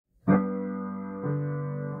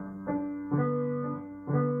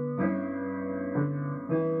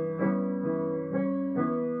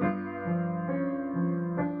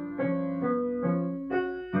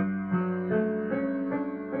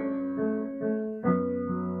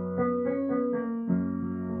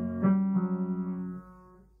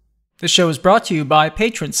The show is brought to you by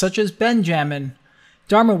patrons such as BenJammin,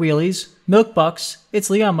 Dharma Wheelies, milkbux,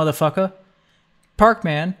 itsLeonMuthaFucka,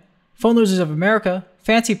 Parkman, Phone Losers of America,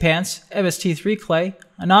 FancyPants, MST3 Clay,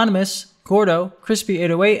 Anonymous, Gordo,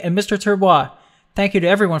 Crispy808, and Mr. Turbeaux. Thank you to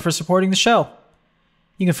everyone for supporting the show.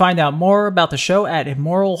 You can find out more about the show at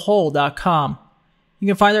immoralhole.com. You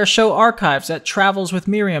can find our show archives at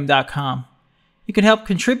travelswithmiriam.com. You can help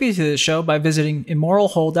contribute to the show by visiting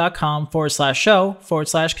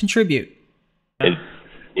immoralhole.com/show/contribute.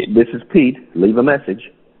 This is Pete. Leave a message.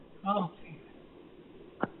 Oh.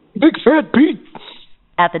 Big Fat Pete.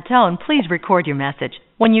 At the tone, please record your message.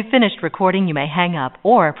 When you've finished recording, you may hang up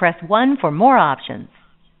or press 1 for more options.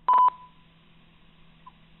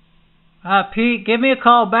 Pete, give me a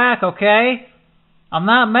call back, okay? I'm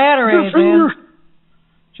not mad or anything.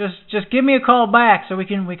 Just give me a call back so we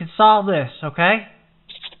can solve this, okay?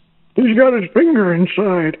 He's got his finger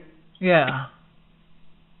inside. Yeah.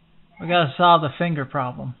 We gotta solve the finger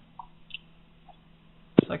problem.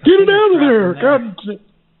 Like get it out of there, God.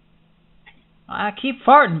 I keep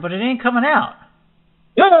farting, but it ain't coming out.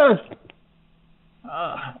 Yes.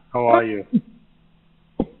 How are you?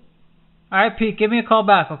 Alright, Pete, give me a call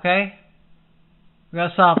back, okay? We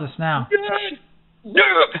gotta solve this now.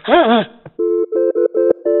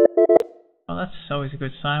 Oh, that's always a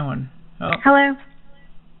good sign when... Oh. Hello?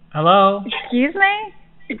 Hello? Excuse me?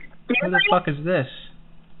 Who the fuck is this?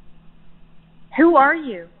 Who are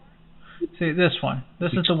you? See, this one.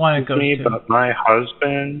 This is the one it goes me to. About my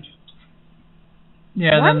husband?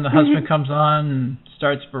 Yeah, what? Then the husband comes on and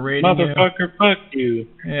starts berating Motherfucker, fuck you.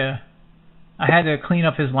 Yeah. I had to clean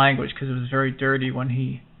up his language because it was very dirty when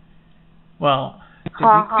he... Well, did we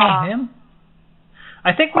call him?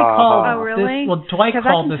 I think we called really? this... Well, Dwight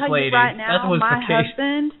called this lady. Right now, that was my the case.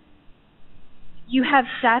 husband, you have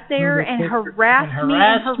sat there and harassed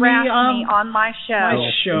me on my show.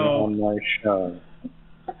 On my show.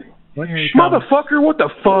 Motherfucker, what the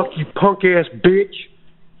fuck, you punk-ass bitch?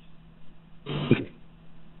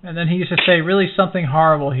 And then he used to say really something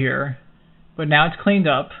horrible here. But now it's cleaned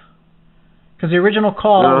up. Because the original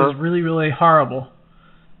call was really, really horrible.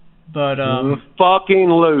 But, fucking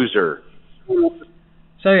loser.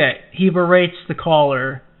 So yeah, he berates the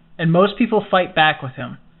caller, and most people fight back with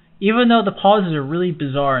him, even though the pauses are really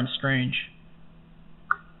bizarre and strange.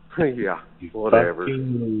 Yeah, whatever.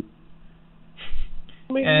 Fucking...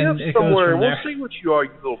 I mean, live somewhere. We'll see what you are,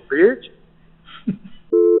 you little bitch.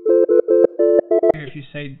 If you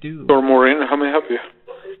say do. Or Maureen, how may I help you?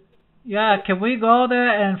 Yeah, can we go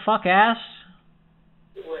there and fuck ass?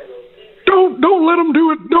 Don't let him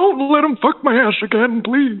do it. Don't let him fuck my ass again,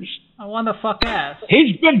 please. I want to fuck ass.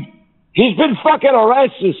 He's been fucking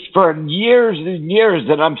Oasis for years and years,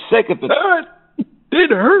 and I'm sick of it. It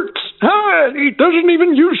hurts. He doesn't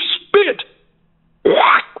even use spit.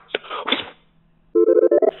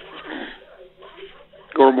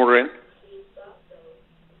 Gordo Maureen.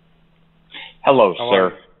 Hello,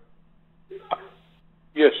 sir.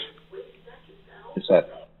 Yes. Is that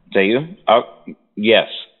you? Oh, yes.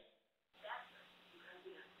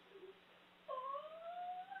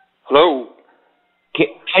 Hello.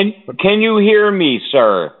 Can you hear me,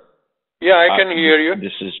 sir? Yeah, I can hear you.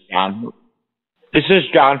 This is John. This is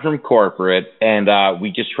John from corporate, and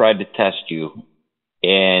we just tried to test you,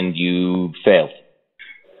 and you failed.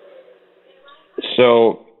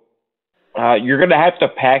 So you're gonna have to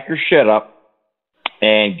pack your shit up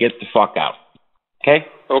and get the fuck out. Okay?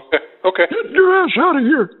 Okay. Get your ass out of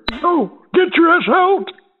here. No, get your ass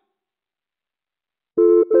out.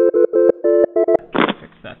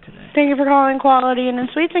 Fix that today. Thank you for calling Quality Inn and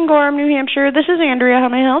Suites in Gorham, New Hampshire. This is Andrea. How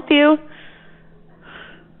may I help you?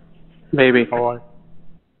 Baby. How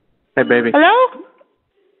Hey, baby. Hello?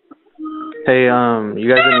 Hey, you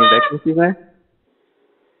guys got any vacancies there?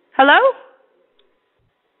 Hello?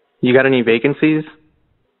 You got any vacancies?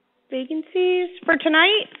 Vacancies for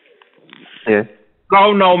tonight? Yeah.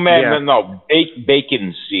 Oh, no, man, no.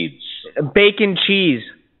 Bacon seeds. Bacon cheese.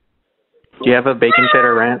 Do you have a bacon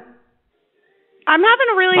cheddar ranch? I'm having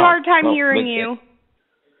a really hard time hearing you.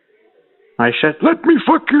 I should. Let me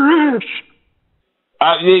fuck your ass.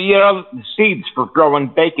 You know, seeds for growing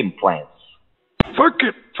bacon plants. Fuck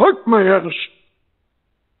it. Fuck my ass.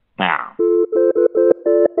 Now.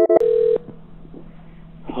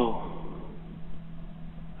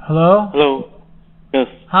 Hello? Hello. Yes.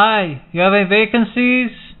 Hi, you have any vacancies?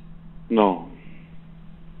 No.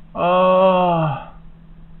 Oh.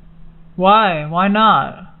 Why? Why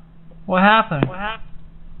not? What happened?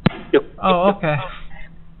 Oh, okay.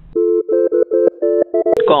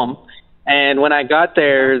 And when I got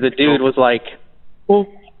there, the dude was like, well,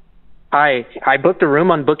 Hi, I booked a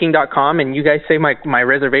room on Booking.com, and you guys say my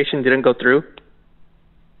reservation didn't go through.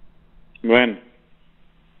 When?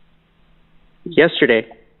 Yesterday.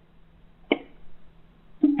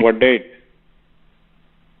 What date?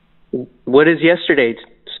 What is yesterday,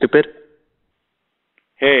 stupid?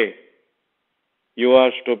 Hey, you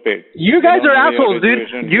are stupid. You guys are assholes, dude.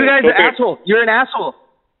 reservation. You guys are assholes. You're an asshole.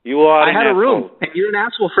 You are I had a room, and you're an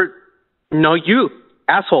asshole for... No, you,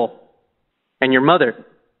 asshole. And your mother.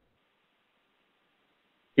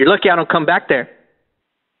 You're lucky I don't come back there.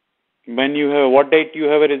 When you have, what date you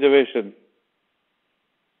have a reservation?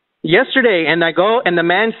 Yesterday, and I go, and the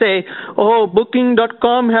man say, oh,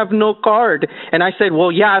 Booking.com have no card. And I said,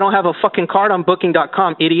 well, yeah, I don't have a fucking card on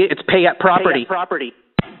Booking.com, idiot. It's pay at property.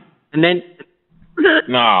 And then...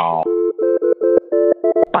 No.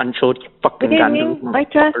 Pancho, fucking Good evening, my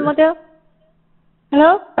trans model.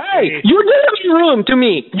 Hello? Hey, you did in my room to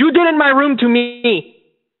me. You did in my room to me.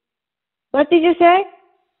 What did you say?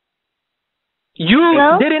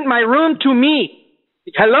 You did in my room to me.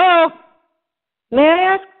 Hello? May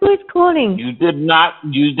I ask who is calling? You did not.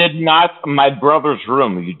 My brother's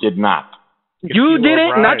room. You did not. You did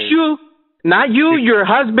it, not you. Not you, your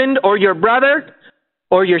husband, or your brother,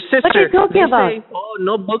 or your sister. What are you talking about? Say, oh,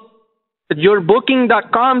 no book. Your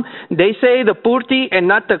Booking.com, they say the purti and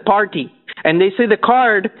not the party. And they say the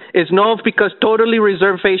card is no because totally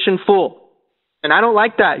reservation full. And I don't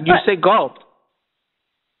like that. You say go.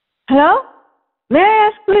 Hello? May I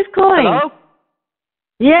ask who is calling? Hello?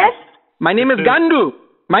 Yes? My name is Gandu.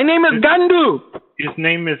 My name is Gandu. His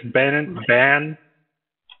name is Ban.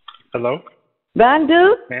 Hello?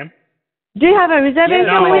 Bandu? Ma'am? Do you have a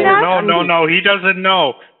reservation with us? No, he doesn't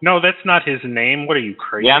know. No, that's not his name. What are you,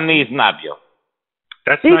 crazy? Yanni's Nabio.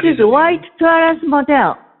 That's This not his is White Terrace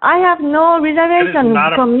Motel. I have no reservation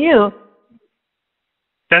from you.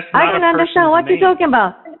 That's I not don't understand what you're talking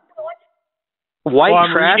about. White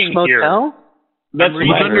Trash Motel? That's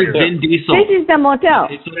Vin Diesel. This is the motel.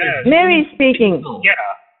 Mary speaking.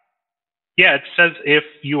 Yeah, it says if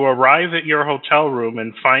you arrive at your hotel room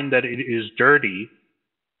and find that it is dirty,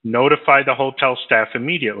 notify the hotel staff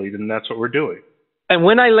immediately. Then that's what we're doing. And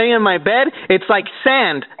when I lay in my bed, it's like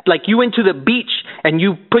sand. Like you went to the beach and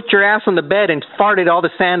you put your ass on the bed and farted all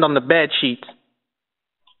the sand on the bed sheets.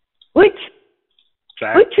 Which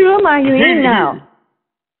room are you in now?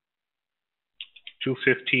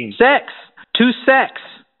 215. Sex. 2 sex.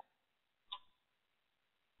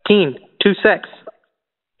 Teen. 2 sex.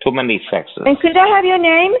 Too many sexes. And could I have your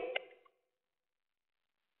name?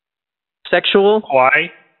 Sexual.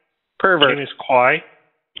 Kwai. Pervert. His name is Kwai.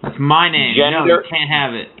 That's my name. Gender. No, you can't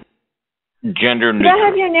have it. Gender Could neutral. I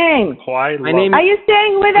have your name? Kwai. My name. Are you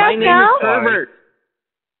staying with us now? My name is Pervert.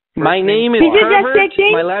 My name is Did you just Pervert. take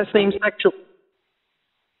things? My last name's Sexual.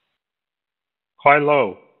 Kwai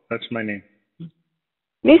Lo. That's my name.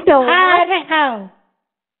 Mr. What?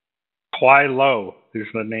 Kwai Lo is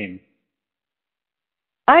the name.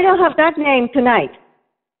 I don't have that name tonight.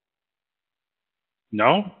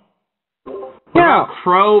 No? No.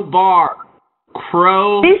 Crow Bar.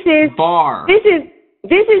 Crow Bar. This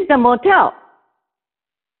is the motel.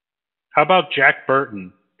 How about Jack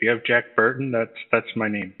Burton? Do you have Jack Burton? That's my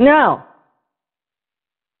name. No.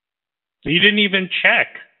 You didn't even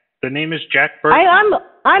check. The name is Jack Burton.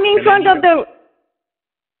 I'm in front of the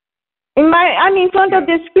I'm in front of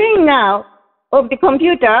the screen now of the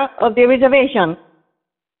computer of the reservation.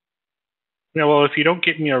 Yeah, well, if you don't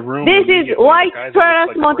get me a room, this is White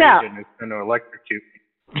Terrace Motel. It's going to electrocute me.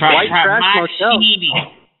 White Trash Motel.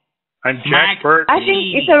 I'm Jack Burton. I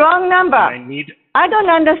think it's a wrong number. I don't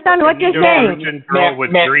understand what you're saying.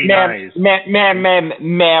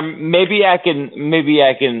 Ma'am, maybe I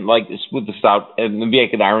can like smooth this out, and maybe I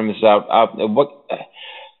can iron this out.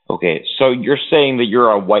 Okay, so you're saying that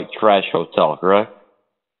you're a white trash hotel, correct?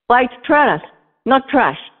 White trash, not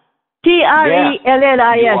trash. TRELLIS.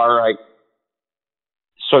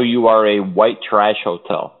 So you are a white trash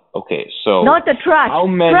hotel. Okay, so not the trash. How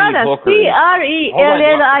many bookers?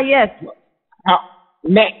 TRELLIS.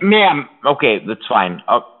 Ma'am, okay, that's fine.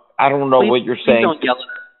 I don't know what you're saying. Don't yell.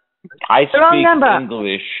 I speak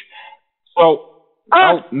English. So,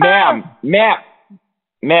 ma'am.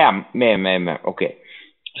 Okay,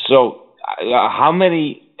 so how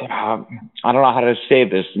many? I don't know how to say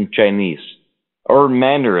this in Chinese or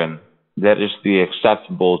Mandarin. That is the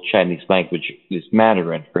acceptable Chinese language. Is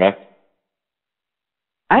Mandarin, correct?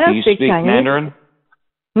 I don't Do you speak Chinese. Mandarin?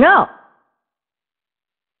 No.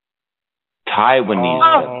 Taiwanese.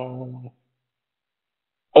 Oh.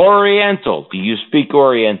 Oriental. Do you speak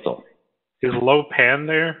Oriental? Is Lo Pan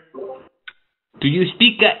there? Do you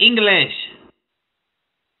speak English?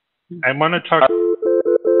 I want to talk.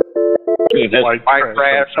 Dude, that's White white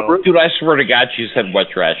trash. trash. Dude, I swear to God, she said white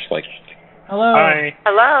trash. Like, Hello. Hi.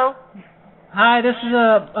 Hello. Hi, this is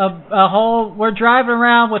a whole. We're driving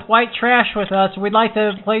around with white trash with us. We'd like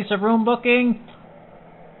to place a room booking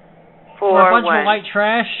for a bunch of white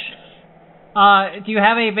trash. Do you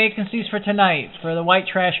have any vacancies for tonight for the white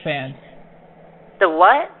trash band? The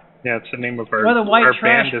what? Yeah, it's the name of our. We're the white our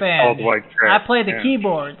trash band. band. Is called White Trash. I play the yeah.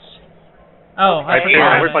 keyboards. Oh, I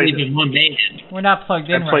We're not plugged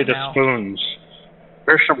in I play right the now. spoons.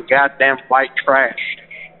 There's some goddamn white trash.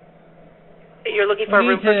 You're looking for a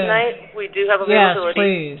room for tonight? We do have Yes,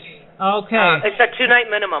 availability. please. Okay. It's a 2-night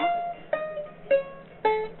minimum.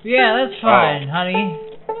 Yeah, that's fine, honey.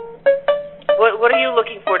 What are you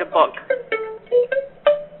looking for to book?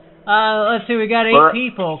 Let's see, we got 8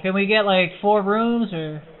 people. Can we get like 4 rooms,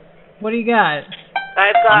 or what do you got?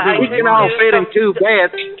 We can all fit in 2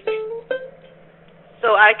 beds.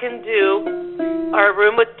 So I can do our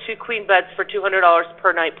room with 2 queen beds for $200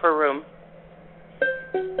 per night per room,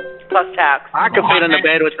 plus tax. I can fit in the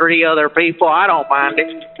bed with 3 other people. I don't mind it.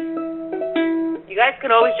 You guys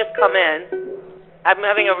can always just come in. I'm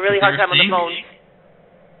having a really hard time on the phone.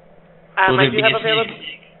 I do have available.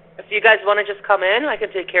 If you guys want to just come in, I can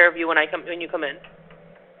take care of you when you come in.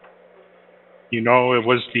 You know, it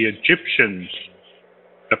was the Egyptians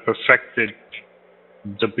that perfected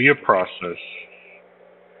the beer process.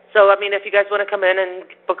 So, I mean, if you guys want to come in and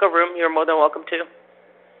book a room, you're more than welcome to.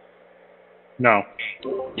 No.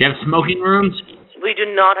 Do you have smoking rooms? We do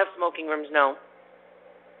not have smoking rooms, no.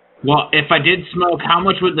 Well, if I did smoke, how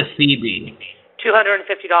much would the fee be?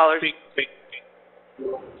 $250.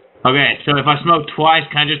 Okay, so if I smoke twice,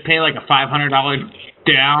 can I just pay like a $500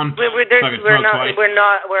 down? We're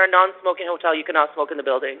a non-smoking hotel. You cannot smoke in the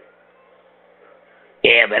building.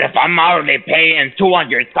 yeah, but if I'm already paying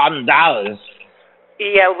 $200,000,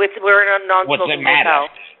 Yeah, we're a non-smoking hotel.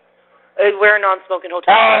 We're a non-smoking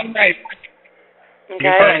hotel. right. Okay.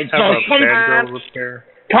 Alright, so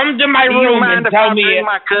come to my room and tell me.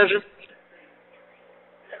 My cousin.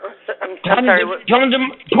 I'm sorry. Come to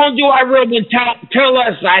my room and tell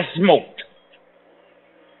us I smoked.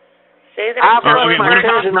 Say that. I brought my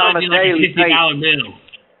cousin on a daily bill.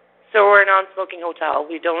 So we're a non-smoking hotel.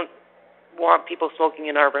 We don't want people smoking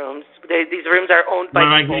in our rooms. These rooms are owned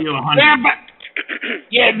by people.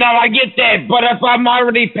 Yeah, but no, I get that. But if I'm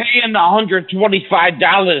already paying $125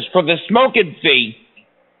 for the smoking fee,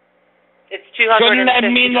 it's $250. shouldn't that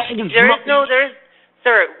mean I can smoke?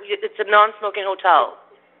 Sir, it's a non-smoking hotel.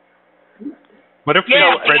 What if we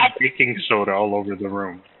spread baking soda all over the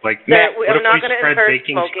room? Like, Sir, what if I'm not we going to spread encourage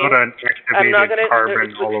baking smoking. soda and activated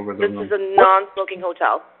carbon all over the room? This is a non-smoking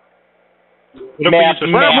hotel. What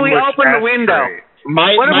if we open the window?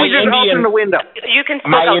 What if we just open the window? You can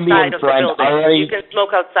smoke outside of the building. You can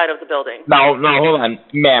smoke outside of the building. No, hold on,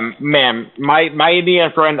 ma'am. My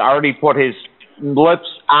Indian friend already put his lips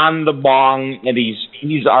on the bong, and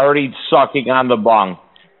he's already sucking on the bong.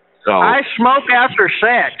 So I smoke after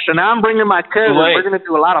sex, and I'm bringing my cousin. Wait. We're gonna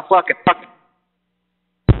do a lot of fucking.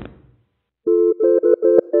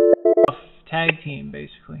 Tag team,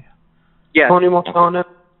 basically. Yeah. Tony Montana.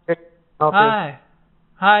 Hi.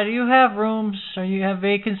 Hi, do you have rooms, or you have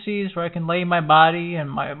vacancies where I can lay my body and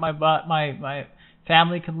my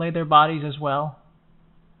family can lay their bodies as well?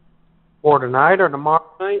 For tonight or tomorrow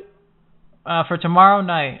night? For tomorrow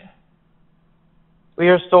night. We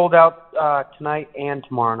are sold out tonight and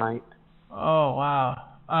tomorrow night. Oh,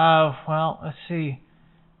 wow. Well, let's see.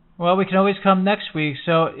 Well, we can always come next week.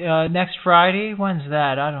 So, next Friday, when's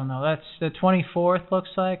that? I don't know. That's the 24th,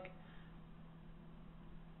 looks like.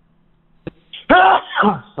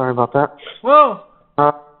 Sorry about that. Whoa!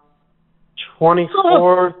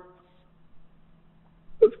 24th.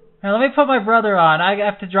 Now, let me put my brother on. I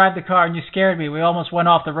have to drive the car, and you scared me. We almost went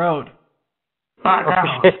off the road.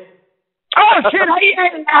 Oh shit!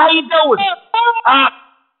 How you doing?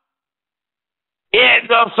 Yeah,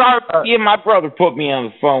 no, sorry. Yeah, my brother put me on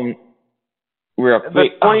the phone real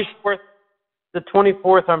quick. The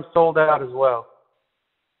 24th, I'm sold out as well.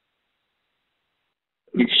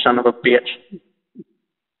 You son of a bitch.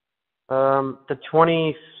 The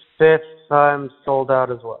 25th, I'm sold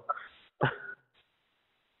out as well.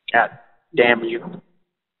 God damn you.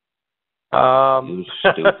 You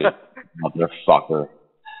stupid motherfucker.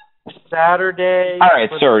 Saturday. All right,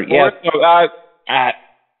 sir. Yeah. So,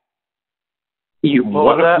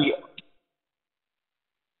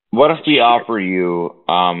 what if we offer you?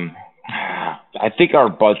 I think our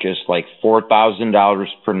budget's like $4,000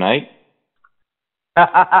 per night.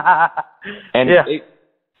 And yeah.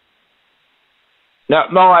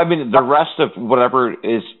 No, I mean the rest of whatever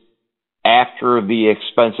is after the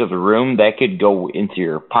expense of the room, that could go into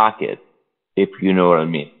your pocket. if you know what I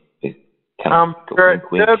mean. I'm sure it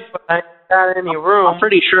could, but I ain't got any room. I'm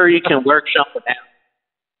pretty sure you can work something out.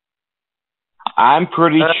 I'm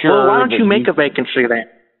pretty sure. Well, why don't you make a vacancy then?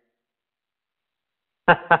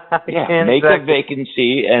 Yeah, make a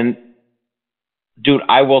vacancy, and dude,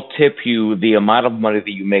 I will tip you the amount of money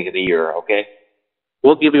that you make in a year. Okay?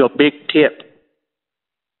 We'll give you a big tip,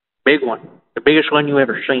 big one, the biggest one you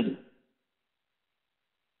ever seen,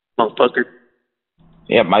 motherfucker.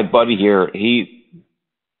 Yeah, my buddy here, he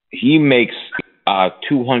makes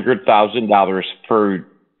 $200,000 per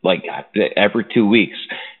every 2 weeks.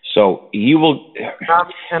 So he will.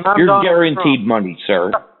 You're guaranteed money,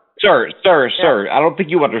 sir. Sir. I don't think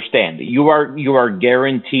you understand. You are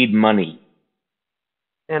guaranteed money.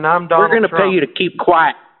 And I'm Donald We're going to pay you to keep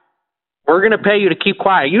quiet. We're going to pay you to keep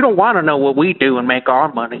quiet. You don't want to know what we do and make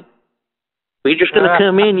our money. We're just going to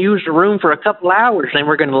come in, use the room for a couple hours, and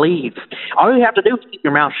we're going to leave. All you have to do is keep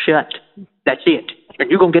your mouth shut. That's it.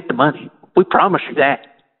 And you're going to get the money. We promise you that.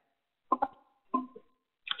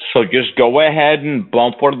 So just go ahead and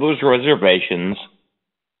bump one of those reservations.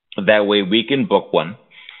 That way we can book one.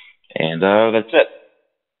 And that's it.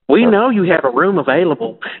 We know you have a room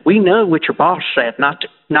available. We know what your boss said, not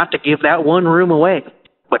to give that one room away.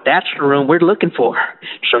 But that's the room we're looking for.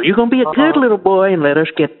 So you're going to be a good little boy and let us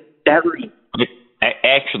get that room.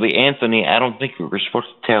 Actually, Anthony, I don't think we were supposed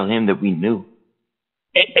to tell him that we knew.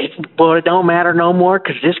 Well, it don't matter no more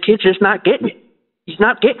because this kid's just not getting it. He's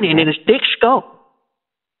not getting it in his thick skull.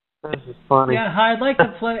 This is funny. Yeah, hi, I'd like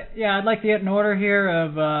to get an order here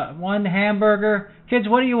of one hamburger. Kids,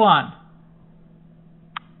 what do you want?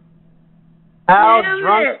 How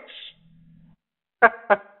drunk?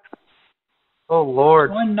 Oh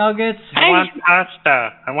Lord. One nuggets. I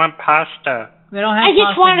want pasta. They don't have I just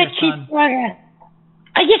pasta want a here, son. cheeseburger.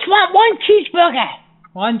 I just want one cheeseburger.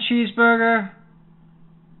 One cheeseburger.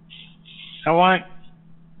 I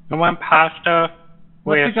want pasta.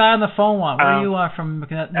 What's the guy on the phone want? What do you want from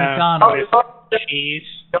McDonald's? Cheese.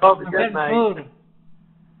 I'm getting food.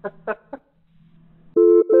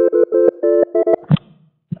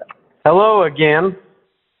 Hello again.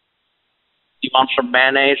 You want some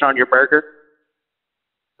mayonnaise on your burger?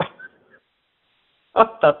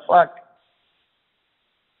 What the fuck?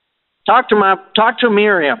 Talk to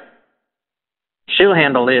Miriam. She'll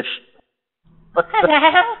handle this.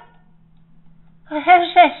 Hello?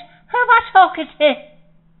 Who's this? Who am I talking to?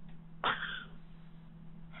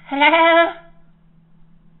 Hello?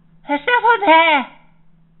 There's someone there.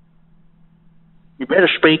 You better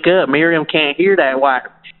speak up. Miriam can't hear that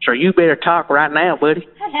wire. So you better talk right now, buddy.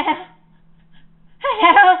 Hello?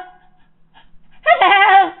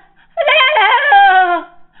 Hello?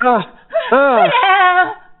 Hello? Hello?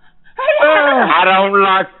 Hello? I don't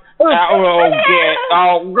like that.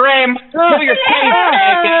 Oh, Grandma, put your face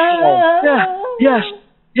back in. Yes.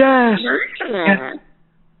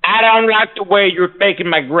 I don't like the way you're making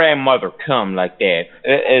my grandmother come like that.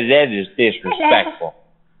 That is disrespectful.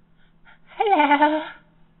 Hello?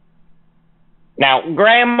 Now,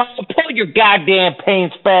 Grandma, pull your goddamn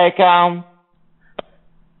pants back on.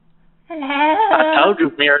 Hello? I told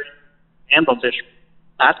you, Miriam. Handle this.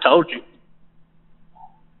 I told you.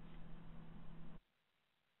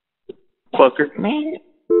 Fucker. Man.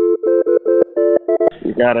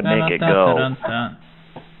 You gotta make it go.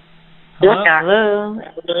 Hello.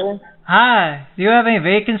 Hi. Do you have any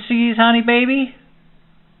vacancies, honey baby?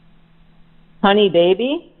 Honey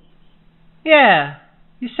baby? Yeah.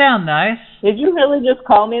 You sound nice. Did you really just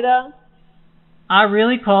call me though? I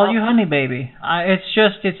really call you honey baby.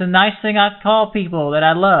 It's a nice thing I call people that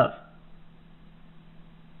I love.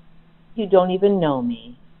 You don't even know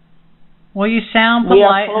me. Well, you sound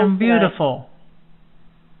polite and beautiful.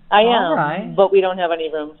 I am, all right. but we don't have any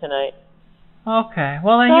room tonight. Okay.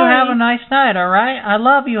 Well, then you have a nice night, all right? I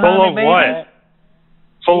love you, honey baby. What?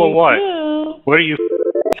 Full of what? What are you?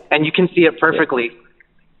 And you can see it perfectly.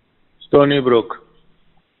 Stony Brook.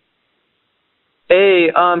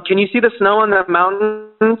 Hey, can you see the snow on the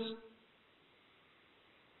mountains?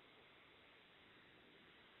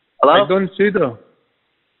 Hello? I don't see the.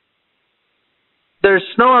 There's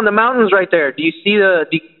snow on the mountains right there. Do you see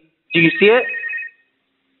do you see it?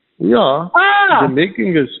 Yeah. They're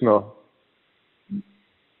making a snow.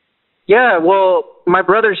 Yeah, well, my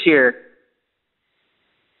brother's here.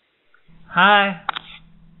 Hi.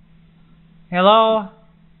 Hello?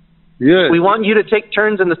 Yes. We want you to take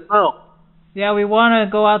turns in the snow. Yeah, we want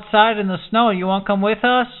to go outside in the snow. You want to come with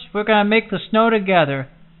us? We're going to make the snow together.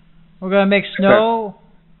 We're going to make snow.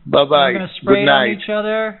 Bye-bye. We're going to spray Good it night. on each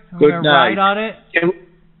other. We're Good going to night. ride on it.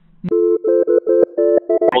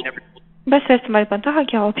 Best estimate, how can I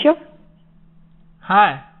help you?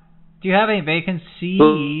 Hi. Do you have any vacancies?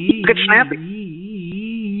 Good snappy.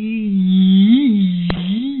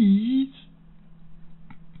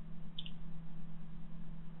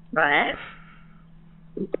 What?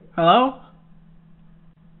 Hello?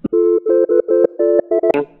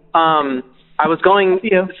 I was going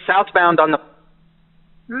southbound on the...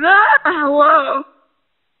 Hello?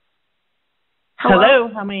 Hello,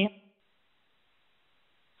 how may I?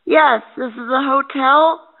 Yes, this is a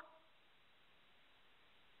hotel.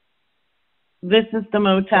 This is the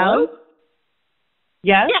motel? Hello?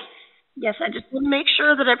 Yes? Yes, I just want to make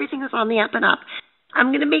sure that everything is on the up and up.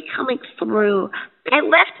 I'm going to be coming through. I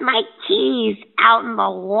left my keys out in the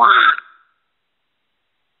lot.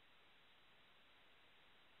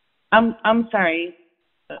 I'm sorry.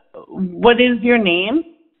 What is your name?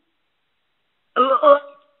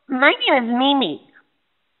 My name is Mimi.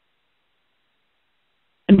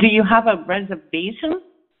 Do you have a reservation,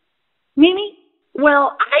 Mimi?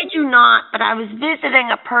 Well, I do not, but I was visiting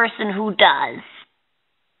a person who does.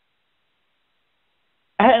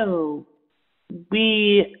 Oh,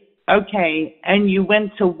 okay. And you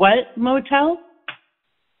went to what motel?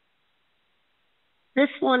 This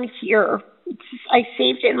one here. I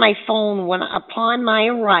saved it in my phone upon my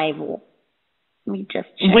arrival. Let me just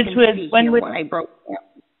check Which and was see when here was, what I broke down.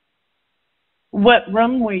 What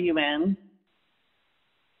room were you in?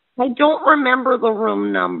 I don't remember the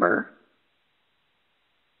room number.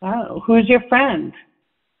 Oh, who's your friend?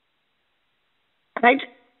 I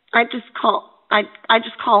just call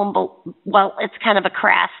him. Well, it's kind of a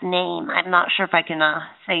crass name. I'm not sure if I can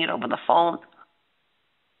say it over the phone.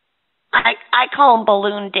 I call him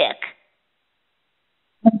Balloon Dick.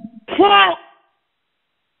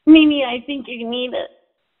 Mimi, I think you need a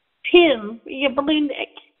pin for your balloon dick.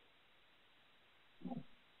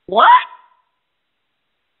 What?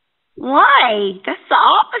 Why? That's the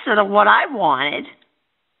opposite of what I wanted.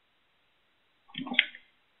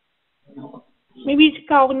 Maybe you should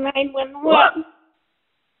call 911. What?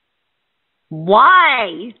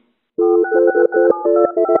 Why?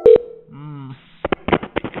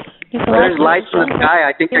 There's lights in the sky.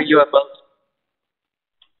 I think they're UFOs.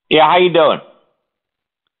 Yeah, how you doing?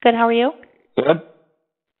 Good, how are you? Good.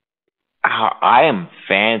 I am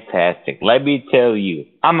fantastic. Let me tell you,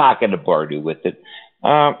 I'm not going to bore you with it.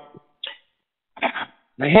 I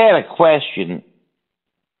had a question.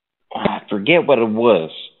 I forget what it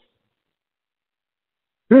was.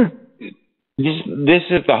 This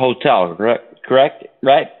is the hotel, correct?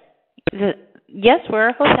 Right? Yes, we're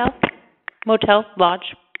a hotel. Motel,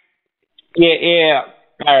 lodge. Yeah.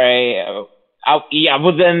 All right. Yeah,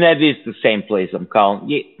 well, then that is the same place I'm calling.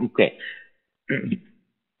 Yeah, okay.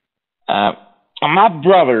 My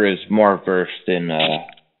brother is more versed in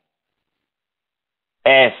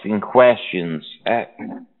asking questions.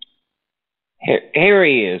 Here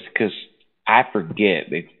he is, because I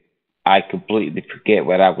completely forget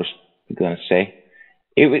what I was going to say.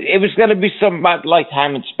 It was going to be something about like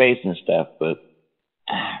time and space and stuff, but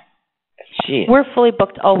shit. We're fully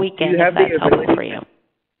booked all weekend. You have if that's the helpful ability for you.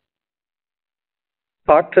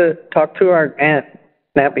 Talk to our aunt,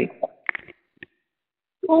 Snappy.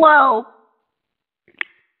 Hello.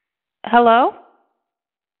 Hello?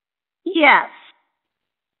 Yes.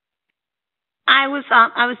 I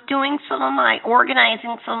was doing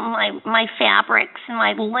organizing some of my fabrics and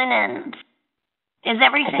my linens. Is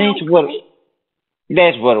everything okay?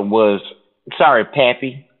 That's what it was. Sorry,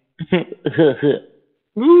 Pappy.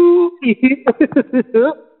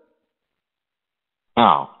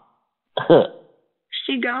 Oh.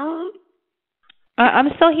 She gone? I'm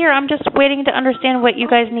still here. I'm just waiting to understand what you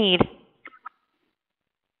guys need.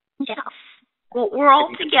 Yes. Well, we're all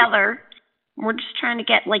together. We're just trying to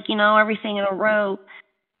get everything in a row.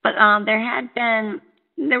 But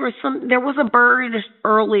there was a bird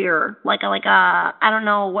earlier, like a I don't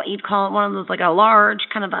know what you'd call it, one of those like a large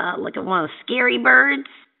kind of one of the scary birds.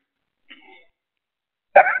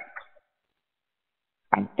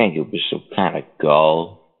 I think it was some kind of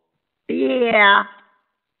gull. Yeah.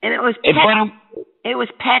 And it was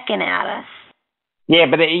pecking at us. Yeah,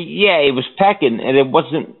 but it was pecking, and it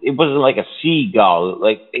wasn't like a seagull.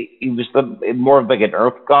 Like it was more of like an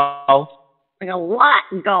earth gull. Like a what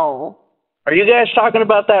gull? Are you guys talking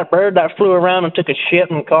about that bird that flew around and took a shit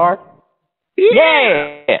in the car?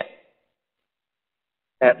 Yeah.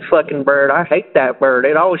 That fucking bird. I hate that bird.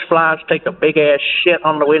 It always flies to take a big ass shit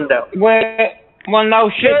on the window. Well, no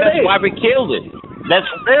shit. That's why we killed it.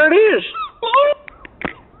 There it is.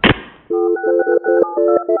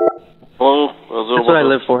 Hello? That's what I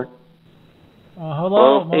live for.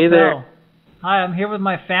 Hello, Hey there. Hi, I'm here with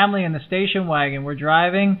my family in the station wagon. We're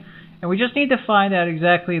driving, and we just need to find out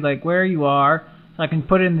exactly where you are, so I can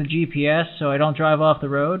put it in the GPS so I don't drive off the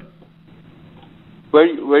road. Where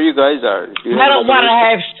you guys are? I don't want to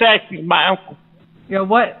have sex with my uncle. Yeah,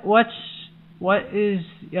 what is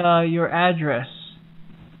your address?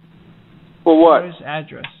 For what? What is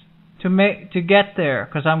address? To get there,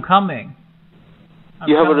 because I'm coming.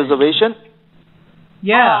 You have a reservation?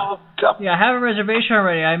 Yeah. Yeah, I have a reservation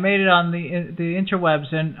already. I made it on the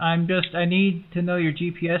interwebs, and I need to know your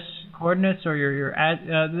GPS coordinates or your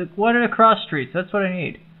what are the cross streets? That's what I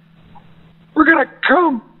need. We're gonna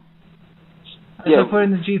come. I have to put in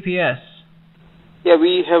the GPS. Yeah,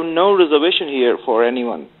 we have no reservation here for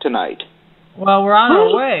anyone tonight. Well, we're on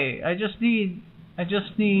our way. I just need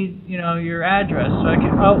your address so I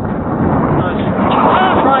can. Oh, Christ!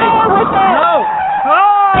 No!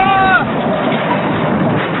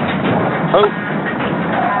 Oh.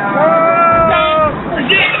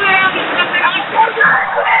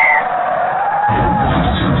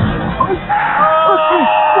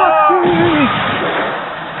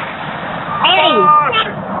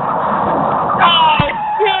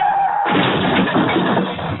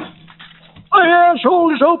 My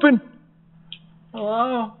asshole is open.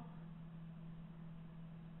 Hello?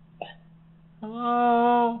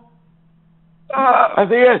 Hello? I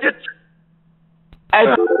think it's...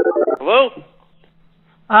 Hello?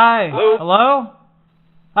 Hi. Hello?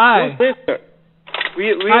 Hi. Who's this, sir? We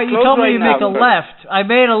you told me to make a left. I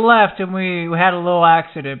made a left and we had a little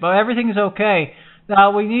accident, but everything's okay.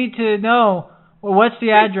 Now we need to know what's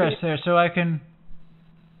the address there so I can...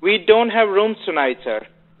 We don't have rooms tonight, sir.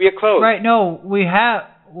 We are closed. Right, no, we have...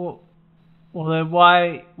 Well then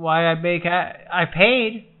why I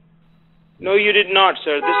paid? No, you did not,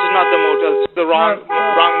 sir. This is not the motel. This is the wrong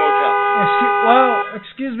motel.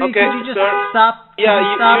 Excuse me. Okay, could you just sir. stop?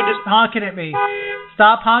 Yeah, stop you just honking at me.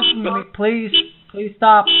 Stop honking at me, please. Please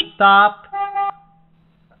stop. Stop.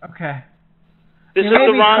 Okay. This is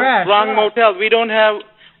the wrong motel. We don't have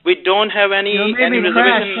any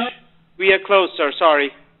reservation. We are closed, sir.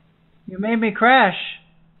 Sorry. You made me crash.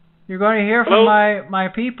 You're going to hear from my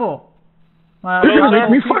people. You're going to make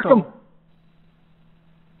me fuck them.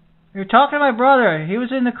 You're talking to my brother. He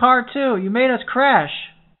was in the car too. You made us crash.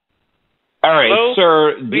 All right,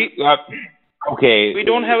 sir. Okay. We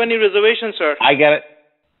don't have any reservations, sir. I got it.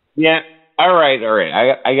 Yeah. All right.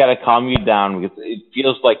 I got to calm you down because it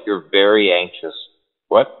feels like you're very anxious.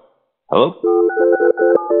 What? Hello?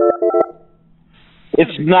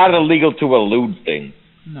 It's not illegal to elude things.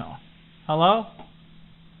 No. Hello?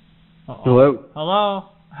 Uh-oh. Hello? Hello?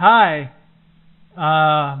 Hi.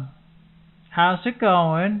 How's it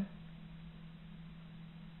going?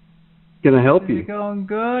 Can I help Is you? it going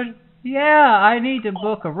good? Yeah, I need to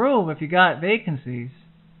book a room if you got vacancies.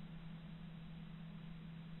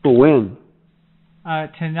 For when?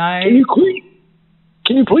 Tonight.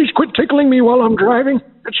 Can you please quit tickling me while I'm driving?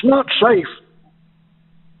 It's not safe.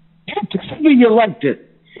 You liked it.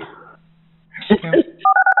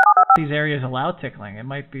 These areas allow tickling. It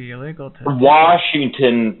might be illegal to.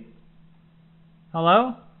 Washington.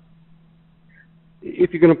 Hello?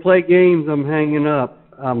 If you're going to play games, I'm hanging up.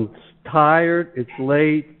 I'm tired. It's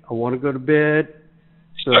late. I want to go to bed.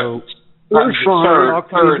 So, talk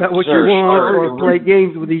to me about what you want or play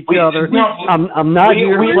games with each other. I'm not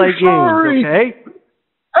here to play games, okay?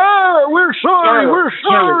 We're sorry. We're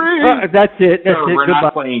sorry. That's it. We're Goodbye.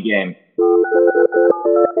 not playing games.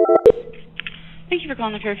 Thank you for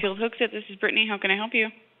calling the Fairfield Hooksit. This is Brittany. How can I help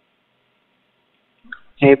you?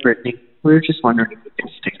 Hey, Brittany. We were just wondering if we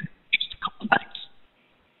could stay there just a couple nights.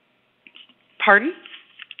 Pardon?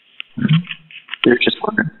 We were just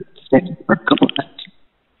wondering if we could stay there for a couple of nights.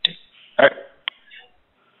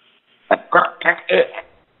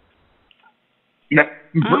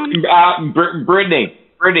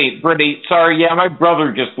 Brittany, sorry, yeah, my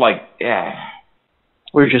brother just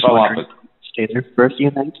We're just wondering if we could stay there for a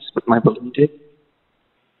few nights with my balloon did.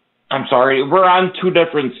 I'm sorry, we're on two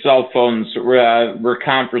different cell phones. We're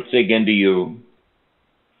conferencing into you.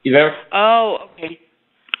 You there? Oh, okay.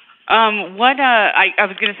 I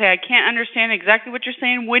was going to say, I can't understand exactly what you're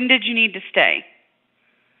saying. When did you need to stay?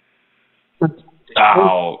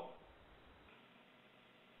 Oh.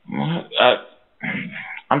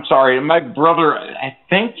 I'm sorry, my brother, I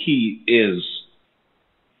think he's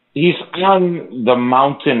on the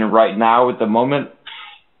mountain right now at the moment,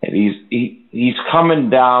 and he's coming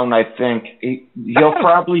down. I think he'll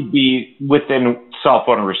probably be within cell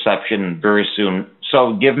phone reception very soon,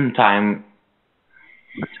 so give him time.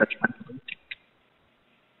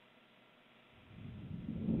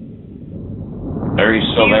 Are you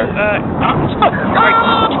still there?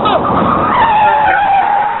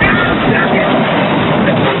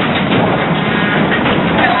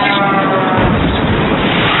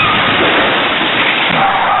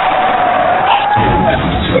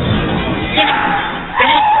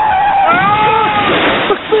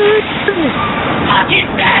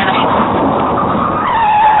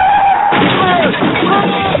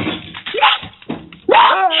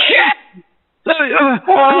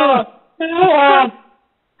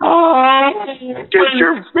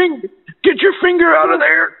 Get your finger out of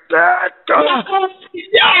there.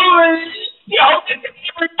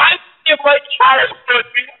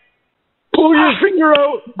 Pull your finger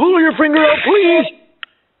out. Pull your finger out, please.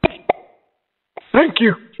 Thank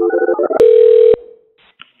you.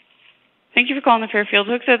 Thank you for calling the Fairfield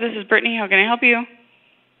Hookset. This is Brittany. How can I help you?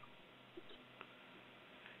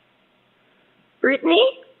 Brittany?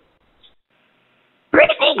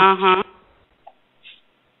 Brittany! Uh-huh.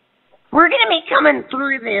 We're going to be coming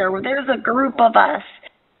through there. There's a group of us.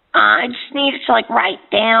 I just needed to, write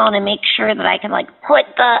down and make sure that I can, put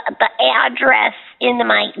the address into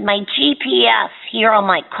my GPS here on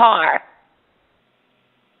my car.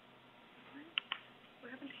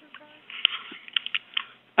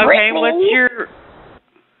 Okay, Brittany?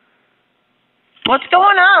 What's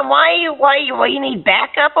going on? Why you need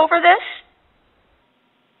backup over this?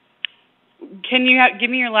 Can you give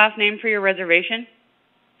me your last name for your reservation?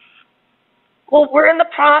 Well, we're in the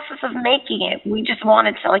process of making it. We just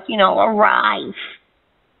wanted to, arrive.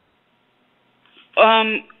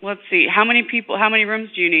 Let's see. How many rooms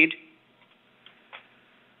do you need?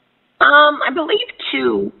 I believe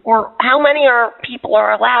 2. Or how many people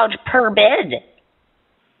are allowed per bed?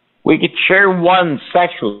 We could share one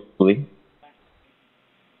sexually.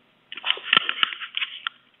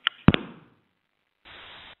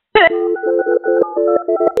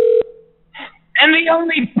 And the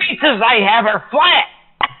only pizzas I have are flat.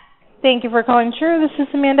 Thank you for calling True. This is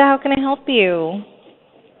Amanda. How can I help you?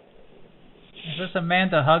 Is this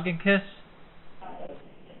Amanda Hug and Kiss?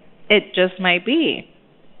 It just might be.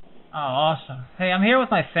 Oh, awesome. Hey, I'm here with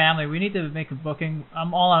my family. We need to make a booking.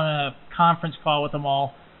 I'm all on a conference call with them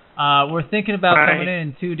all. We're thinking about coming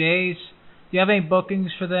in 2 days. Do you have any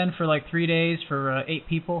bookings for then for 3 days for 8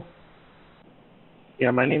 people? Yeah,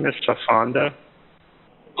 my name is Safonda.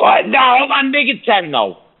 What? No, hold on. Make it 10,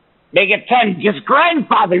 though. Make it 10. Just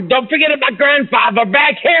grandfather. Don't forget about grandfather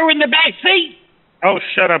back here in the back seat. Oh,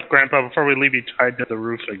 shut up, Grandpa, before we leave you tied to the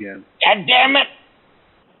roof again. God damn it.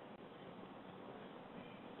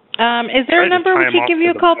 Is there a number we could give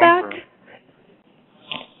you a call back?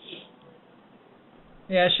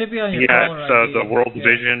 Yeah, it should be on your caller it's ID. the World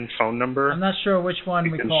Vision phone number. I'm not sure which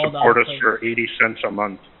one we called. You can support us for 80 cents a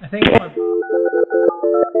month. I think it's on...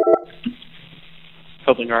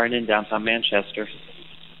 Hilton Garden in downtown Manchester.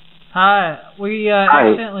 Hi. We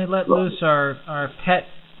accidentally let loose our pet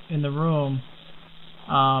in the room.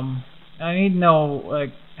 I need to know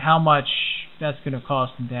how much that's going to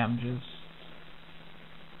cost in damages.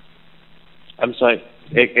 I'm sorry,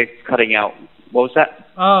 it's cutting out. What was that?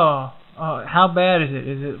 Oh, how bad is it?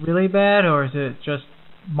 Is it really bad or is it just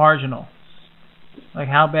marginal?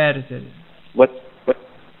 How bad is it? What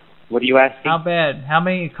are you asking? How bad? How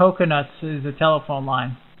many coconuts is the telephone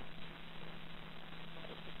line?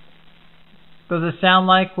 Does it sound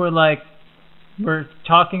like we're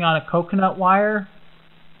talking on a coconut wire?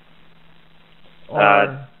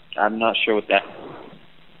 Or I'm not sure what that.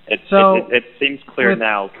 It seems clear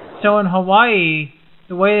now. So in Hawaii,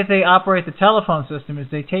 the way that they operate the telephone system is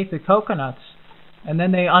they take the coconuts and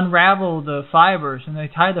then they unravel the fibers and they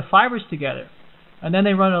tie the fibers together. And then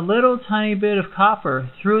they run a little tiny bit of copper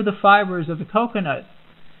through the fibers of the coconut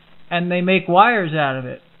and they make wires out of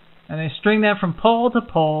it. And they string that from pole to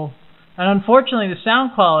pole. And unfortunately, the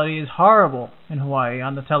sound quality is horrible in Hawaii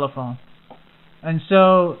on the telephone. And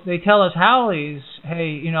so they tell us Howleys,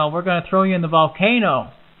 hey, we're going to throw you in the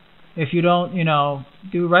volcano if you don't,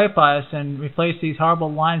 do right by us and replace these horrible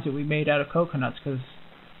lines that we made out of coconuts because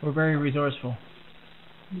we're very resourceful.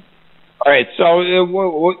 All right, so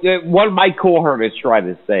what my co-hermit's trying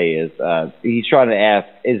to say is he's trying to ask,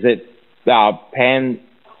 is it pan?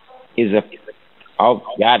 Oh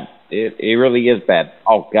God, it really is bad.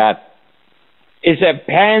 Oh God, is it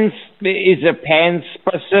pan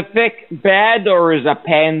specific bad or is it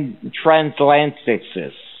pan transatlantic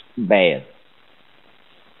bad?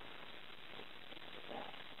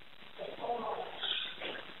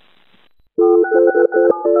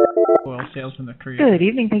 Oil salesman that created. Good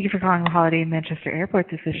evening. Thank you for calling Holiday Inn Manchester Airport.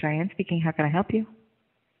 This is Cheyenne speaking. How can I help you?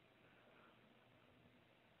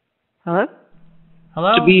 Hello?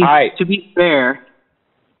 Hello? To be fair,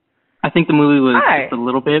 I think the movie was just a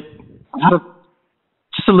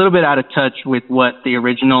little bit out of touch with what the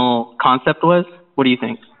original concept was. What do you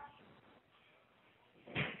think?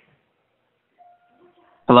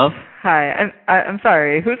 Hello? Hi. I'm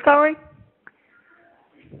sorry. Who's calling?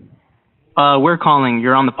 We're calling.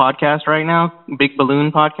 You're on the podcast right now? Big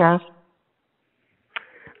Balloon Podcast?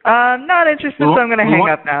 Not interested, so I'm going to hang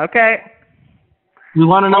up now, okay? We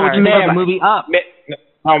want to know what you think of the movie Up.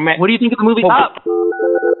 What do you think of the movie Up?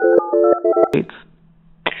 Good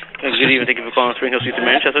evening. Thank you for calling Spring Hill Suites in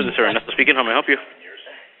Manchester. This is Ernesto speaking. How may I help you?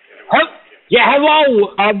 Yeah,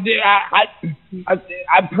 hello.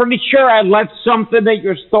 I'm pretty sure I left something at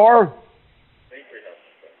your store.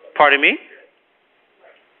 Pardon me?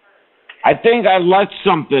 I think I left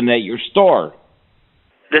something at your store.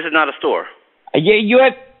 This is not a store. Yeah, you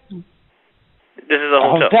had... This is a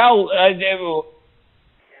hotel.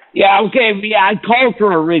 Yeah, okay. Yeah, I called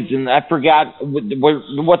for a reason. I forgot what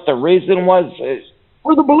the reason was.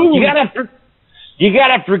 For the balloon. You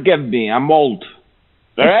gotta forgive me. I'm old.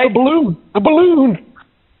 All right? The balloon. The balloon.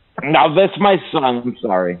 No, that's my son. I'm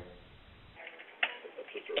sorry.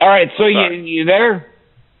 All right, so you there?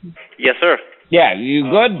 Yes, sir. Yeah, you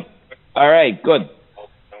good? All right, good.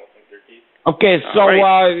 Okay, so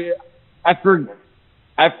I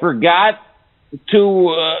forgot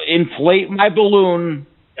to inflate my balloon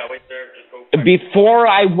before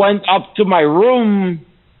I went up to my room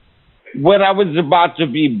when I was about to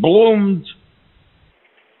be bloomed.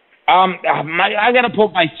 I gotta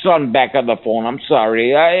put my son back on the phone. I'm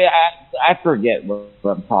sorry. I forget what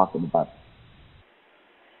I'm talking about.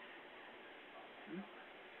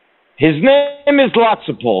 His name is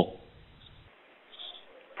Lotsapol.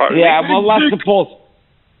 Yeah, well, Lotsapol.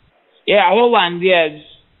 Yeah, hold on. Yeah,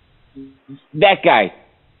 that guy.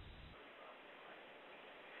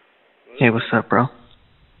 Hey, what's up, bro?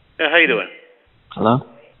 Yeah, how you doing? Hello?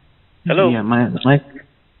 Hello? Yeah,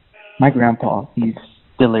 my grandpa, he's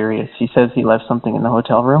delirious. He says he left something in the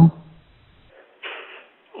hotel room.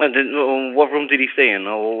 And then, what room did he stay in?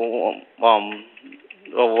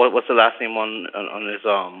 What's the last name on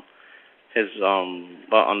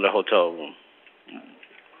the hotel room?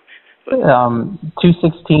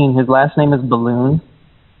 216. His last name is Balloon.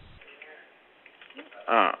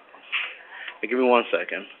 Give me 1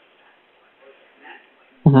 second.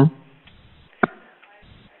 Mm-hmm.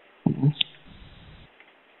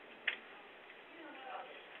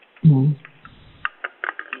 Mm-hmm.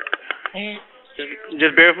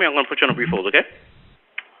 Just bear with me. I'm going to put you on a brief hold, okay?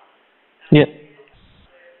 Yep.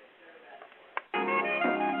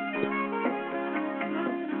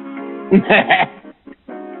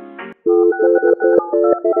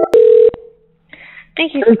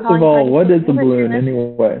 Thank you First for calling. of all, what is a balloon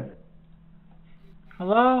anyway?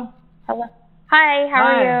 Hello? Hello. Hi, how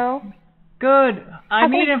are you? Good. I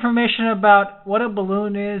need information about what a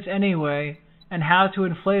balloon is anyway, and how to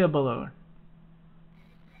inflate a balloon.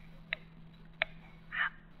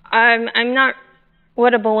 I'm not...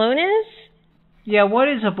 What a balloon is? Yeah, what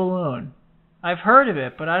is a balloon? I've heard of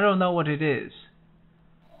it, but I don't know what it is.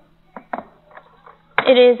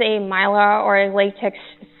 It is a mylar or a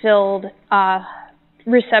latex-filled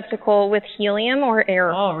receptacle with helium or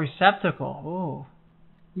air. Oh, receptacle.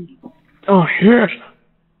 Ooh. Oh, yes.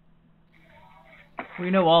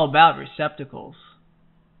 We know all about receptacles.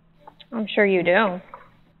 I'm sure you do.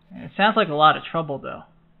 It sounds like a lot of trouble, though.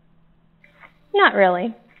 Not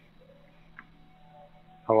really.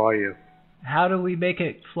 How are you? How do we make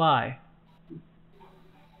it fly?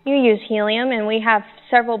 You use helium, and we have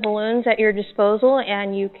several balloons at your disposal,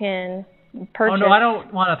 and you can purchase... Oh, no, I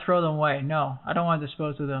don't want to throw them away. No, I don't want to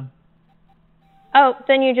dispose of them. Oh,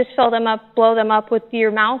 then you just fill them up, blow them up with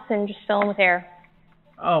your mouth, and just fill them with air.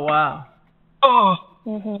 Oh, wow. Oh.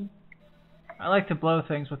 Mm-hmm. I like to blow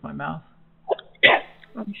things with my mouth.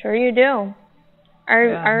 I'm sure you do.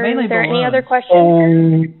 Are mainly there balloons. any other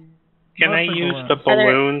questions? Can I use the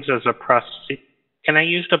balloons as a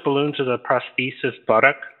prosthesis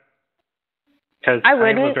buttock? Because I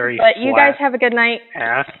wouldn't, have a very but you guys flat have a good night.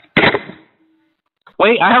 ass.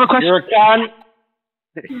 Wait, I have a question.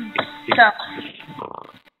 So,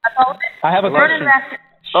 I have a question.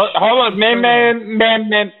 Oh, hold on, ma'am.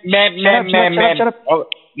 Shut up. Oh,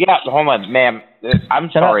 yeah, hold on, ma'am. I'm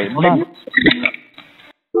sorry. Hold on.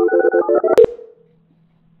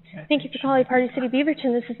 Thank you for calling Party City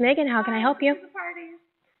Beaverton. This is Megan. How can I help you?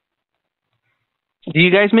 Do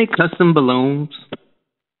you guys make custom balloons?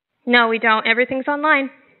 No, we don't. Everything's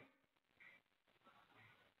online.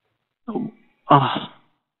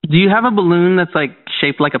 Do you have a balloon that's like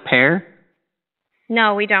shaped like a pear?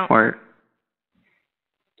 No, we don't. Or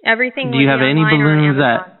everything. Do you have any balloons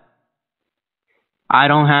that I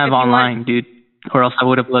don't have online, dude? Or else I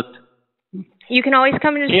would have looked. You can always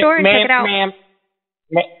come to the store and check it out.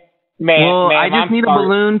 I just need a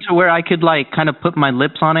balloon to where I could like kind of put my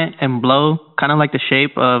lips on it and blow, kind of like the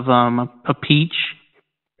shape of a peach,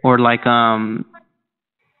 or like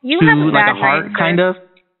you have a like bad a heart, night, kind of.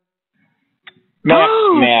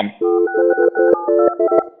 Ma'am.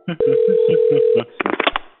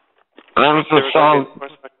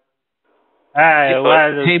 Hey,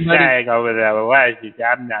 where's the Hey, buddy. stag over there? Where's it?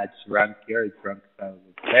 I'm not drunk. You're a drunk son of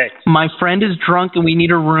a bitch. My friend is drunk and we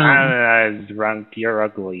need a room. I'm not drunk. You're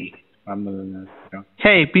ugly. I'm not drunk.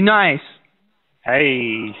 Hey, be nice.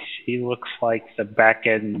 Hey, she looks like the back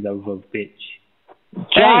end of a bitch.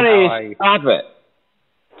 Johnny, Hey, stop it.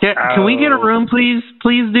 Can we get a room, please?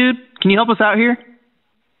 Please, dude? Can you help us out here?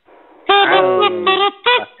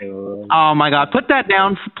 Oh, my God. Put that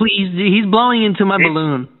down, please. He's blowing into my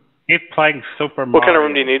balloon. He's playing Super Mario. What kind of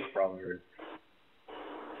room do you need?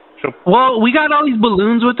 Well, we got all these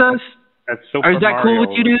balloons with us. That's Super Is that Mario. cool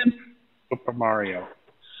with you, dude? Super Mario.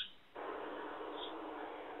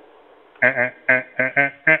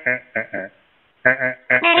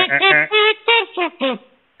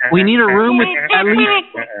 We need a room with at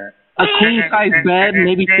least a king-size bed,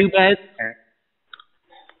 maybe 2 beds.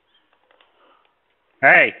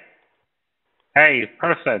 Hey,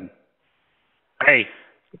 person. Hey.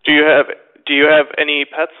 Do you have any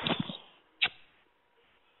pets?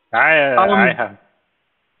 I have.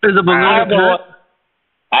 There's a balloon.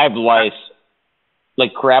 I have lice,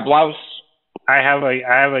 like crab louse. I have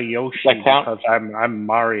a Yoshi because I'm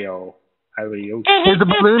Mario. I have a Yoshi. Is the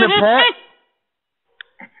balloon a pet?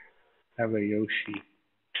 I have a Yoshi.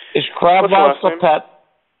 Is crab louse a pet?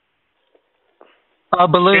 A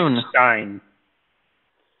balloon. Stein.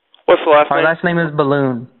 What's the last name? Our last name is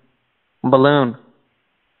Balloon. Balloon.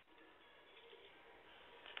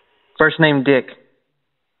 First name Dick.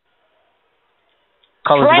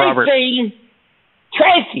 Call us Robert.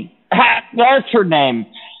 Tracy. That's her name.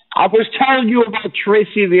 I was telling you about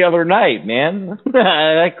Tracy the other night, man.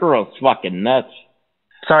 That girl's fucking nuts.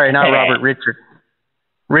 Sorry, not Robert. Richard.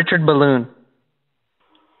 Richard Balloon.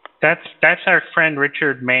 That's our friend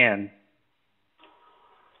Richard Mann.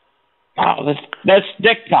 Oh, that's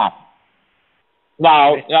Dick Talk.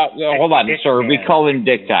 No, hold on, sir. We call him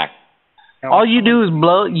Dick Talk. All you do is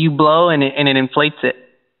blow. You blow, and it inflates it.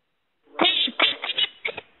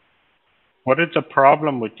 What is the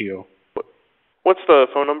problem with you? What's the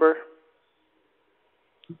phone number?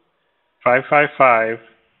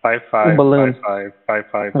 555-555555. Balloon.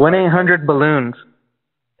 1-800-BALLOONS.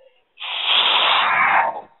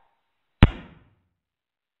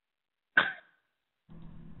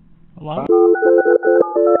 Hello?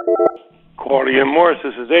 Quality and Morris,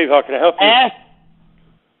 this is Dave. How can I help you?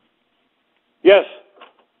 Yes.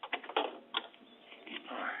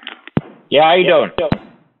 Yeah, how you doing?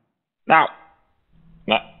 No.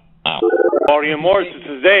 Quality and Morris, this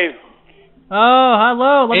is Dave. Oh,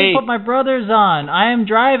 hello. Let me put my brothers on. I am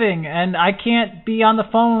driving, and I can't be on the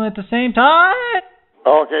phone at the same time.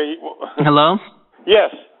 Okay. Hello?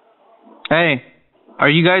 Yes. Hey, are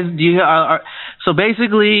you guys? So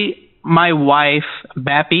basically, my wife,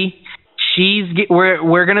 Bappy,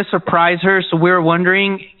 we're gonna surprise her. So we're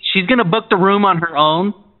wondering, she's gonna book the room on her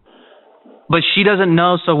own, but she doesn't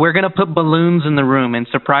know. So we're gonna put balloons in the room and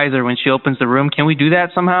surprise her when she opens the room. Can we do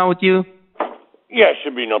that somehow with you? Yeah,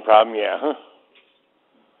 should be no problem. Yeah. Huh?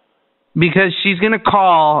 Because she's gonna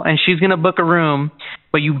call and she's gonna book a room,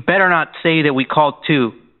 but you better not say that we called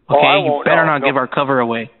too. Okay, I won't, you better not give our cover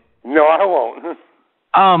away. No, I won't.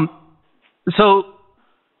 So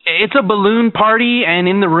it's a balloon party, and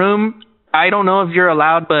in the room, I don't know if you're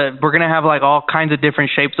allowed, but we're gonna have like all kinds of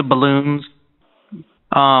different shapes of balloons.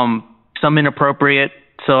 Some inappropriate.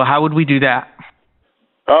 So how would we do that?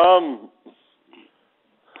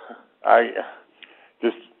 I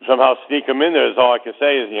just somehow sneak them in there. Is all I can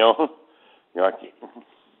say is,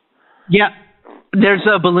 Yeah, there's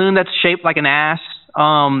a balloon that's shaped like an ass.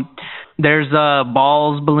 There's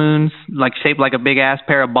balls balloons, like shaped like a big ass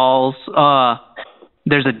pair of balls.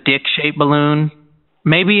 There's a dick shaped balloon.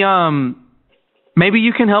 Maybe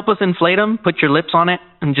you can help us inflate them. Put your lips on it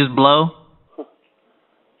and just blow.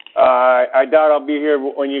 I doubt I'll be here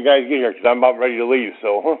when you guys get here because I'm about ready to leave.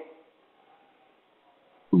 So.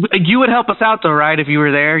 You would help us out though, right? If you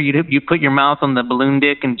were there, you put your mouth on the balloon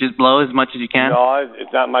dick and just blow as much as you can. No,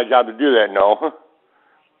 it's not my job to do that. No.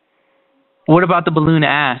 What about the balloon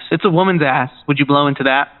ass? It's a woman's ass. Would you blow into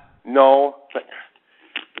that? No.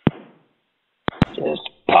 Just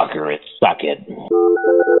pucker it, suck it.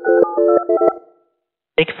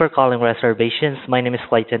 Thank you for calling reservations. My name is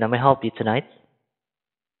Clayton. May I help you tonight?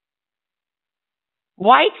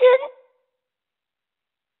 Whiten?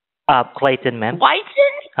 Clayton, ma'am. Whiten?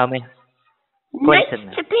 How may? Clayton,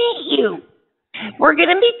 nice to meet you. We're going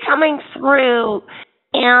to be coming through,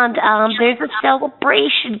 and there's a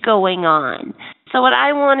celebration going on. So what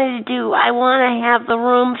I wanted to do, I want to have the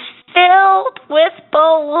room filled with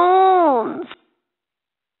balloons.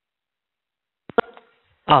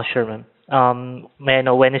 Oh, sure, ma'am. May I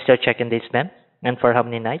know when is your check-in dates, ma'am? And for how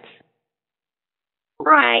many nights?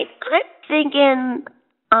 Right. I'm thinking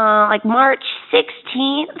like March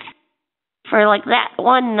 16th for like that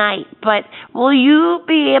one night. But will you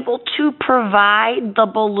be able to provide the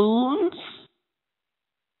balloons?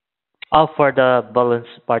 Oh, for the balloons,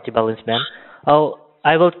 party balloons, ma'am. Oh,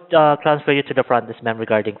 I will transfer you to the front desk, ma'am,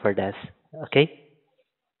 regarding for this. Okay?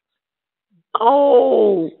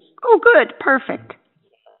 Oh, good. Perfect.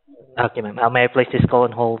 Okay, ma'am. May I place this call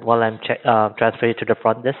on hold while I'm transfer you to the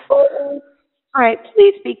front desk? All right.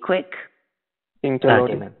 Please be quick.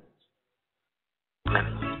 Okay, ma'am.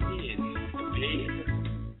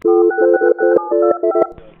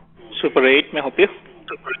 Super 8, may I help you?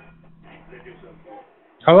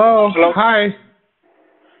 Hello. Hello. Hi.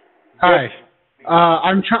 Hi.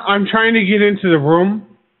 I'm trying to get into the room,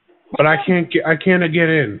 but I can't get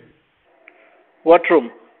in. What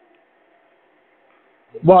room?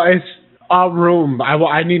 Well, it's a room.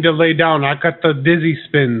 I need to lay down. I got the dizzy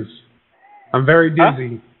spins. I'm very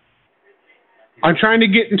dizzy. Huh? I'm trying to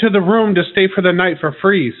get into the room to stay for the night for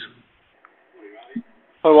free.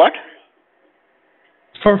 For what?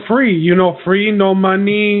 For free. You know, free, no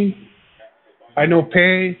money. I no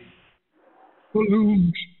pay.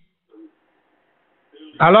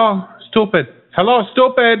 Hello, stupid. Hello,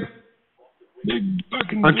 stupid.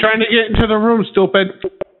 I'm trying to get into the room, stupid.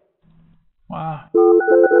 Wow.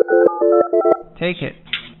 Take it.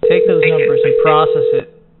 Take those numbers and process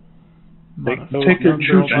it. Take your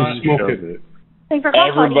juice and smoke it.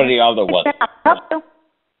 Everybody other one.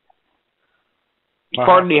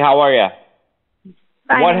 Courtney, how are you?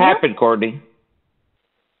 Fine, What you? happened, Courtney?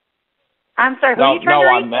 I'm sorry, who are you trying to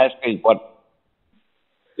reach? I'm asking what.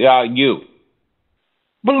 Yeah, you.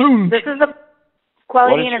 Balloon. This is the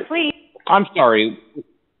Quality Inn and Suite. I'm sorry.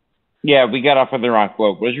 Yeah, we got off on the wrong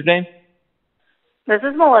quote. What's your name? This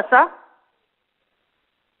is Melissa.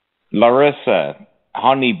 Larissa,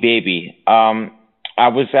 honey baby. I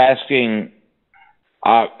was asking,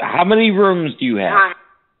 how many rooms do you have?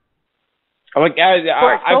 Like,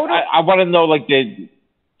 I want to know, like,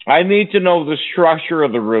 I need to know the structure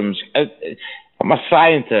of the rooms. I'm a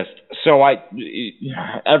scientist, so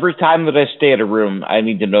every time that I stay at a room, I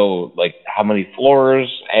need to know, like, how many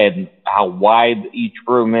floors and how wide each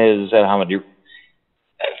room is and how many.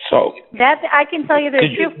 So That I can tell you.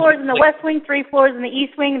 There's 2 floors in the west wing, 3 floors in the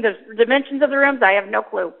east wing. The dimensions of the rooms, I have no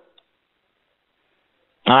clue.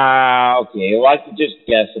 Okay. Well, I could just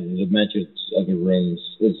guess at the dimensions of the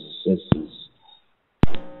rooms. This is.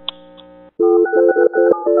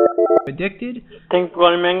 Addicted? Thank you for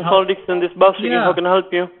calling Mango Politics in this bus. Yeah. How can I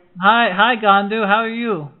help you? Hi, Gandu. How are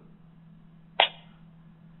you?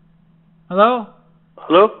 Hello?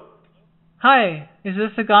 Hello? Hi. Is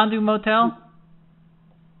this the Gandu Motel?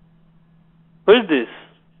 Who is this?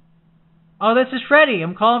 Oh, this is Freddie.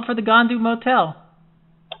 I'm calling for the Gandu Motel.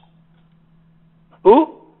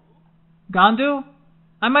 Who? Gandu?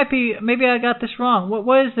 Maybe I got this wrong.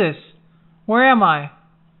 What is this? Where am I?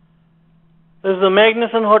 This is the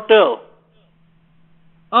Magnuson Hotel.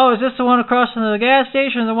 Oh, is this the one across from the gas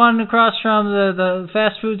station or the one across from the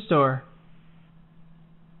fast food store?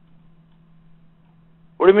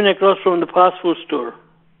 What do you mean across from the fast food store?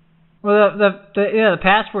 Well, the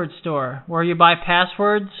password store, where you buy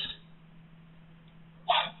passwords.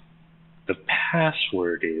 The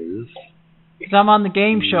password is... Because I'm on the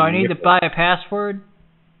game show, I need to buy a password.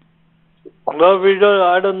 Well,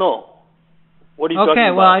 I don't know. What are you talking about?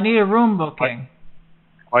 Okay, well, I need a room booking.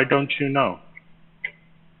 Why don't you know?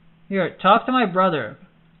 Here, talk to my brother.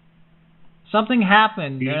 Something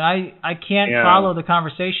happened, and I can't follow the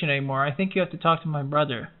conversation anymore. I think you have to talk to my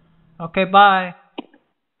brother. Okay, bye.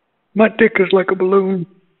 My dick is like a balloon.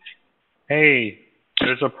 Hey,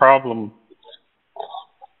 there's a problem.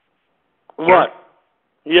 What?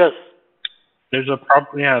 Yes. There's a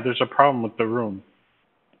problem. Yeah, there's a problem with the room.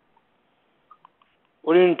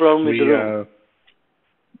 What do you mean problem with the room?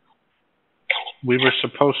 We were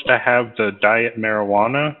supposed to have the diet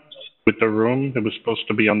marijuana with the room. It was supposed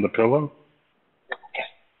to be on the pillow.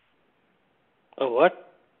 Oh,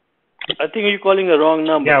 what? I think you're calling the wrong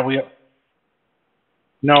number. Yeah, we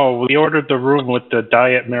ordered the room with the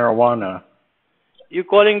diet marijuana. You're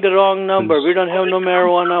calling the wrong number. We don't have no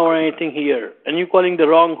marijuana or anything here. And you're calling the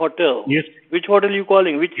wrong hotel. Yes. Which hotel are you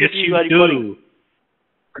calling? Which city are you calling?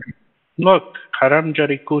 Look, Karam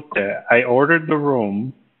Jarikute, I ordered the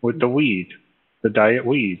room with the weed, the diet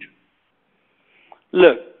weed.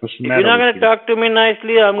 Look, if you're not going to talk to me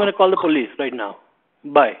nicely, I'm going to call the police right now.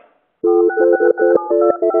 Bye.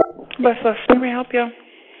 Let me help you.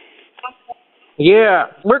 Yeah,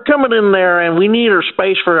 we're coming in there and we need our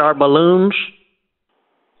space for our balloons.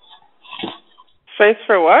 Space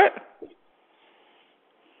for what?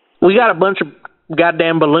 We got a bunch of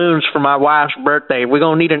goddamn balloons for my wife's birthday. We're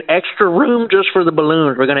going to need an extra room just for the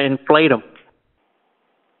balloons. We're going to inflate them.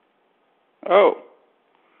 Oh.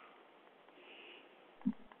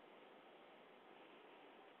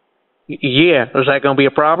 Yeah, is that going to be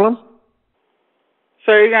a problem?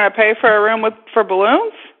 So you're going to pay for a room for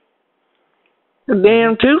balloons?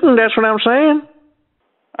 Damn tootin', that's what I'm saying.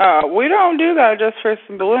 We don't do that just for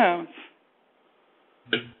some balloons.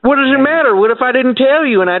 What does it matter? What if I didn't tell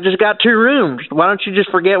you and I just got 2 rooms? Why don't you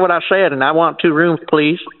just forget what I said and I want 2 rooms,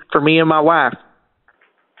 please, for me and my wife?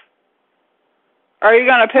 Are you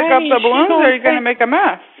going to pick up the balloons or are you going to make a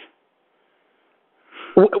mess?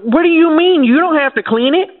 What do you mean? You don't have to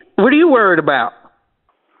clean it. What are you worried about?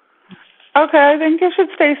 Okay, I think you should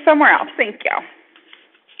stay somewhere else. Thank you.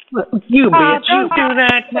 You bitch. Don't do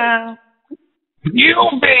that now. You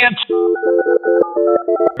bitch.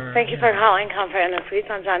 Thank you for calling Comfort and Suites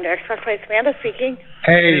on John Deere Expressway. Amanda speaking.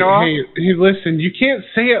 Hey, listen, you can't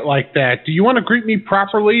say it like that. Do you want to greet me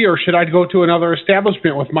properly, or should I go to another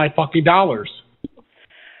establishment with my fucking dollars?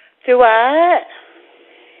 Do what?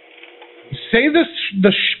 Say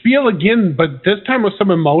the spiel again, but this time with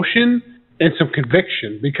some emotion and some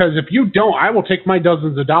conviction, because if you don't, I will take my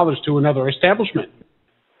dozens of dollars to another establishment.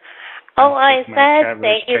 Oh, I said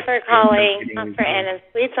thank you for calling Comfort and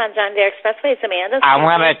Suites on John Deere Expressway. It's Amanda speaking. I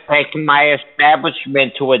want to take my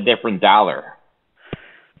establishment to a different dollar.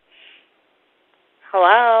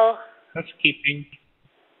 Hello? Housekeeping.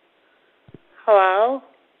 Hello?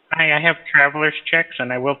 Hi, I have traveler's checks,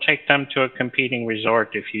 and I will take them to a competing resort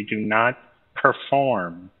if you do not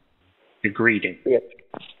perform the greeting.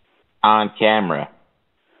 On camera.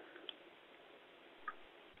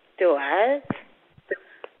 Do what?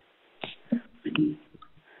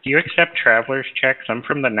 Do you accept traveler's checks? I'm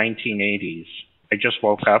from the 1980s. I just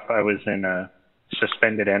woke up. I was in a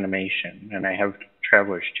suspended animation, and I have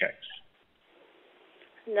traveler's checks.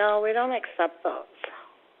 No, we don't accept those.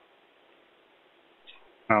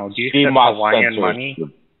 Oh, do you accept Hawaiian money?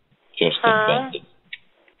 Just invented.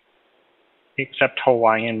 Do you accept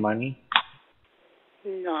Hawaiian money?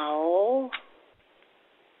 No.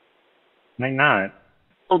 Why not?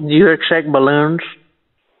 Do you accept balloons?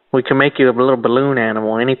 We can make you a little balloon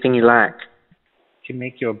animal, anything you like. Can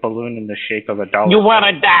make you a balloon in the shape of a dollar. You want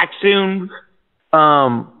a dachshund?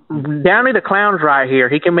 Downey the Clown's right here.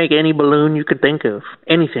 He can make any balloon you could think of.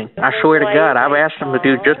 Anything. I swear to God, I've asked him to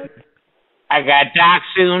do just... I got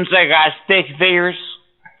dachshunds, I got stick figures.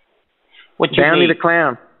 What you Downey need? the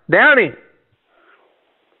Clown. Downey!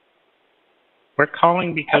 We're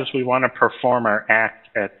calling because we want to perform our act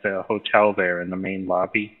at the hotel there in the main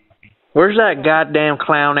lobby. Where's that goddamn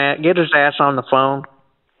clown at? Get his ass on the phone.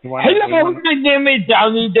 Hello, my name is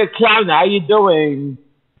Downey the Clown. How you doing?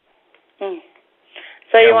 So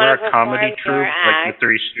you we're want to a comedy troupe, like the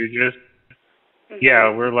Three Stooges.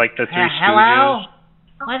 Yeah, we're like the Three Stooges. Hello?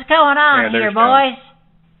 What's going on here, boys?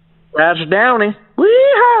 That's Downey.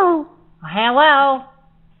 Wee-ho! Hello?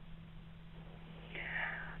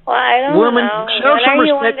 Well, I don't Woman, know. show When some are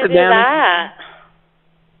you respect wanting to do Downey. that?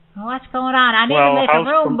 What's going on? I need to make a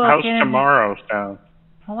room how's booking. tomorrow sound?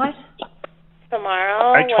 What?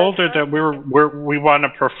 Tomorrow? I told her that we want to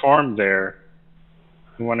perform there.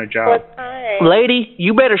 We want a job. What time? Lady,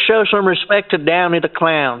 you better show some respect to Downey the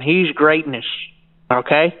Clown. He's greatness.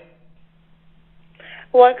 Okay?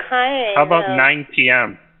 What kind? How about 9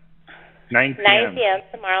 p.m.? 9 p.m. 9 p.m.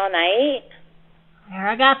 tomorrow night? Here,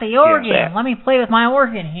 I got the organ. Let me play with my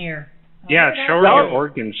organ here. Yeah, show her your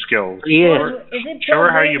organ skills. Yeah. Show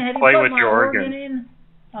her how you play with your organ.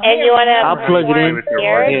 And you want to I'll plug it in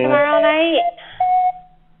here tomorrow night?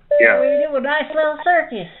 Yeah. We do a nice little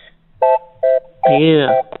circus.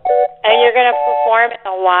 Yeah. And you're going to perform in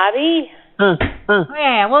the lobby?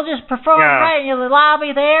 Yeah, we'll just perform right in the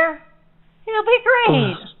lobby there. It'll be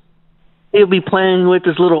great. He'll be playing with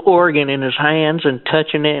his little organ in his hands and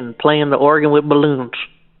touching it and playing the organ with balloons.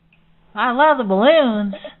 I love the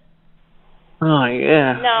balloons. Oh,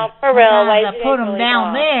 yeah. No, for real. I put them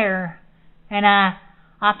down there, and I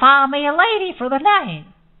found me a lady for the night.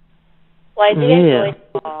 Why do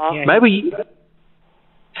you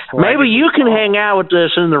Maybe you can hang out with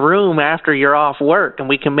us in the room after you're off work, and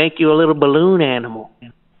we can make you a little balloon animal.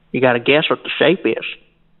 You got to guess what the shape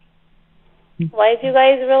is. Why do you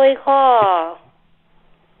guys really call?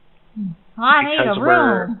 I need a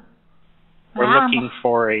room. We're looking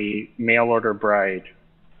for a mail order bride.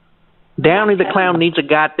 Downey the Clown needs a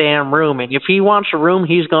goddamn room, and if he wants a room,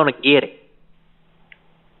 he's going to get it.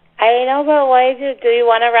 I know, but why do you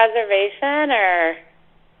want a reservation or?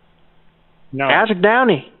 No. Ask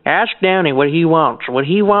Downey. Ask Downey what he wants. What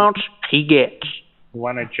he wants, he gets. We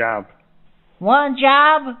want a job. one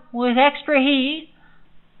job with extra heat?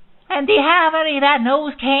 And do you have any of that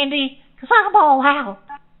nose candy? Because I'm all out.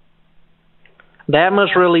 That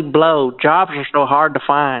must really blow. Jobs are so hard to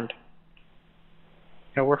find.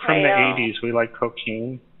 Yeah, we're from the 80s. We like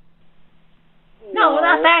cocaine. No,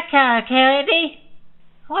 not that kind of candy.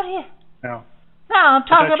 What are you? No. No, I'm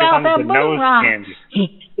talking about them moon rocks.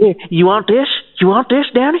 Hey, you want this? You want this,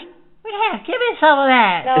 Danny? Yeah, give me some of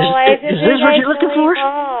that. No, is this what you're looking for?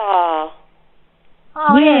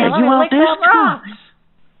 Oh, yeah, you want this? Rocks.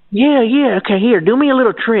 Yeah, okay, here, do me a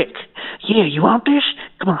little trick. Yeah, you want this?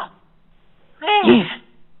 Come on.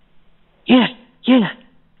 Yeah.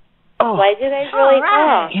 Oh. Why did I really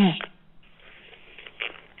talk? Yeah.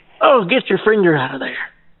 Oh, get your finger out of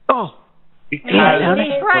there. Oh. Because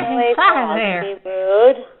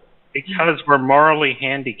we're morally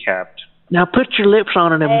handicapped. Now put your lips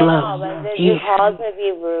on it and blow. Did you call to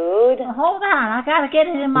be rude? Hold on, I gotta get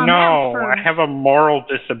it in my mouth first. No, I have a moral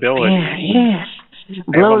disability. Yes.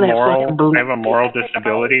 Blow that fucking balloon. I have a moral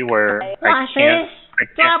disability where I can't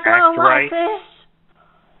act like right. This?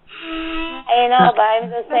 I know, but I'm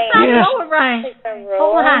just saying. Yes. Right.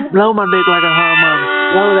 Hold on. Blow my dick like a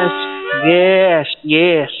harmonica. Blow that.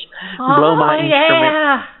 Yes. Blow my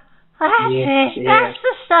instrument. That's it. That's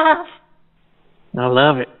the stuff. I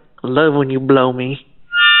love it. I love when you blow me.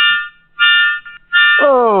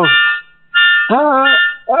 Oh.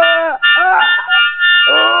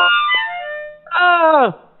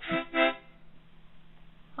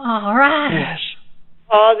 All right. Yes.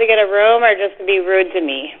 Call to get a room or just to be rude to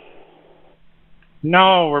me?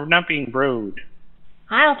 No, we're not being rude.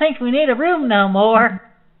 I don't think we need a room no more.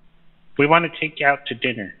 We want to take you out to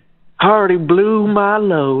dinner. I already blew my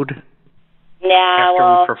load. Yeah, after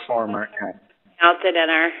well, we perform our act. Out to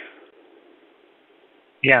dinner.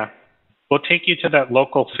 Yeah. We'll take you to that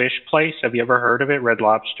local fish place. Have you ever heard of it? Red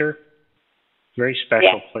Lobster? Very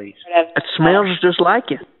special place. It smells just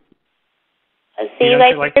like it. You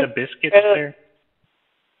don't like the biscuits there?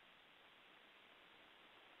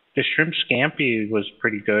 The shrimp scampi was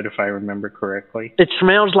pretty good, if I remember correctly. It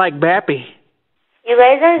smells like Bappy. You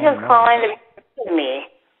guys are just calling to me.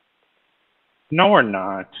 No, we're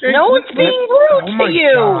not. No one's being rude to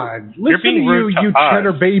you. God. Listen being to rude to you us.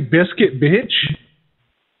 Cheddar Bay biscuit bitch.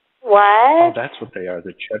 What? Oh, that's what they are,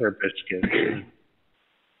 the cheddar biscuits.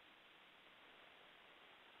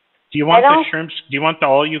 Do you want the shrimps? Do you want the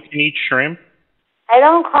all-you-can-eat shrimp? I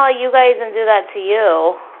don't call you guys and do that to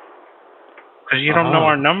you. Because you don't know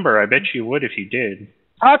our number. I bet you would if you did.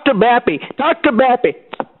 Talk to Bappy. Talk to Bappy.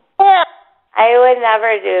 I would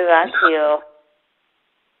never do that to you.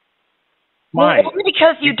 Why? Well, only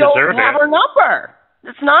because you don't have her number.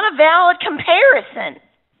 It's not a valid comparison.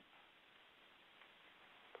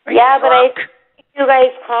 Yeah, but you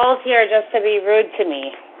guys called here just to be rude to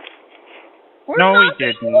me. No, we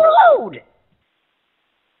didn't. Rude.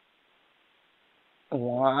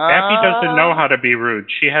 Bappy doesn't know how to be rude.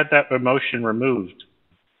 She had that emotion removed.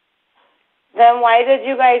 Then why did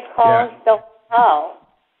you guys call and still call?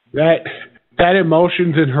 That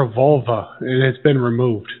emotion's in her vulva, and it's been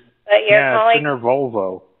removed. But you're calling. It's in her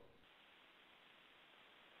Volvo.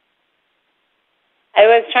 I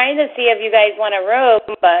was trying to see if you guys want a room,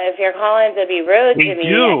 but if you're calling to be rude to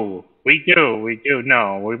me. We do.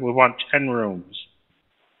 No, we want 10 rooms.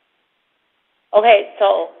 Okay,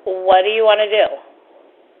 so what do you want to do?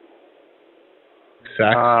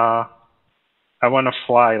 Sex? I want to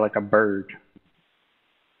fly like a bird.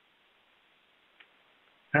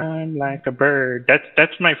 I'm like a bird.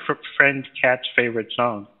 That's my friend Cat's favorite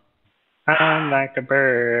song. I'm like a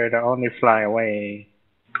bird, I only fly away.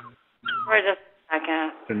 For just a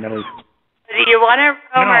second. The middle. Do you want a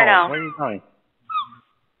room or no? Where are you going?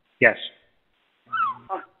 Yes.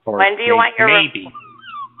 When do you want your room? Maybe.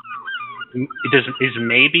 Is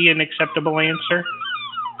maybe an acceptable answer?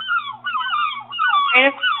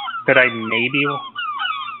 Could I maybe?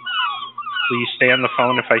 Will you stay on the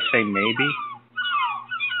phone if I say maybe?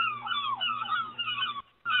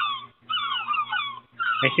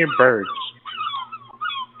 I hear birds.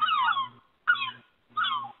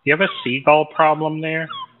 Do you have a seagull problem there?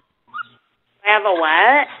 I have a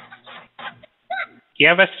what? Do you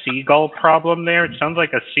have a seagull problem there? It sounds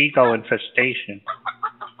like a seagull infestation.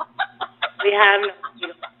 We have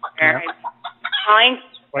no calling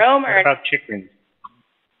room what about chickens?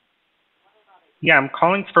 Yeah, I'm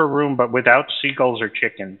calling for a room, but without seagulls or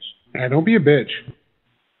chickens. Yeah, don't be a bitch.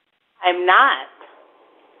 I'm not.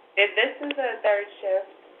 If this is a third shift,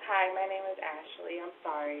 hi, my name is Ashley. I'm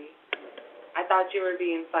sorry. I thought you were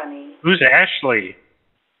being funny. Who's Ashley?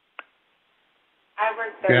 I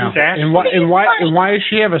work third Yeah. shift. And why does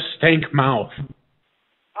she have a stank mouth?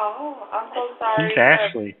 Oh, I'm so sorry. Who's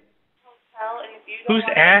Ashley? Hotel, and if you don't Who's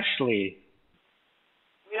want Ashley?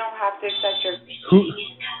 we don't have to accept your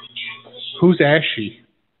Who's Ashy?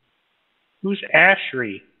 Who's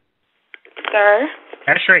Ashley? Sir,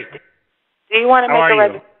 Ashley. do you want to How make a are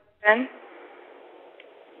you? reservation?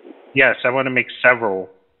 Yes, I want to make several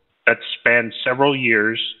that span several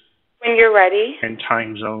years When you're ready. and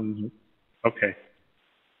time zones. Okay.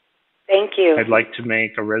 Thank you. I'd like to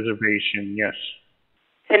make a reservation, yes.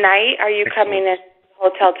 Tonight, are you coming in to the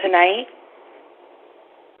hotel tonight?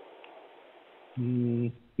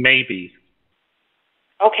 Maybe.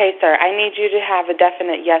 Okay, sir. I need you to have a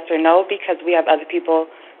definite yes or no because we have other people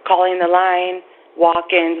calling the line,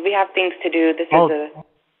 walk-ins. We have things to do. This is a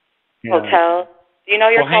hotel. Do you know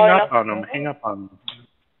you're hang calling up on them. Hang up on them.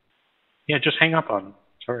 Yeah, just hang up on them.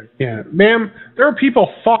 Sorry. Yeah, ma'am, there are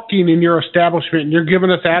people fucking in your establishment and you're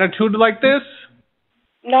giving us attitude like this?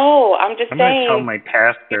 No, I'm just I'm going saying. to tell my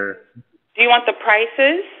pastor. Do you want the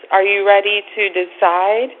prices? Are you ready to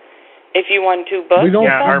decide if you want to book? We don't.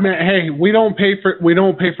 yourself? Hey, we don't pay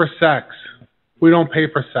for sex. We don't pay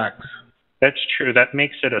for sex. That's true. That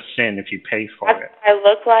makes it a sin if you pay for That's it. what I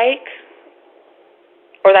look like,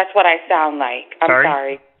 or that's what I sound like. I'm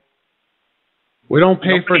sorry. We don't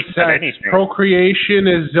pay Nobody for said sex. anything. Procreation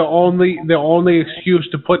is the only excuse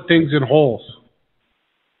to put things in holes.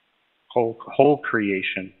 Whole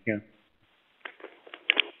creation. Yeah.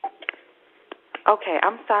 Okay,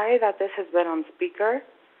 I'm sorry that this has been on speaker.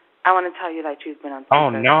 I want to tell you that you've been on speaker. Oh,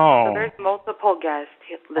 no. So there's multiple guests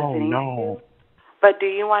listening. Oh, no. But do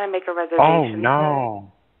you want to make a Oh, reservation?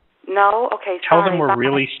 no. No? Okay, Tell sorry. them we're Bye.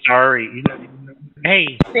 really sorry.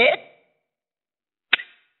 Hey.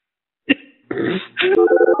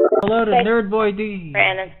 Hello to Nerd Boy D.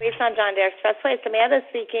 Brandon, Sweets on John Deere Expressway. It's Amanda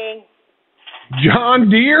speaking. John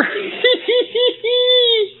Deere?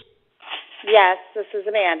 Yes, this is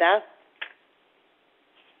Amanda.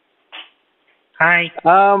 Hi.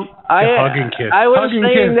 I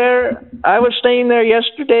was staying there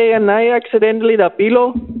yesterday, and I accidentally the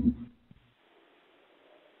pillow.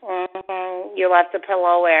 You left the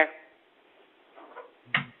pillow where?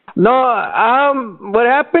 No, what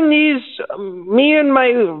happened is me and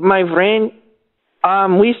my friend,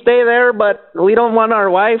 we stay there, but we don't want our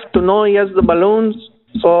wife to know he has the balloons.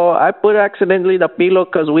 So I put accidentally the pillow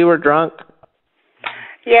because we were drunk.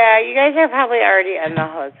 Yeah, you guys are probably already in the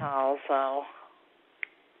hotel, so.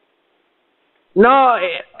 No,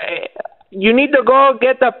 you need to go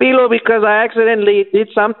get the pillow because I accidentally did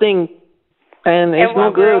something, and it's no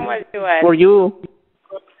what good room was you in? for you.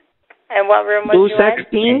 And what room was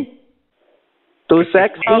you in?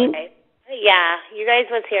 216. Okay. Yeah, you guys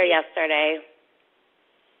was here yesterday.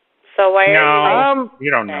 So why No, are you?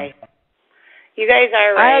 you don't know. You guys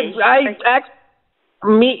are right.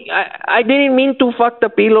 I didn't mean to fuck the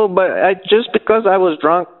pillow, but just because I was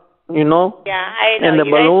drunk, you know. Yeah, I know. And the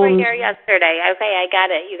you guys balloons. were here yesterday. Okay, I got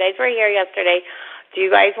it. You guys were here yesterday. Do you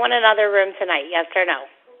guys want another room tonight? Yes or no?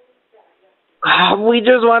 We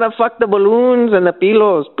just want to fuck the balloons and the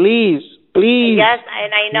pillows, please. Please. Yes,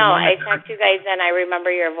 and I know. I talked to you guys and I remember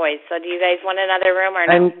your voice. So do you guys want another room or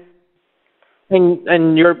no?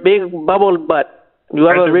 And your big bubble butt. You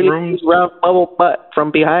have a really big round bubble butt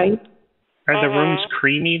from behind. Are the rooms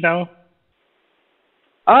creamy though?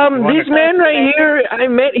 This man right here, I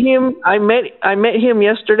met him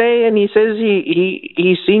yesterday, and he says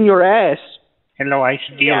he's seen your ass. Hello, I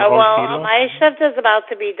steal. Yeah, well, my shift is about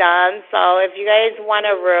to be done, so if you guys want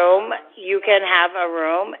a room, you can have a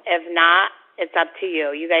room. If not, it's up to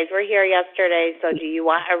you. You guys were here yesterday, so do you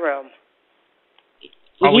want a room?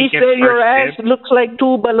 He said your ass looks like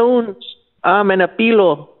two balloons, and a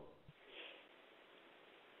pillow.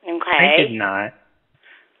 Okay. I did not.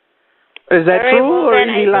 Is that All right, true, well, or then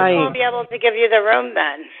is he I lying? won't be able to give you the room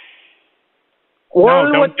then. Well,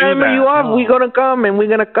 No, what don't do time are that. you off? No. We're gonna come, and we're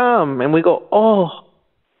gonna come, and we go. Oh,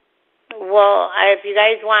 Well, if you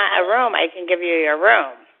guys want a room, I can give you your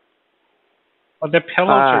room. Well, the pillows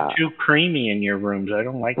are too creamy in your rooms. I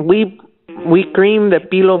don't like. we creamed the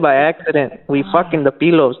pillow by accident. We fucking the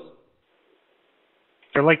pillows.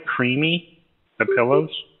 They're like creamy. The pillows.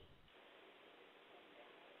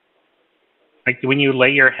 Like when you lay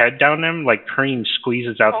your head down them, like cream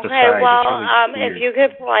squeezes out the Okay, side. well, It's really if you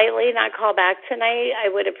could politely not call back tonight, I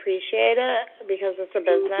would appreciate it because it's a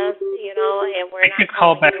business, you know, and we're I not could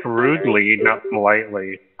call back rudely, not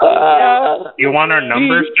politely. You want our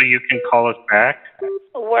number so you can call us back?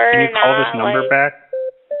 We're Can you call not this number like, back?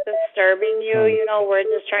 disturbing you, you know, we're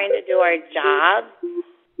just trying to do our job.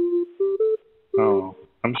 Oh,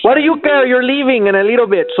 I'm What do you care? You're leaving in a little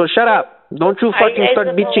bit, so shut up. Don't you Are you fucking guys start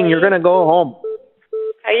the bitching. You're gonna go home.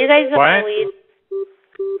 Are you guys the What? police?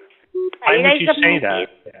 Are you would guys you the say police?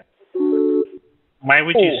 that? Why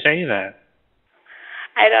would you say that?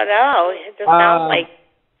 I don't know. It just sounds like.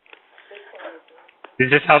 Is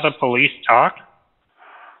this how the police talk?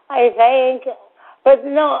 I think. But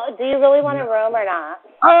no, do you really want a room or not?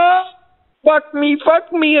 Fuck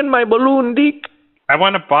me and my balloon dick. I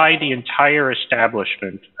want to buy the entire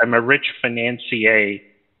establishment. I'm a rich financier.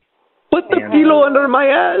 Put the pillow under my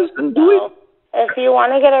ass and do it. If you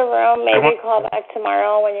want to get a room, maybe call back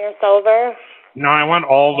tomorrow when you're sober. No, I want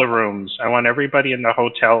all the rooms. I want everybody in the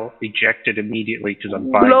hotel ejected immediately because I'm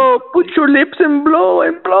buying. Blow, put your lips and blow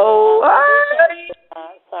and blow.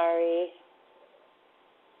 Sorry.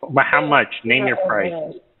 But how much? Name your price.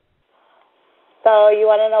 So you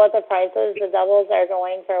want to know what the price is? The doubles are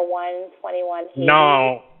going for $121.80.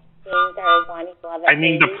 No. I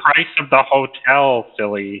mean the price of the hotel,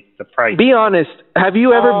 silly. The price. Be honest. Have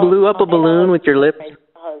you ever blew up a balloon with your lips?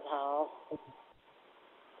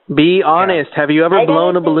 Be honest. Have you ever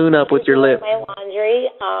blown a balloon up with your lips? My laundry.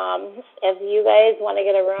 If you guys want to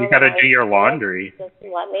get a room, You got to do your laundry. just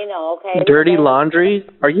let me know, okay? Dirty laundry?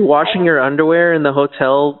 Are you washing your underwear in the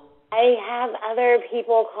hotel? I have other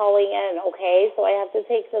people calling in, okay? So I have to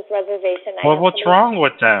take this reservation. Well, what's wrong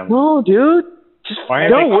with them? No, dude. Why are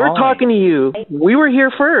they we're calling? talking to you. We were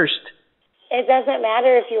here first. It doesn't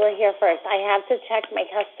matter if you were here first. I have to check my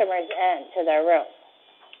customers in to their room.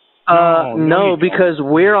 No, because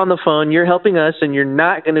we're on the phone, you're helping us, and you're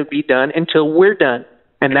not going to be done until we're done.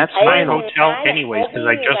 And that's my final. hotel anyways, because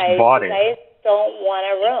I just bought it. You guys don't want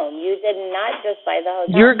a room. You did not just buy the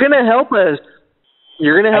hotel. You're going to help us.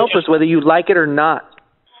 You're going to help us whether you like it or not.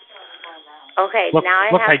 Okay, Look, now I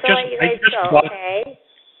look, have I to just- let you I guys just go, bought- okay?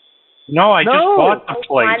 No, I just bought the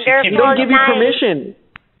place. We don't give you permission.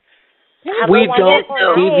 Have a We don't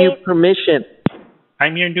wonderful give you night. permission.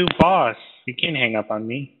 I'm your new boss. You can't hang up on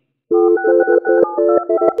me.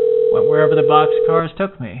 Went wherever the boxcars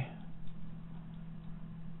took me.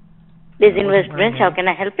 This investment, how can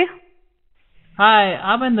I help you? Hi,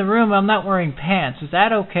 I'm in the room. I'm not wearing pants. Is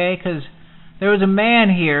that okay? Because there was a man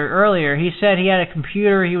here earlier. He said he had a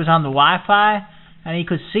computer. He was on the Wi-Fi, and he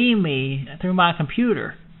could see me through my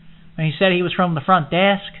computer. And he said he was from the front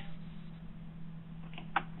desk.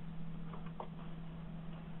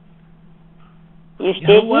 You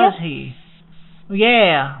Who was he?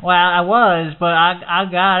 Yeah, well, I was, but I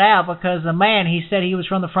got out because the man, he said he was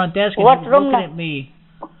from the front desk and What he was room looking now? at me.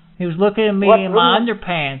 He was looking at me What in my room?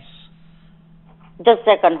 underpants. Just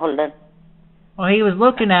a second, hold on. Well, he was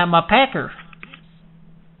looking at my pecker.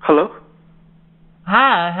 Hello?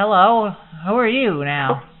 Hi, hello. Who are you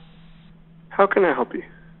now? How can I help you?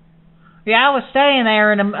 Yeah, I was staying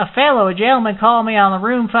there, and a gentleman called me on the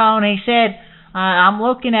room phone. He said, I'm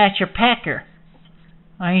looking at your pecker.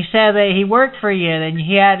 He said that he worked for you, and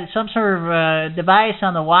he had some sort of device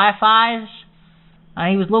on the Wi-Fi's.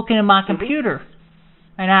 He was looking at my computer,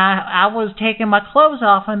 and I was taking my clothes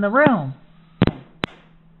off in the room.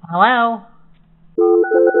 Hello?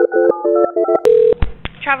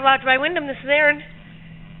 Travel Lodge by Wyndham, this is Erin.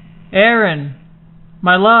 Erin,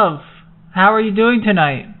 my love, how are you doing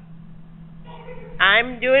tonight?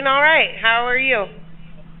 I'm doing all right. How are you?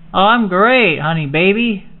 Oh, I'm great, honey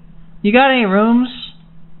baby. You got any rooms?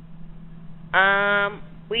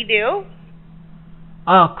 We do.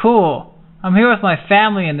 Oh, cool. I'm here with my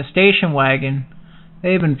family in the station wagon.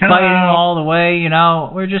 They've been fighting all the way, you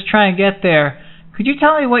know. We're just trying to get there. Could you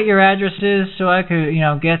tell me what your address is so I could,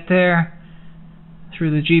 get there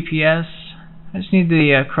through the GPS? I just need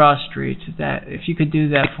the cross streets, if you could do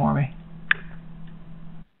that for me.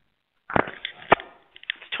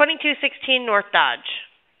 It's 2216 North Dodge.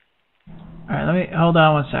 Alright, hold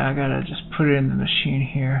on one second. I gotta just put it in the machine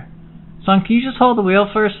here. Son, can you just hold the wheel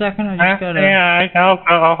for a second? I just gotta... Yeah,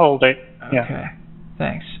 I'll hold it. Okay, Yeah.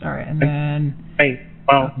 thanks. Alright, and then... Hey,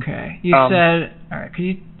 well... Okay, you said... Alright, could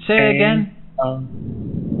you say it again? Oh,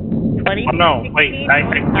 no, wait, I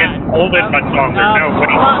can't hold it much longer. No, what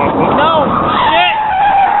do you want? No!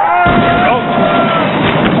 Shit!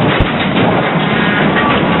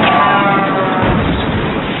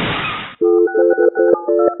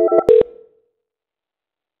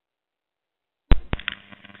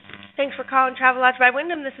 Thanks for calling Travel Lodge by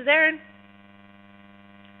Wyndham. This is Erin.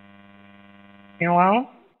 Hello?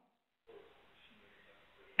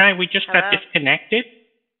 Hi, we just got disconnected.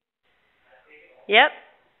 Yep.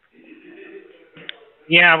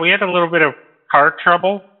 Yeah, we had a little bit of car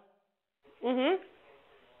trouble. Mhm.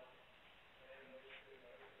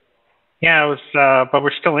 Yeah, it was, but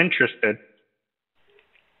we're still interested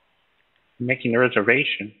in making the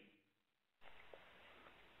reservation.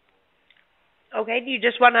 Okay. Do you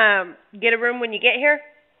just want to get a room when you get here?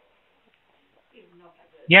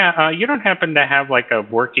 Yeah, you don't happen to have like a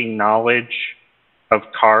working knowledge of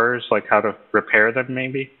cars, like how to repair them,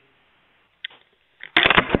 maybe?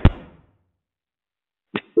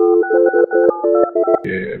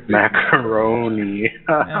 Yeah, macaroni.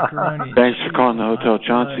 Macaroni. Thanks for calling the Hotel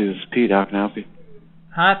Chauncey. This is Pete. How can I help you?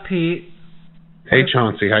 Hi, Pete. Hey,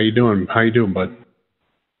 Chauncey. How you doing? How you doing, bud?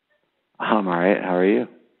 I'm all right. How are you?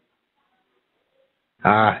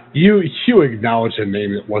 You acknowledged a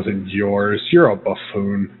name that wasn't yours. You're a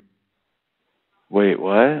buffoon. Wait,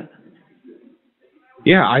 what?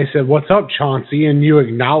 Yeah, I said, "What's up, Chauncey?" and you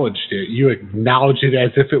acknowledged it. You acknowledged it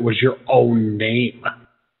as if it was your own name.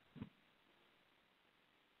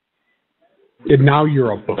 And now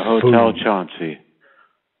you're a buffoon. The Hotel Chauncey.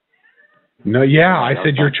 No, yeah, I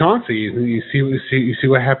said you're Chauncey. You see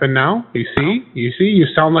what happened now? You see? You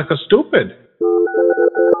sound like a stupid.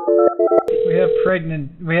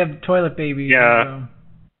 We have toilet babies. Yeah.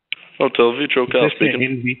 Hotel Vitro Cal speaking.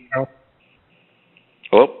 In vitro?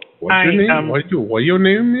 Hello? What's your name? What your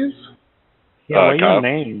name is? Yeah, what's Kyle. your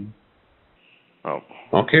name? Oh.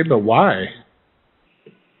 Okay, but why?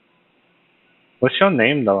 What's your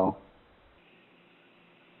name, though?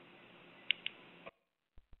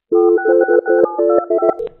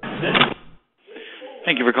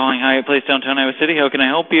 Thank you for calling Hyatt Place downtown Iowa City. How can I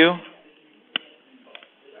help you?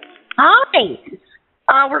 Hi.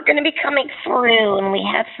 We're going to be coming through, and we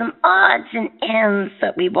have some odds and ends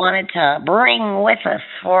that we wanted to bring with us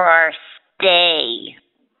for our stay.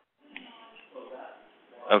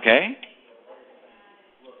 Okay.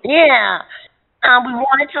 Yeah. We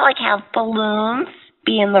wanted to, have balloons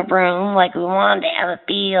be in the room. We wanted to have it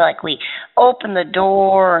be we open the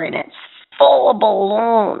door, and it's full of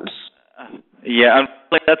balloons. Yeah,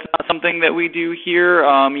 that's not something that we do here.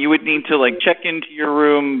 You would need to check into your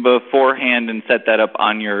room beforehand and set that up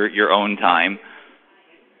on your own time.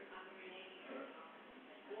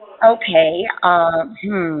 Okay.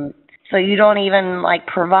 So you don't even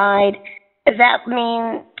provide? Does that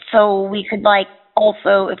mean so we could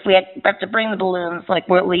also if we have to bring the balloons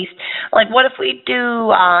we're at least what if we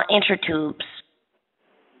do inner tubes?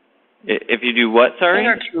 If you do what? Sorry.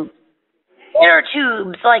 Inner tubes. Inner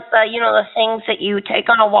tubes, the things that you take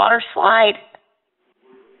on a water slide.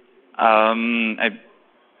 I'm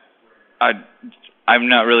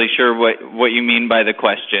not really sure what you mean by the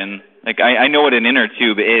question. I know what an inner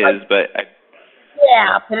tube is, but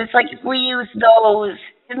Yeah, but it's if we use those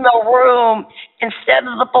in the room instead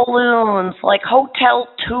of the balloons, hotel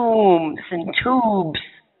tombs and tubes.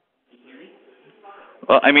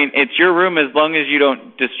 Well, it's your room as long as you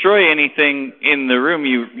don't destroy anything in the room.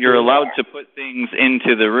 You're allowed to put things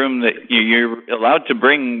into the room that you're allowed to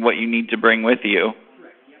bring what you need to bring with you.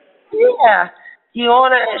 Yeah. Do you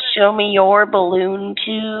want to show me your balloon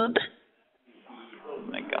tube? Oh,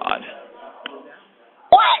 my God.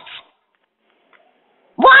 What?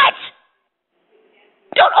 What?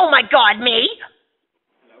 Don't oh, my God, me.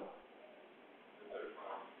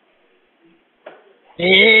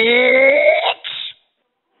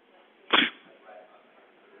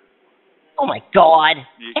 Oh my God!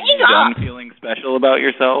 Hang up. Done feeling special about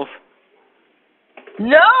yourself?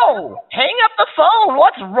 No! Hang up the phone.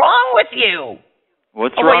 What's wrong with you?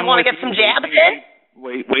 What's wrong? wrong You want with to get some jabs in?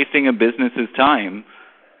 wasting a business's time?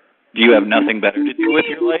 Do you have nothing better to do with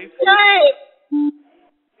your life?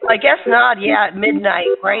 I guess not. Yeah, at midnight,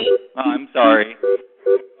 right? Oh, I'm sorry.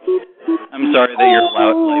 I'm sorry that your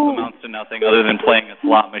life amounts to nothing other than playing a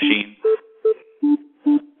slot machine.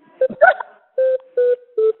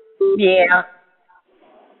 Yeah.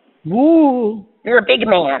 Woo. You're a big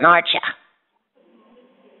man, aren't you?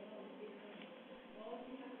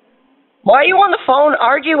 Why are you on the phone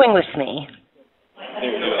arguing with me?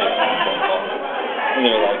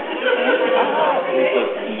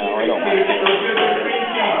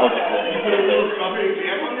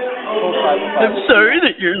 I'm sorry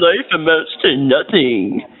that your life amounts to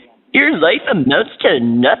nothing. Your life amounts to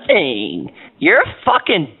nothing. You're a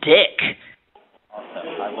fucking dick.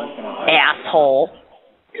 Asshole.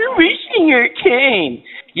 You're wasting your time.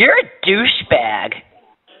 You're a douchebag.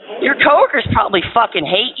 Your coworkers probably fucking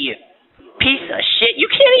hate you. Piece of shit. You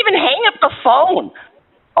can't even hang up the phone.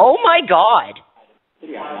 Oh my God.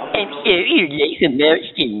 I'm sorry your life amounts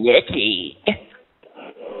to nothing.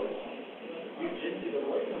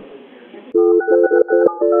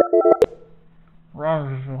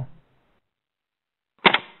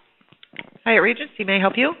 Hyatt Regency, may I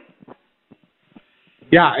help you?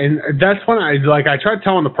 Yeah, and that's when I tried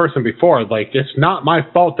telling the person before, it's not my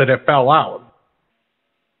fault that it fell out.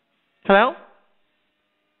 Hello?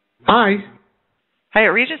 Hi.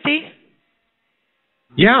 Hyatt Regency?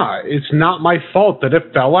 Yeah, it's not my fault that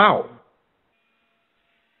it fell out.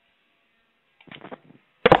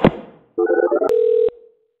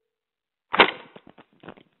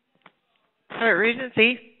 Hyatt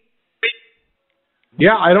Regency.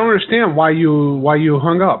 Yeah, I don't understand why you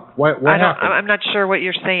hung up. What happened? I'm not sure what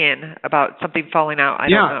you're saying about something falling out. I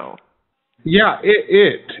don't know. Yeah,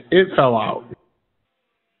 it fell out.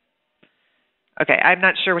 Okay, I'm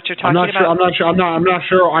not sure what you're talking about. I'm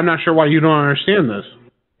not sure why you don't understand this.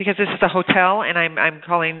 Because this is a hotel, and I'm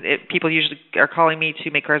calling it. People usually are calling me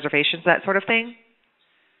to make reservations, that sort of thing.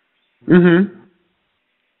 Mm-hmm.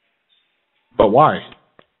 But why?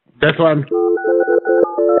 That's why I'm.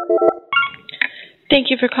 Thank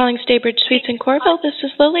you for calling Staybridge Suites in Corville. This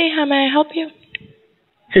is Lily. How may I help you?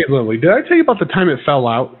 Hey, Lily, did I tell you about the time it fell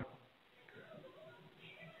out?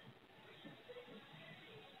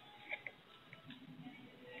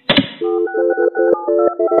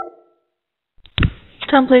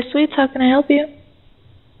 Tom Place Suites, how can I help you?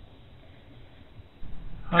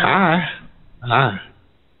 Hi.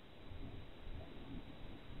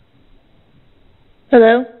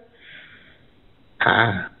 Hello?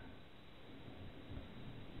 Hi.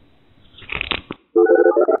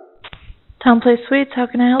 Tom Place Suites, how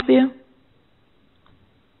can I help you?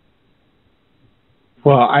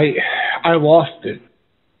 Well, I lost it.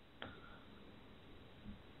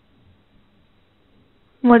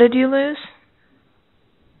 What did you lose?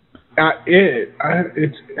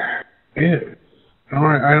 It's it. I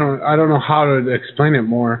don't know how to explain it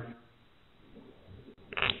more.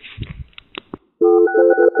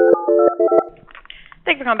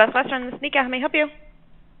 Thank you for calling Best Western. This is Nika. How may I help you?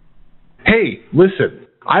 Hey, listen.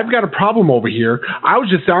 I've got a problem over here. I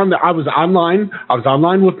was online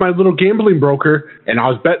with my little gambling broker, and I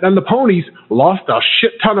was betting on the ponies, lost a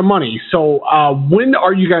shit ton of money. So when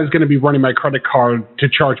are you guys going to be running my credit card to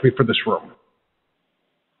charge me for this room?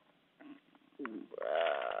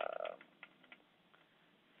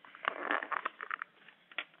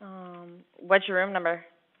 What's your room number?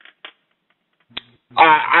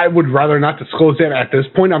 I would rather not disclose that at this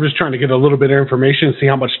point. I'm just trying to get a little bit of information and see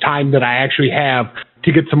how much time that I actually have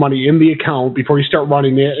to get some money in the account before you start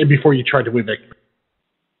running it and before you try to evict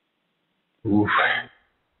me. Oof.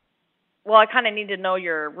 Well, I kind of need to know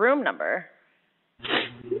your room number.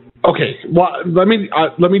 Okay. Well, let me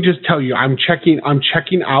just tell you, I'm checking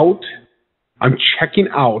out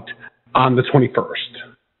on the 21st.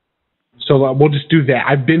 So we'll just do that.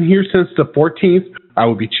 I've been here since the 14th. I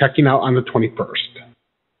will be checking out on the 21st.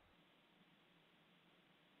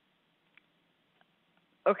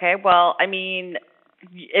 Okay, well, I mean,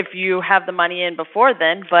 if you have the money in before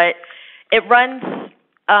then, but it runs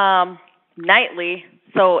nightly,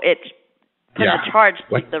 so it puts a charge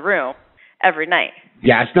to the room every night.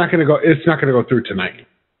 Yeah, it's not gonna go through tonight.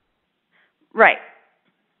 Right.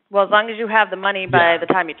 Well, as long as you have the money by the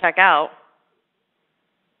time you check out.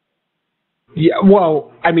 Yeah,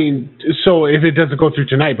 well, I mean, so if it doesn't go through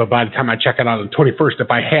tonight, but by the time I check it out on the 21st,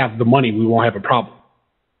 if I have the money, we won't have a problem.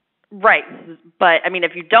 Right. But, I mean,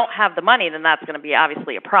 if you don't have the money, then that's going to be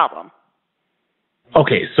obviously a problem.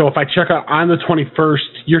 Okay, so if I check out on the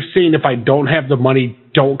 21st, you're saying if I don't have the money,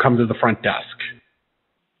 don't come to the front desk.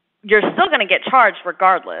 You're still going to get charged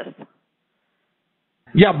regardless.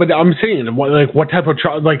 Yeah, but I'm saying, what type of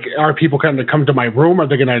are people going to come to my room? Are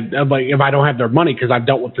they going to, if I don't have their money, because I've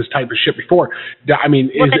dealt with this type of shit before? I mean,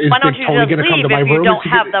 is Big Tony going to come to my room? If you don't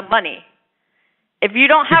have the money. If you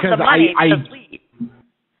don't have the money, just leave.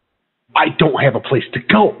 I don't have a place to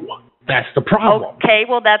go. That's the problem. Okay,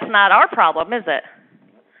 well, that's not our problem, is it?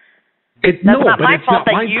 That's not my fault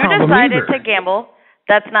that you decided to gamble.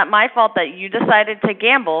 That's not my fault that you decided to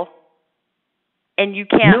gamble. And you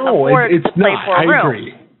can't afford to play for a room. I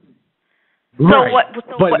agree.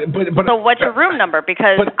 So what's your room number?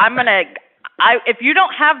 Because if you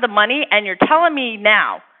don't have the money and you're telling me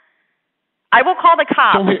now, I will call the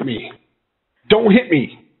cops. Don't hit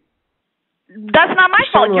me. That's not my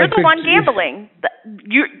fault. You're the one gambling.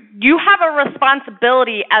 You have a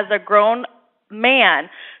responsibility as a grown man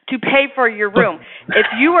to pay for your room. If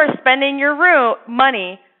you are spending your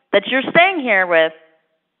money that you're staying here with,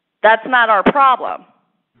 that's not our problem.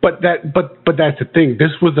 But that's the thing.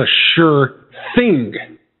 This was a sure thing.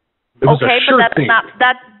 It was a sure thing.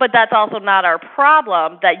 But that's also not our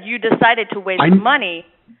problem that you decided to waste money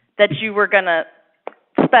that you were gonna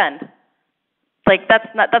spend. Like that's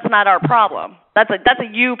not our problem. That's a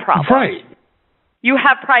you problem. Right. You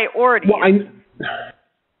have priorities. Well,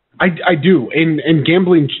 I do, and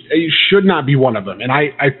gambling should not be one of them, and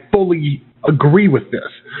I fully agree with this.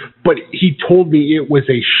 But he told me it was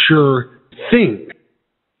a sure thing.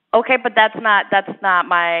 Okay, but that's not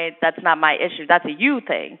my issue. That's a you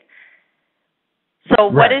thing. So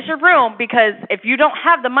what is your room? Because if you don't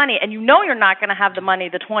have the money, and you know you're not going to have the money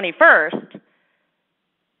the 21st,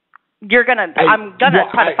 I'm gonna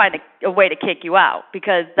try to find a way to kick you out,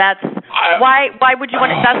 because why would you want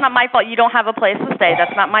to? That's not my fault. You don't have a place to stay.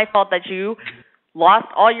 That's not my fault that you lost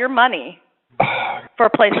all your money for a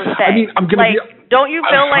place to stay. I mean, don't you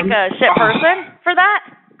feel like a shit person for that?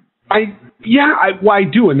 I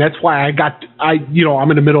do, and that's why I'm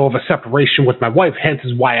in the middle of a separation with my wife. Hence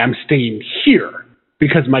is why I'm staying here,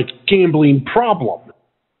 because my gambling problem.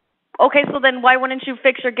 Okay, so then why wouldn't you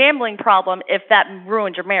fix your gambling problem if that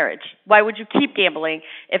ruined your marriage? Why would you keep gambling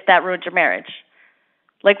if that ruined your marriage?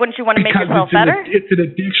 Like, wouldn't you want to make yourself better? It's an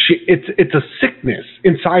addiction. It's a sickness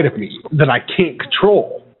inside of me that I can't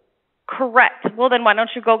control. Correct. Well, then why don't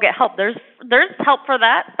you go get help? There's help for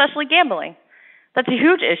that, especially gambling. That's a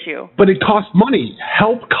huge issue. But it costs money.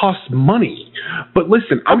 Help costs money. But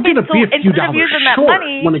listen, I'm going to be a few dollars short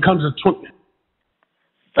when it comes to 20.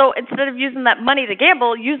 So instead of using that money to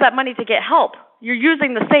gamble, use that money to get help. You're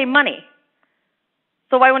using the same money.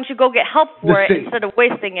 So why wouldn't you go get help for it instead of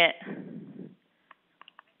wasting it?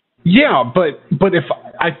 Yeah, but if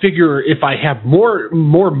I figure if I have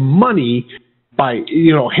more money by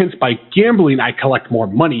hence by gambling I collect more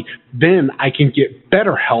money, then I can get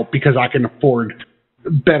better help because I can afford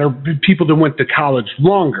better people that went to college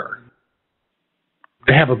longer.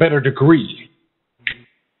 They have a better degree.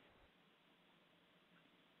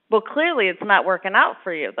 Well, clearly it's not working out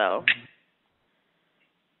for you, though.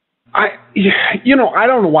 I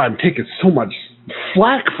don't know why I'm taking so much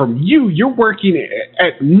flack from you. You're working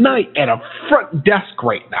at night at a front desk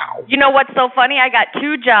right now. You know what's so funny? I got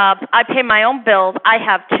 2 jobs. I pay my own bills. I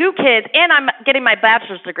have 2 kids, and I'm getting my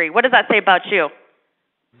bachelor's degree. What does that say about you?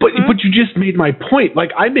 But you just made my point. Like,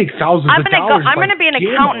 I make thousands of dollars. I'm going to be an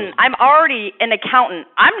accountant. I'm already an accountant.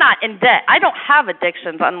 I'm not in debt. I don't have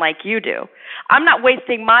addictions unlike you do. I'm not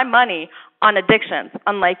wasting my money on addictions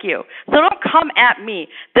unlike you. So don't come at me.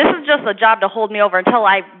 This is just a job to hold me over until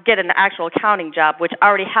I get an actual accounting job, which I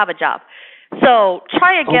already have a job. So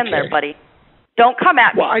try again there, buddy. Don't come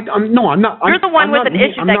at me. I'm not. You're the one with an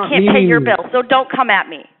issue that can't pay your bills, so don't come at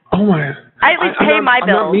me. Oh my! I at least pay my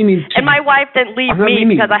bills, and my wife didn't leave me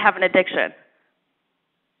because I have an addiction.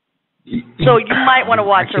 So you might want to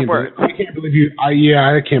watch your words. I can't believe you.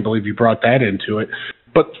 I can't believe you brought that into it.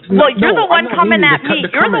 But you're the one coming at me.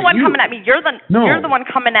 You're the one coming at me. You're the one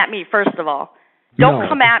coming at me. First of all, don't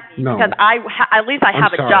come at me because at least I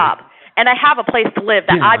have a job and I have a place to live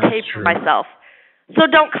that I pay for myself. So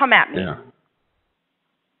don't come at me. Yeah.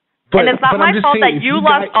 And it's not my fault that you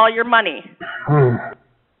lost all your money.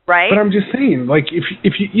 Right? But I'm just saying, like,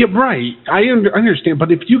 if you're right, I understand.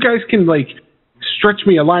 But if you guys can stretch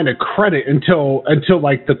me a line of credit until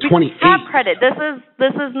like the 28th. We have credit. This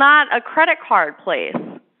is not a credit card place.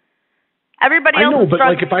 Everybody else is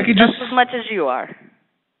struggling if I could just as much as you are.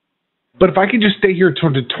 But if I could just stay here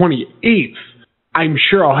until the 28th, I'm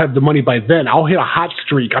sure I'll have the money by then. I'll hit a hot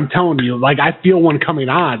streak. I'm telling you, like, I feel one coming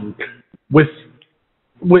on with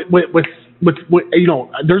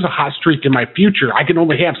there's a hot streak in my future. I can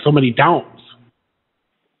only have so many downs.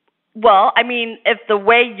 Well, I mean, if the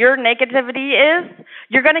way your negativity is,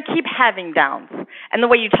 you're going to keep having downs. And the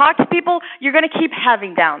way you talk to people, you're going to keep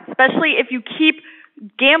having downs. Especially if you keep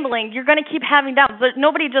gambling, you're going to keep having downs. But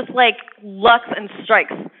nobody just, lucks and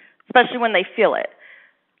strikes, especially when they feel it.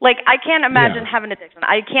 Like, I can't imagine having addiction.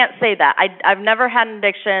 I can't say that. I've never had an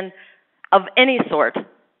addiction of any sort.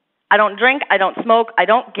 I don't drink, I don't smoke, I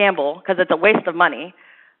don't gamble because it's a waste of money.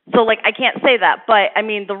 So, I can't say that. But, I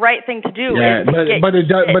mean, the right thing to do is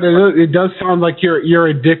it does sound like you're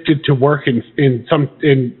addicted to work in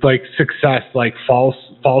success, like false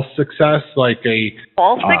success, like a...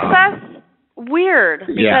 False success? Weird.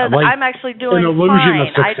 Because I'm actually doing an illusion fine.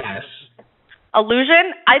 of success.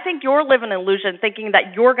 Illusion? I think you're living an illusion thinking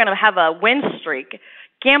that you're going to have a win streak,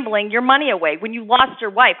 gambling your money away. When you lost your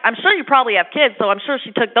wife, I'm sure you probably have kids, so I'm sure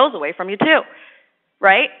she took those away from you too.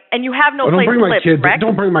 Right? And you have no place to live, correct?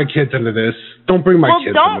 Don't bring my kids into this. Don't bring my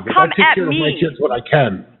kids into this. Don't come I take at care me. of my kids when I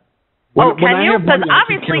can. Can you? Because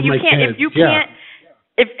obviously you can't. If you can't,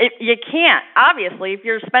 if you can't, obviously, if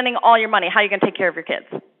you're spending all your money, how are you going to take care of your kids?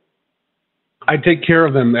 I take care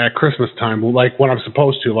of them at Christmas time, like when I'm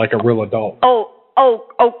supposed to, like a real adult. Oh,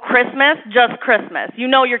 Christmas? Just Christmas. You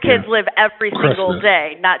know your kids live every single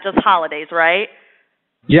day, not just holidays, right?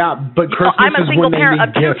 Yeah, but Christmas I'm a single parent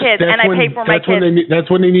of 2 kids, and I pay for my kids. That's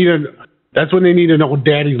when they need to know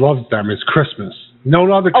Daddy loves them. Is Christmas. No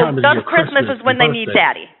other time is your Christmas is when they need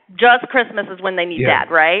Daddy. Just Christmas is when they need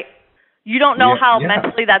Dad, right? You don't know how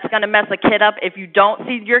mentally that's going to mess a kid up if you don't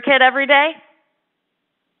see your kid every day?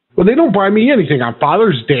 Well, they don't buy me anything on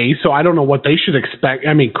Father's Day, so I don't know what they should expect.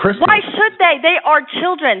 I mean, Christmas. Why should they? They are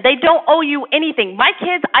children. They don't owe you anything. My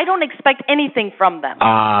kids, I don't expect anything from them.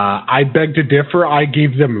 I beg to differ. I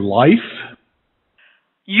gave them life.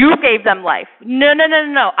 You gave them life. No.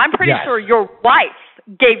 I'm pretty sure your wife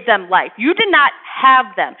gave them life. You did not have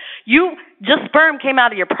them. Just sperm came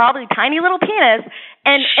out of your probably tiny little penis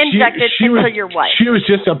and injected into your wife. She was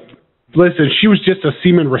just a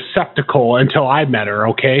semen receptacle until I met her,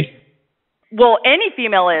 okay? Well, any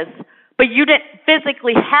female is, but you didn't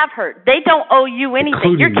physically have her. They don't owe you anything.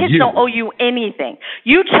 Including your kids you. don't owe you anything.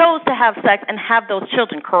 You chose to have sex and have those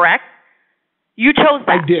children, correct? You chose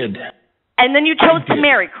that. I did. And then you chose to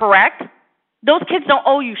marry, correct? Those kids don't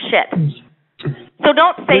owe you shit. So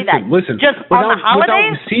don't say that. Listen, just on the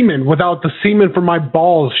holidays. Without the semen from my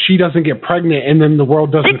balls, she doesn't get pregnant, and then the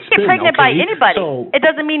world doesn't spin. She can get pregnant by anybody. So, it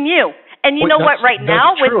doesn't mean you. And you know what? Right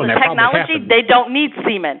now, with the technology, they don't need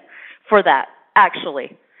semen for that.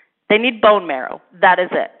 Actually, they need bone marrow. That is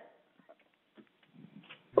it.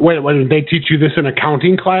 Wait, they teach you this in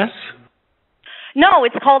accounting class? No,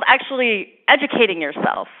 it's called actually educating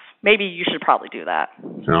yourself. Maybe you should probably do that.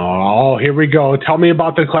 Oh, here we go. Tell me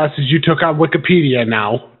about the classes you took on Wikipedia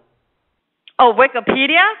now. Oh,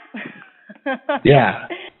 Wikipedia? Yeah.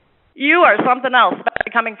 You are something else,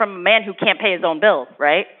 especially coming from a man who can't pay his own bills,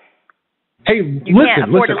 right? Hey, you can't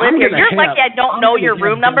afford to live here. You're lucky I don't know your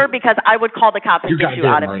room number because I would call the cops and get you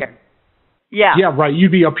out of here. Yeah. Yeah, right.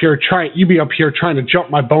 You'd be up here trying to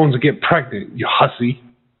jump my bones and get pregnant, you hussy.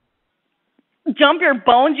 Jump your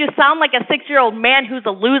bones? You sound like a 6-year-old man who's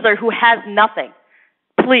a loser who has nothing.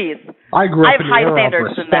 Please. I grew up have in high an era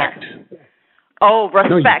standards of than that. respect. Oh,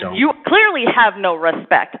 respect. No, you clearly have no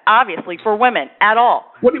respect, obviously, for women at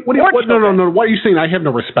all. No. Why are you saying I have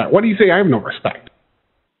no respect? Why do you say I have no respect?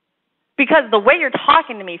 Because the way you're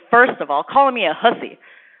talking to me, first of all, calling me a hussy,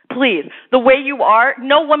 please, the way you are,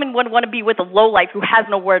 no woman would want to be with a lowlife who has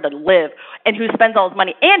nowhere to live and who spends all his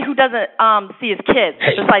money and who doesn't see his kids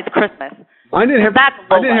besides Christmas. I didn't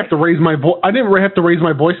have to raise my voice. I didn't have to raise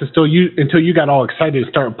my voice until you got all excited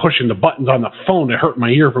and started pushing the buttons on the phone that hurt my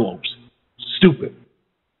earlobes. Stupid.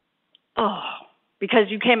 Oh, because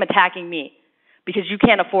you came attacking me. Because you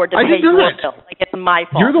can't afford to pay your bill. Like it's my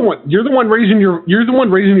fault. You're the one raising your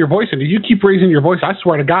voice, and if you keep raising your voice, I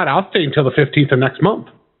swear to God, I'll stay until the 15th of next month.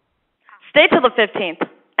 Stay till the 15th,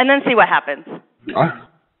 and then see what happens.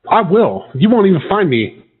 I will. You won't even find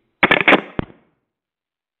me.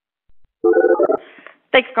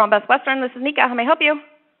 Thanks for calling Best Western. This is Nika. How may I help you?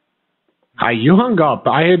 Hi, you hung up.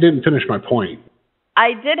 I didn't finish my point.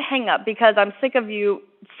 I did hang up because I'm sick of you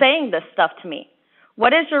saying this stuff to me.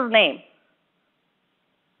 What is your name?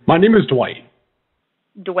 My name is Dwight.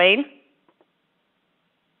 Dwayne?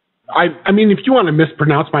 I mean, if you want to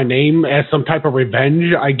mispronounce my name as some type of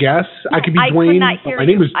revenge, I guess I could be Dwayne. Could not hear my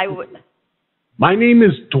name you. is. My name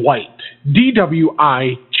is Dwight.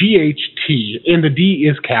 DWIGHT, and the D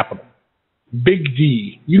is capital. Big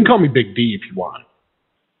D. You can call me Big D if you want.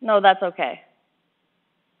 No, that's okay.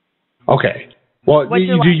 Okay. Well,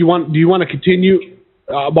 do you want to continue?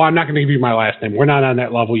 Well, I'm not going to give you my last name. We're not on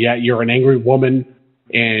that level yet. You're an angry woman,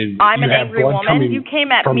 and I'm an angry woman. You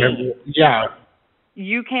came at me. Yeah.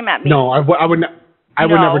 You came at me. No, I would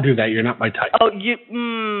never do that. You're not my type. Oh,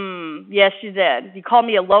 yes, you did. You called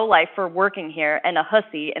me a lowlife for working here and a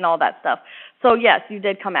hussy and all that stuff. So yes, you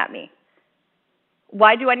did come at me.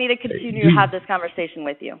 Why do I need to continue to have this conversation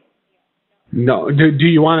with you? No. Do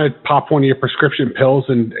you want to pop one of your prescription pills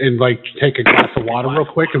and like take a glass of water real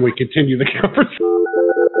quick and we continue the conversation?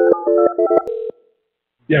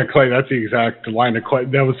 Yeah, Clay, that's the exact line of Clay.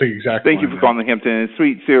 That was the exact Thank line, you for calling the Hampton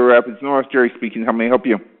Suite, Cedar Rapids North. Jerry speaking. How may I help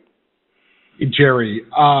you? Jerry,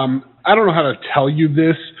 I don't know how to tell you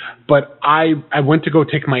this, but I went to go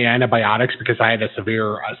take my antibiotics because I had a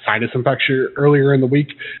severe sinus infection earlier in the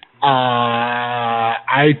week.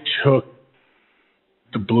 I took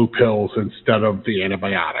the blue pills instead of the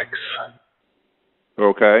antibiotics.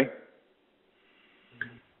 Okay.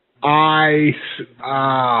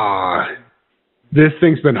 This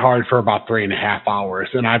thing's been hard for about 3.5 hours,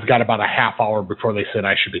 and I've got about a half hour before they said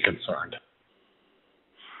I should be concerned.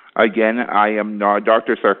 Again, I am not a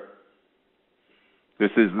doctor, sir.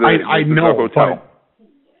 This is I know, hotel.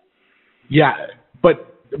 But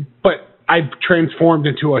I've transformed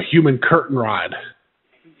into a human curtain rod.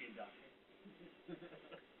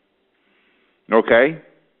 Okay.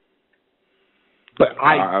 But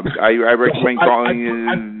I recommend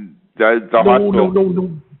calling the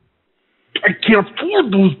hospital. can't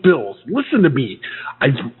afford those bills. Listen to me.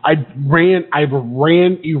 I've ran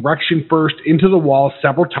erection first into the wall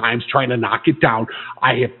several times trying to knock it down.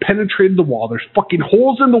 I have penetrated the wall. There's fucking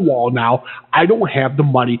holes in the wall now. I don't have the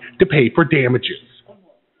money to pay for damages.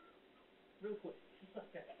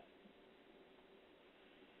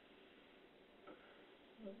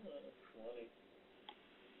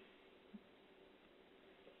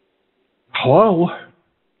 Hello?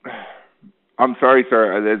 I'm sorry,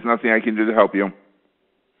 sir. There's nothing I can do to help you.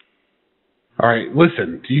 All right,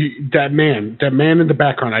 listen. That man in the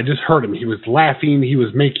background, I just heard him. He was laughing. He was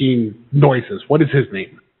making noises. What is his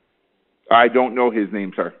name? I don't know his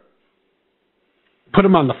name, sir. Put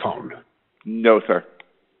him on the phone. No, sir.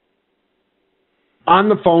 On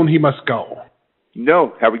the phone, he must go.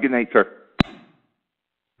 No. Have a good night, sir.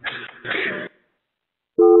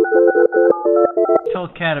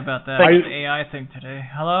 Told Kat about that AI thing today.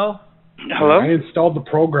 Hello? Hello? I installed the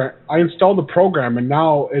program and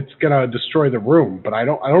now it's gonna destroy the room, but I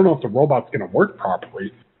don't know if the robot's gonna work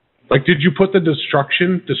properly. Like, did you put the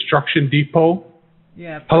destruction depot?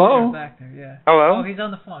 Yeah. Hello? Back there, yeah. Hello? Oh, he's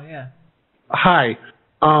on the phone, yeah. Hi.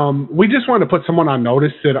 We just want to put someone on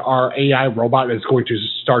notice that our AI robot is going to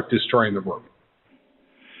start destroying the room.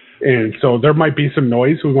 And so there might be some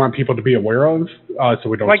noise we want people to be aware of, so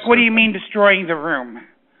we don't... Like, what do you mean destroying the room?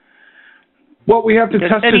 Well, we have to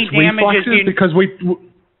test its reflexes because we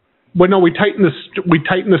tighten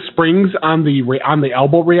the springs on the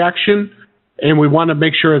elbow reaction, and we want to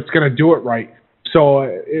make sure it's going to do it right. So,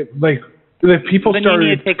 if people start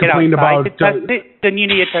complaining about... Then you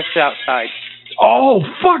need to test it outside. Oh,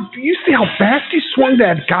 fuck. Do you see how fast he swung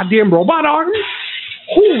that goddamn robot arm?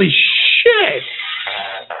 Holy shit.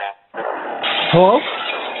 Hello?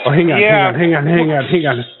 Oh, hang on.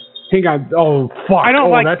 Oh, fuck. I don't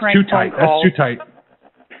like that's prank too tight. phone calls. That's too tight.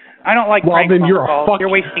 I don't like prank phone calls. You're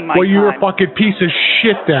wasting my time. Well, you're a fucking piece of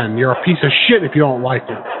shit then. You're a piece of shit if you don't like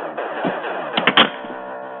it.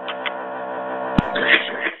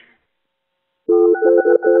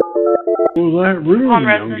 Home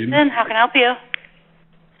residents in. How can I help you?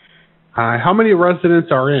 Hi. How many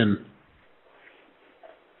residents are in?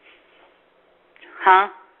 Huh?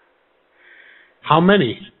 How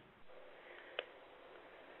many?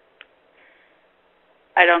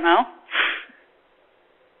 I don't know.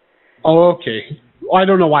 Oh, okay. Well, I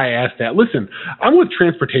don't know why I asked that. Listen, I'm with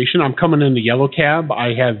transportation. I'm coming in the yellow cab.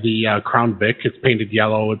 I have the Crown Vic. It's painted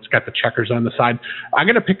yellow. It's got the checkers on the side. I'm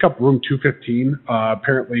going to pick up room 215.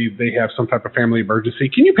 Apparently, they have some type of family emergency.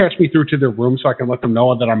 Can you patch me through to their room so I can let them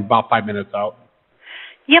know that I'm about 5 minutes out?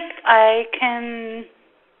 Yep, I can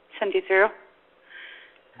send you through.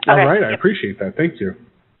 All right, I appreciate that. Thank you.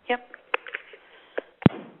 Yep.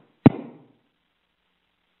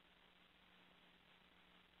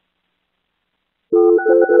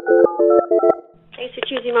 Thanks for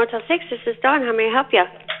choosing Motel 6. This is Dawn. How may I help you?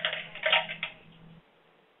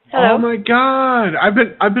 Hello. Oh my God!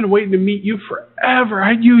 I've been waiting to meet you forever.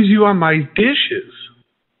 I'd use you on my dishes.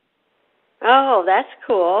 Oh, that's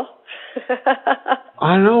cool.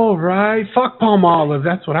 I know, right? Fuck Palm Olive.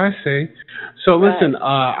 That's what I say. So listen,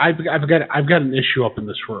 I've got an issue up in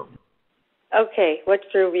this room. Okay, what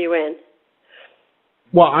room are you in?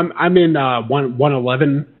 Well, I'm in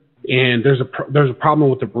 111, and there's a problem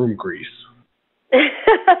with the room grease.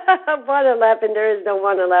 111. There is no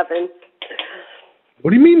 111.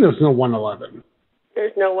 What do you mean there's no 111?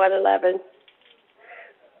 There's no 111.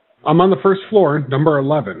 I'm on the first floor, number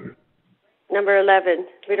 11. Number 11.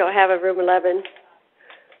 We don't have a room 11.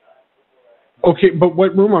 Okay, but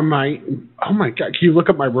what room am I? Oh my God! Can you look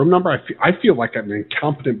up my room number? I feel like I'm an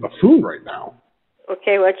incompetent buffoon right now.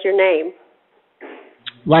 Okay, what's your name?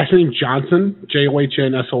 Last name Johnson,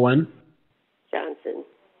 Johnnson. Johnson.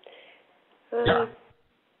 Yeah.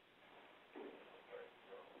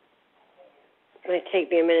 It might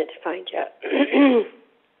take me a minute to find you.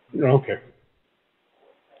 Okay.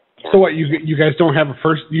 So what? You guys don't have a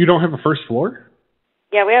first? You don't have a first floor?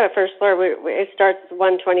 Yeah, we have a first floor. It starts at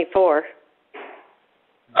 124.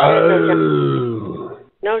 Oh.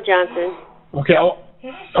 No, Johnson. Okay.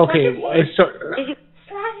 Okay. So.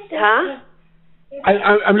 Huh?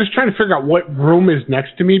 I'm just trying to figure out what room is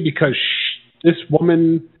next to me because this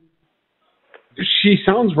woman, she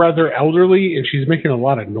sounds rather elderly and she's making a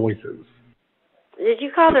lot of noises. Did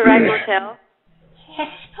you call the right motel?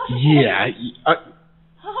 Yeah.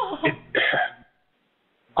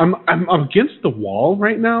 I'm against the wall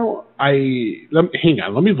right now. Hang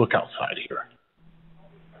on. Let me look outside here.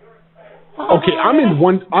 Okay,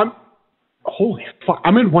 holy fuck.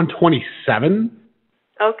 I'm in 127.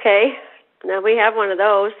 Okay. Now we have one of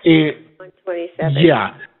those. 127.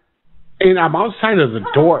 Yeah. And I'm outside of the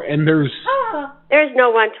door, and there's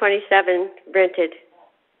no 127 rented.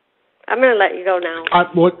 I'm going to let you go now.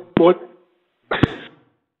 What?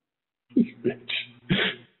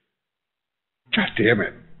 God damn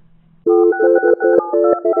it.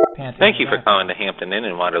 Thank you for calling the Hampton Inn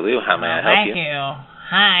in Waterloo. How may I help Thank you.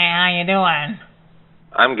 Hi, how you doing?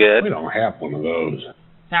 I'm good. We don't have one of those.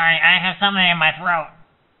 Sorry, I have something in my throat.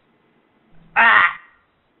 Ah!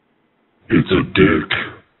 It's a dick.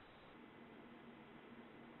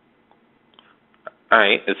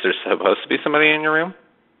 Alright, is there supposed to be somebody in your room?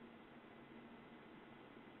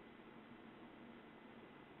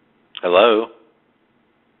 Hello?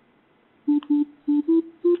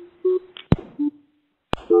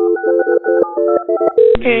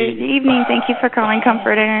 Good evening. Thank you for calling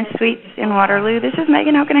Comfort Inn & Suites in Waterloo. This is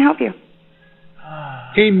Megan. How can I help you?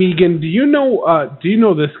 Hey Megan, do you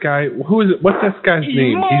know this guy? Who is it? What's this guy's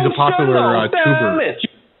name? He's a popular tuber.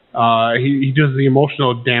 He does the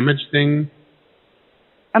emotional damage thing.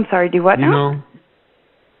 I'm sorry, do what now? You know?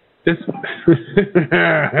 This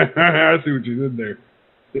I see what you did there.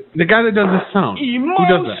 The guy that does the sound. Who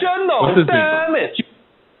does that? What's his name?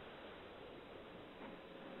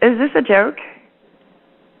 Is this a joke?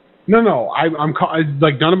 No. I'm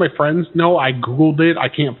like none of my friends know. I googled it. I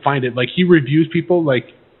can't find it. Like he reviews people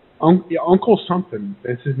like Uncle something.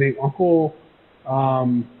 That's his name. Uncle.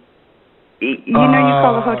 You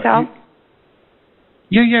call the hotel?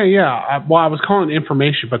 Yeah. Well, I was calling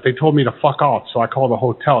information, but they told me to fuck off, so I called the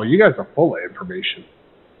hotel. You guys are full of information.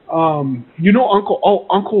 Uncle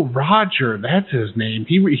Roger. That's his name.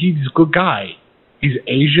 He's a good guy. He's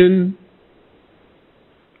Asian.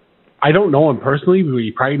 I don't know him personally, but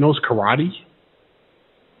he probably knows karate.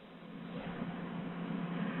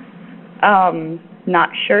 Not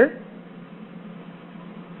sure.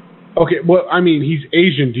 Okay, well, I mean, he's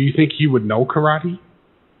Asian. Do you think he would know karate?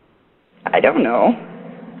 I don't know.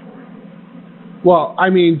 Well, I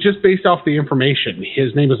mean, just based off the information,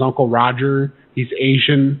 his name is Uncle Roger. He's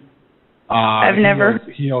Asian. I've never.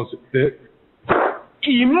 He knows it.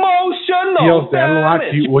 Emotional. He knows that a lot.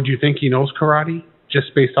 Would you think he knows karate?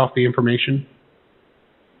 Just based off the information?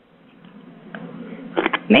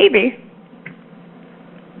 Maybe.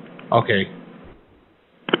 Okay.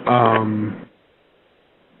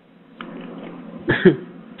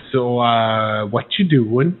 So, what you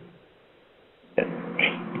doing?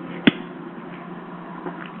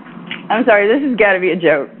 I'm sorry, this has got to be a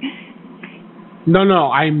joke. No,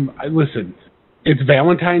 listen, it's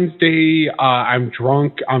Valentine's Day. I'm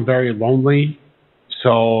drunk. I'm very lonely.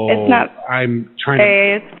 So it's not. I'm trying to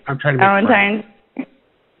make Valentine's.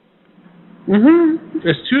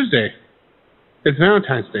 It's Tuesday. It's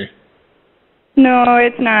Valentine's Day. No,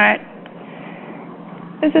 it's not.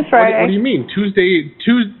 This is Friday. What do you mean? Tuesday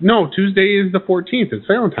is the 14th. It's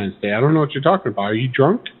Valentine's Day. I don't know what you're talking about. Are you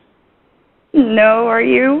drunk? No, are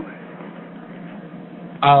you?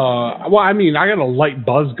 Well, I mean, I got a light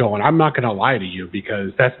buzz going. I'm not going to lie to you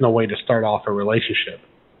because that's no way to start off a relationship.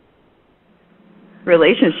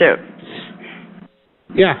 Relationship?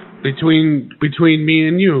 Yeah, between me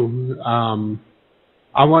and you.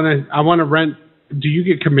 I want to rent. Do you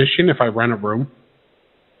get commission if I rent a room?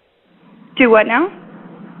 Do what now?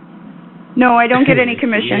 No, I don't get any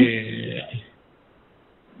commission. Yeah.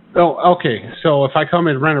 Oh, okay. So if I come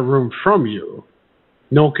and rent a room from you,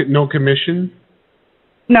 no commission?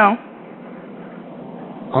 No.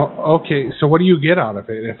 Oh, okay. So what do you get out of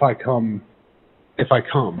it if I come?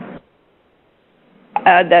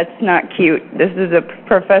 That's not cute. This is a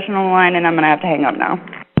professional line, and I'm going to have to hang up now.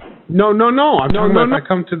 No. I'm talking about if I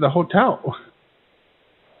come to the hotel.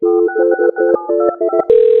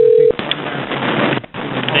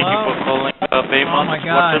 Thank you for calling Oh my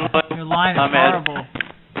God, your line is horrible.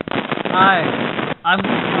 Hi,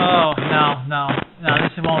 no,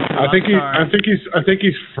 this won't do. I think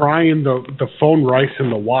he's frying the phone rice in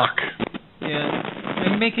the wok. Yeah, are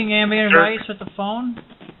you making ambient rice with the phone?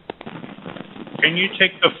 Can you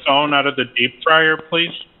take the phone out of the deep fryer, please?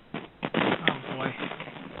 Oh boy.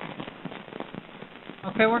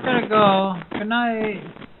 Okay, we're gonna go. Good night.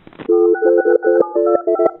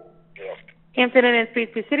 Hampton Inn &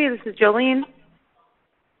 Suites, City. This is Jolene.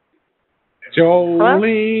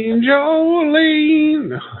 Jolene.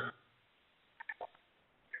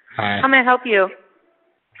 Hi. How may I help you?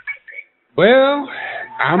 Well,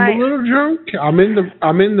 I'm a little drunk. I'm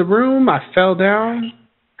in the room. I fell down.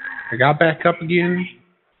 I got back up again.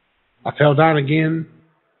 I fell down again.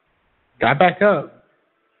 Got back up.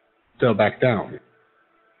 Fell back down.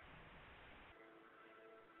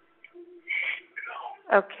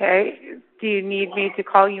 Okay. Do you need me to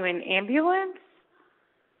call you an ambulance?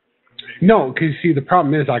 No, because see, the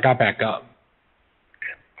problem is I got back up.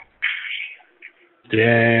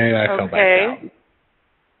 Yeah, I fell back down.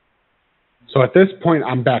 So at this point,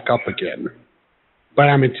 I'm back up again. But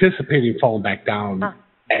I'm anticipating falling back down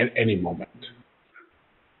at any moment.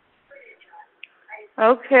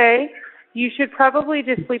 Okay. You should probably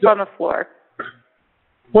just sleep on the floor.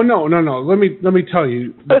 Well, no. Let me tell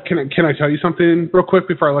you. Can I tell you something real quick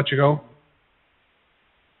before I let you go?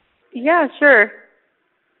 Yeah, sure.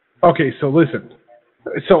 Okay, so listen.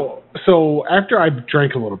 So after I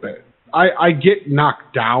drank a little bit, I get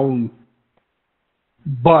knocked down,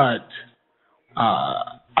 but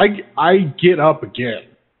I get up again,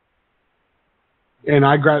 and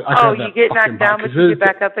I grab. You get knocked down, but you get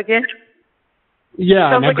back up again.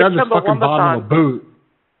 Yeah, and I like grab this fucking Chumbawamba bottle song. of boot.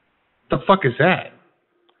 The fuck is that?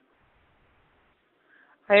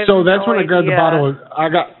 So that's when I grabbed the bottle of. I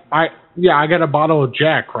got a bottle of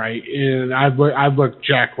Jack, right, and I looked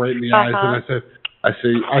Jack right in the eyes, and I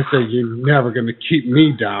said, you're never gonna keep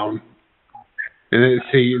me down. And then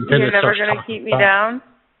you're never gonna keep me down.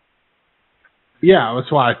 Yeah,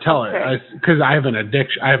 that's why I tell her, because I have an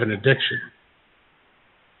addiction.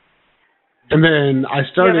 And then I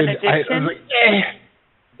started. You have an addiction? I was like,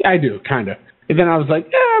 I do kind of. And then I was like,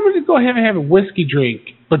 I'm gonna go ahead and have a whiskey drink.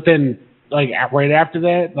 But then, like right after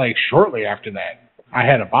that, like shortly after that, I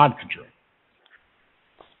had a vodka drink.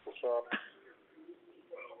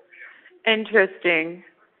 Interesting.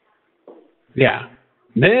 Yeah.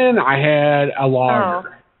 Then I had a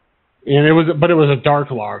lager, and it was a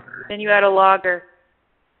dark lager. Then you had a lager.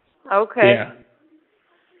 Okay. Yeah.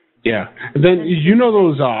 Yeah. And then you know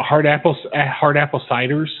those hard apple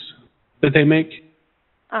ciders that they make.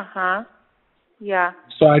 Yeah.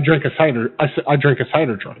 So I drank a cider. I drank a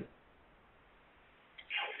cider drink.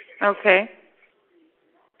 Okay.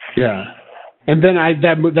 Yeah. And then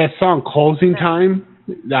that song "Closing Time."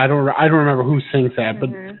 I don't remember who sings that, but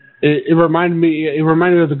it reminded me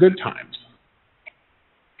of the good times.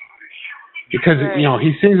 Because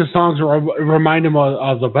he sings the songs that remind him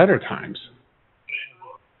of the better times.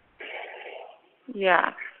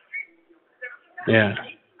 Yeah. Yeah.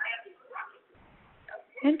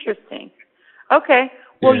 Interesting. Okay.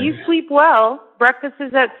 Well, you sleep well. Breakfast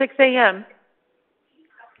is at 6 a.m.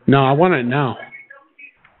 No, I want it now.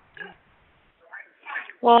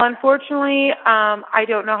 Well, unfortunately, I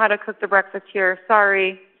don't know how to cook the breakfast here.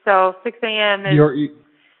 Sorry. So 6 a.m. is.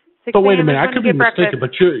 But wait a minute, I could be mistaken,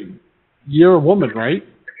 but you're a woman, right?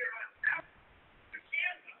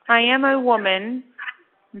 I am a woman.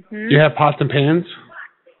 You have pots and pans?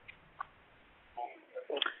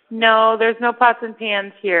 No, there's no pots and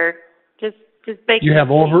pans here. Just baking. You have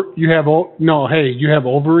ovaries?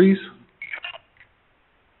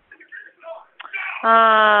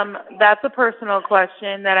 That's a personal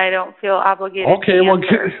question that I don't feel obligated to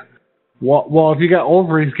answer. Well, if you got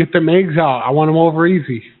ovaries, get them eggs out. I want them over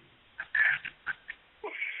easy.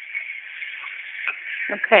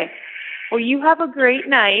 Okay. Well, you have a great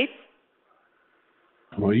night.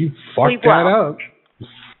 Well, you fucked that up.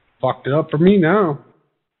 Fucked it up for me now.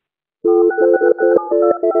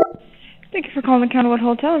 Thank you for calling the Counterwood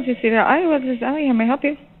Hotel. As you see there, Iowa, this is Allie. How may I help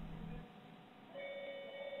you?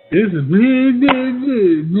 This is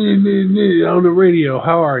on the radio.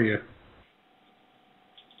 How are you?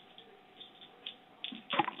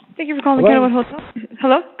 Thank you for calling the Counterwood Hotel.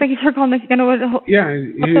 Hello? Thank you for calling the Counterwood Hotel. Yeah.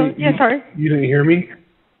 Sorry. You didn't hear me?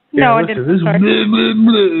 No, I didn't. This is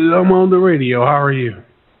I'm on the radio. How are you?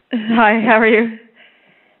 Hi, how are you?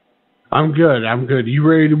 I'm good. You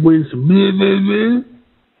ready to win some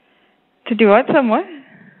To do what? Somewhat?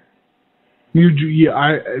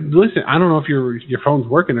 Listen, I don't know if your phone's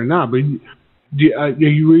working or not, but are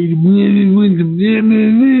you ready to win some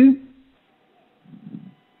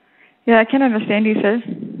Yeah, I can't understand you, sir.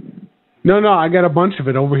 No, I got a bunch of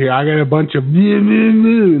it over here. I got a bunch of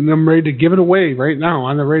and I'm ready to give it away right now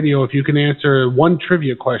on the radio if you can answer one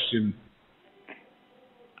trivia question.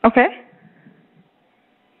 Okay.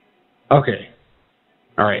 Okay.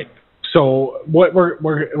 All right. So what we're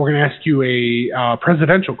going to ask you a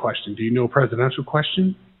presidential question. Do you know a presidential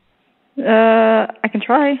question? I can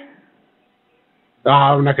try.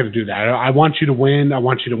 I'm not going to do that. I want you to win.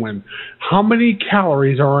 How many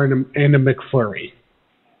calories are in a McFlurry?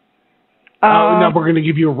 Now we're going to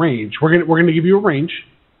give you a range. We're going to give you a range.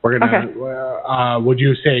 We're going to. Okay. Would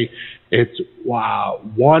you say it's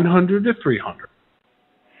 100 to 300?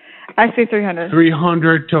 I say 300.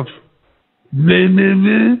 300 to.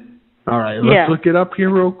 All right, let's look it up here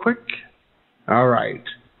real quick. All right,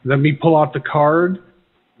 let me pull out the card.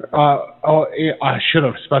 I should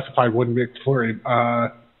have specified one McFlurry.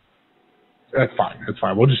 That's fine.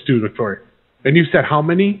 We'll just do McFlurry. And you said how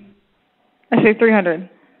many? I say 300.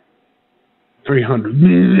 300.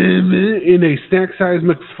 In a snack size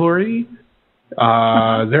McFlurry,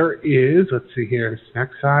 there is, let's see here, snack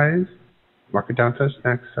size. Mark it down to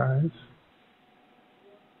snack size.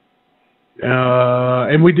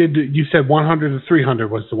 And we did, you said 100 to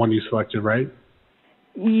 300 was the one you selected, right?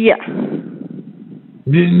 Yeah.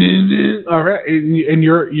 All right, and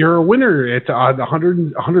you're a winner. It's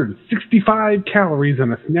 165 calories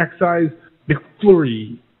on a snack size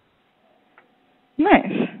McFlurry.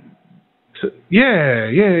 Nice. So,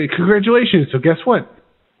 yeah. Congratulations. So guess what?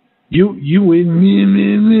 You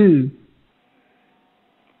win.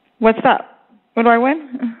 What's that? What do I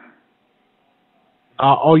win?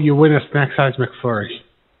 You win a snack size McFlurry.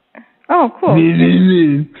 Oh, cool.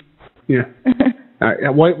 Yeah.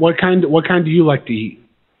 What kind do you like to eat?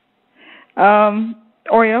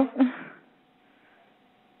 Oreo.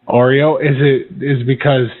 Oreo? Is it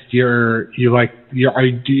because you're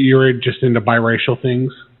just into biracial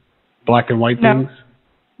things, black and white things?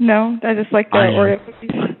 No, I just like the Oreo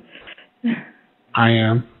cookies. I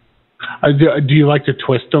am. Do you like to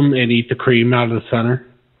twist them and eat the cream out of the center?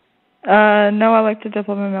 No, I like to dip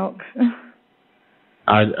them in milk.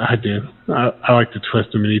 I do. I like to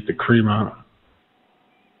twist them and eat the cream out.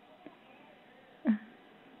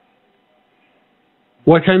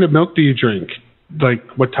 What kind of milk do you drink? Like,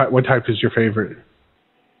 what type is your favorite?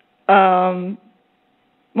 1%.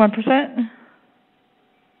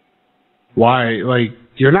 Why? Like,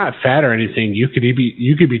 you're not fat or anything. You could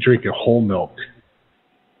be drinking whole milk.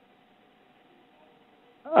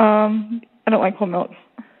 I don't like whole milk.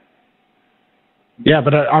 Yeah,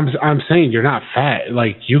 but I'm saying you're not fat.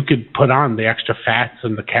 Like, you could put on the extra fats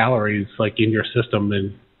and the calories like in your system,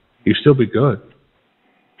 and you'd still be good.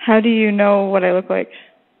 How do you know what I look like?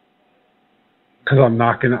 Because I'm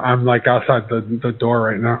like outside the door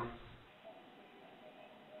right now.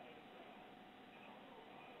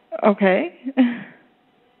 Okay.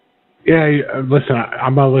 Yeah, listen,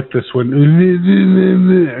 I'm going to lick this window.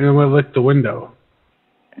 And I'm going to lick the window.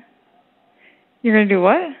 You're going to do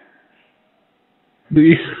what?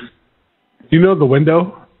 You know the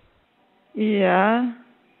window? Yeah.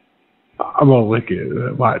 I'm going to lick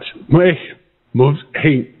it. Watch. Wait. Move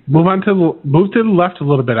to the left a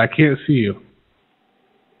little bit. I can't see you.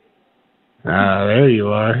 There you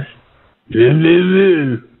are.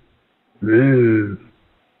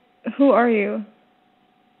 Who are you?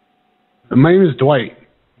 My name is Dwight,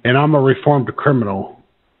 and I'm a reformed criminal.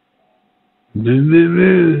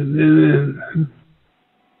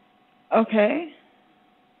 Okay.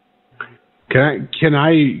 Can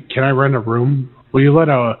I rent a room? Will you let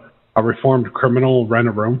a reformed criminal rent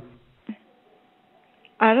a room?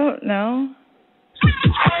 I don't know.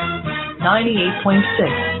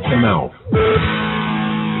 98.6. The Mouth.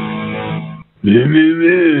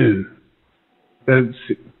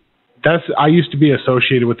 That's I used to be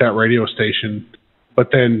associated with that radio station,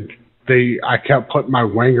 but then I kept putting my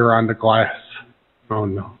wanger on the glass. Oh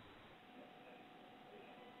no.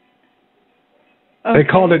 Okay. They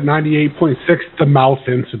called it 98.6 the mouth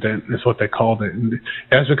incident is what they called it. And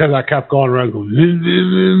that's because I kept going around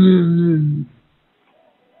going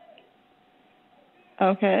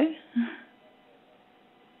Okay.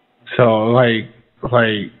 So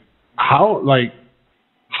how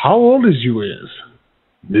old is you is?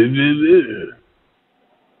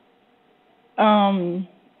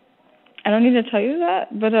 I don't need to tell you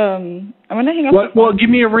that, but I'm gonna hang up. Well, give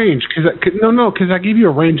me a range, because I gave you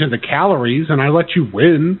a range of the calories and I let you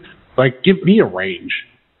win. Like, give me a range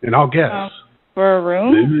and I'll guess. For a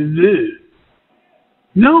room?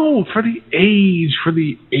 No, for the age.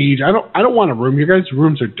 I don't want a room. Your guys'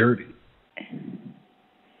 rooms are dirty.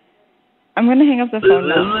 I'm gonna hang up the phone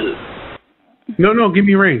now. No, give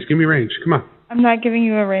me a range. Come on. I'm not giving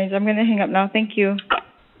you a range. I'm gonna hang up now. Thank you.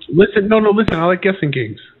 Listen. I like guessing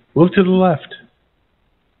games. Move to the left.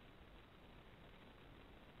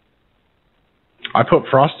 I put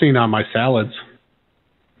frosting on my salads.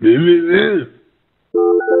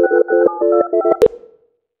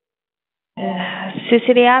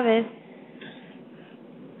 Susiri Aves.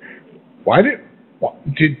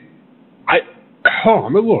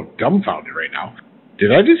 I'm a little dumbfounded right now.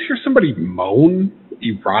 Did I just hear somebody moan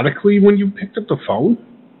erotically when you picked up the phone?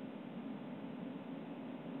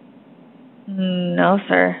 No,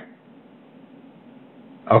 sir.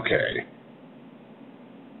 Okay.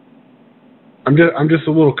 I'm just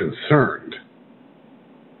a little concerned.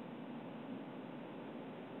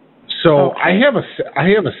 So okay. I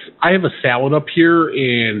have a salad up here,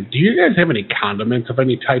 and do you guys have any condiments of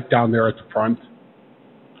any type down there at the front?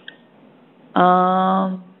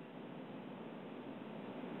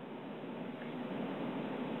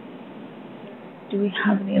 Do we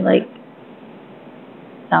have any, like,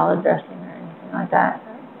 salad dressing or anything like that?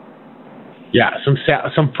 Yeah, some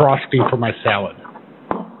frosting for my salad.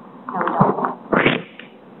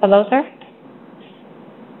 Hello, sir?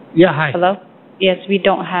 Yeah, hi. Hello? Yes, we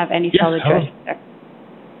don't have any salad hello. dressing, sir.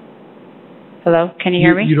 Hello, can you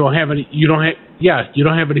hear me? You don't have any. You don't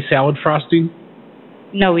have any salad frosting.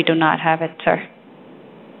 No, we do not have it, sir.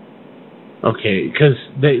 Okay, because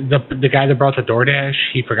the guy that brought the DoorDash,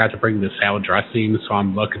 he forgot to bring the salad dressing, so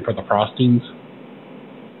I'm looking for the frostings.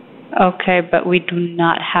 Okay, but we do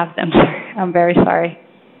not have them, sir. I'm very sorry.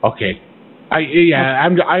 Okay. I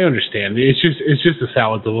understand. It's just the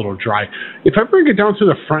salad's a little dry. If I bring it down to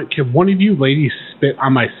the front, can one of you ladies spit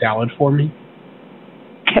on my salad for me?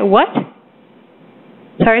 Okay, what?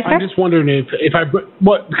 Sorry, sir? I'm just wondering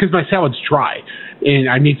because my salad's dry and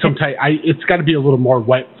I need some type. It's got to be a little more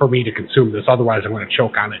wet for me to consume this. Otherwise, I'm going to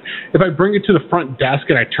choke on it. If I bring it to the front desk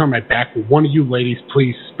and I turn my back, will one of you ladies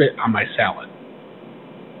please spit on my salad?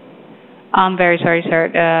 I'm very sorry, sir,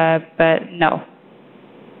 but no.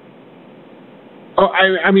 Oh,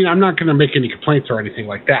 I mean, I'm not going to make any complaints or anything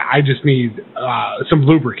like that. I just need some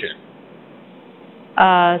lubricant.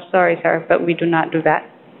 Sorry, sir, but we do not do that.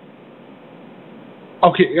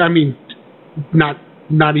 Okay, I mean, not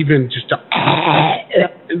even just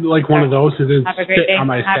like one of those. It is spit on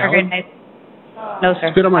my salad. Have a great day. No, sir.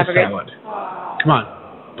 Spit on my salad. Come on,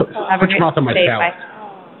 put your mouth on my salad.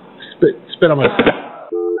 Spit on my salad.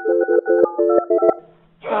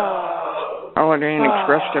 Holiday Inn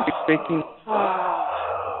Express, Debbie speaking.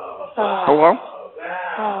 Hello?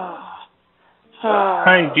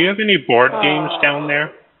 Hi, do you have any board games down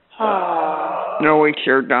there? No, we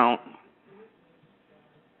sure don't.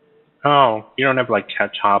 Oh, you don't have like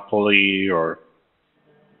Catchopoly or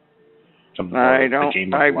some I don't.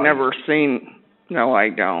 I've never seen. No, I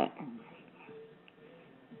don't.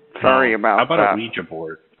 Sorry about that. How about a Ouija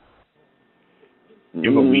board? You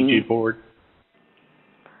have a Ouija board?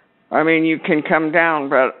 I mean, you can come down,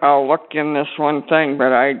 but I'll look in this one thing,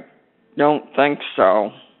 but I don't think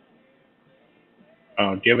so.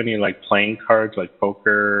 Oh, do you have any like playing cards, like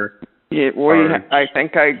poker? Yeah, I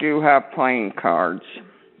think I do have playing cards.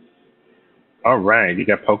 All right, you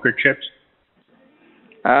got poker chips?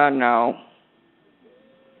 No.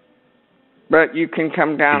 But you can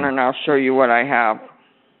come down and I'll show you what I have.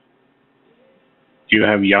 Do you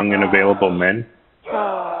have young and available men?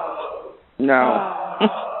 No.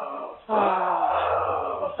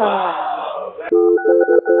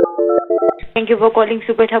 Thank you for calling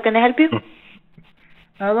Super. How can I help you?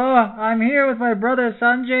 Hello, I'm here with my brother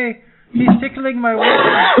Sanjay. He's tickling my words.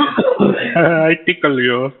 I tickle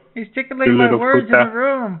you. He's tickling my words in the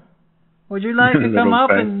room. Would you like to come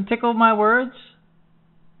up and tickle my words?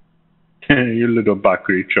 You little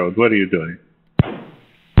bakri chode. What are you doing?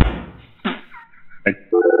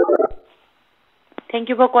 Thank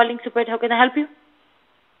you for calling Super. How can I help you?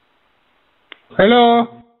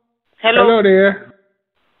 Hello. Hello. Hello there.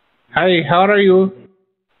 Hi, how are you?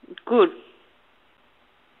 Good.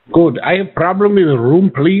 Good. I have a problem in the room,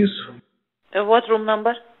 please. What room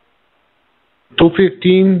number?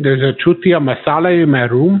 215. There's a chutia masala in my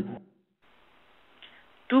room.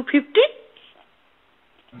 250?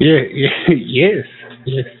 Yes.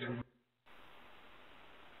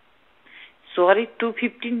 Sorry,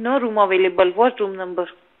 250. No room available. What room number?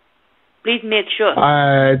 Please make sure.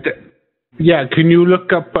 Yeah. Can you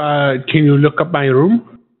look up my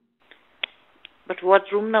room? But what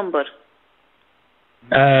room number?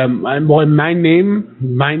 My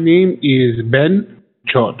name is Ben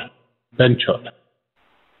Chod. Ben Chod.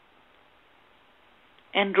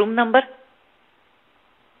 And room number?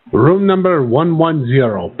 Room number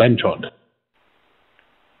 110, Ben Chod.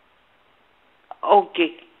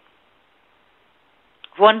 Okay.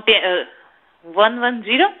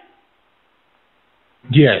 110?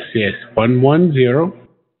 Yes, 110.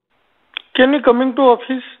 Can you come into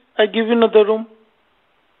office? I give you another room.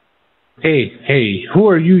 Hey, who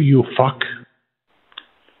are you, you fuck?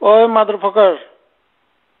 Oh, motherfucker.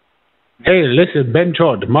 Hey, listen, Ben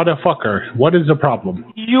Chod, motherfucker, what is the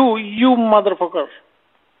problem? You motherfucker.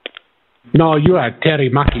 No, you are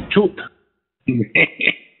Terry Maki Chut.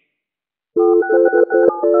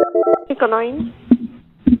 Annoying.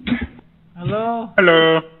 Hello?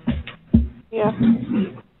 Hello. Yeah.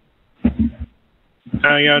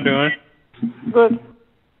 How y'all doing? Good.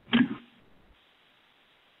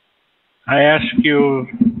 I asked you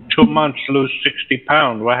 2 months to lose 60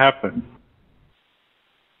 pounds. What happened?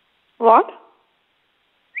 What?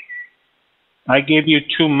 I gave you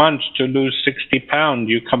 2 months to lose 60 pounds.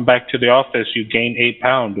 You come back to the office, you gain 8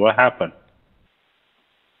 pounds. What happened?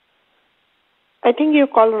 I think you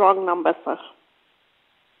called wrong number, sir.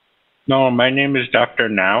 No, my name is Dr.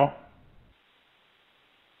 Now.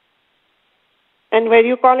 And where are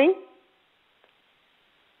you calling?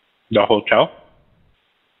 The hotel.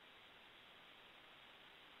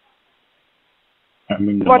 I'm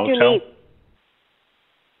in the What motel. you need?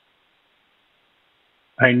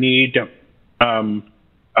 I need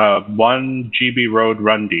 1 GB Road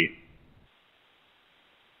Rundy.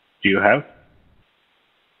 Do you have?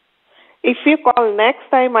 If you call next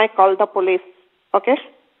time, I call the police. Okay?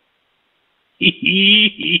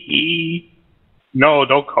 No,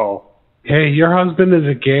 don't call. Hey, your husband is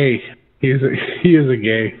a gay. He is a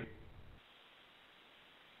gay.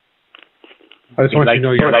 I just want you to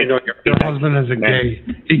know your husband is a gay.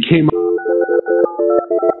 He came up.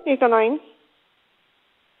 809.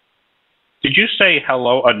 Did you say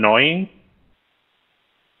hello, annoying?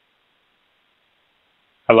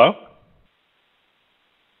 Hello?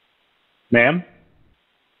 Ma'am?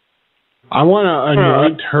 I want to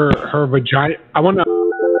anoint her vagina. I want to.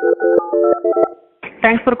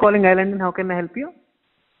 Thanks for calling Island, and how can I help you?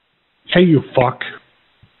 Hey, you fuck.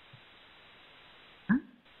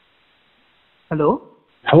 Hello?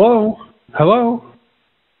 Hello? Hello?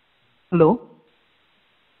 Hello?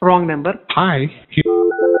 Wrong number. Hi.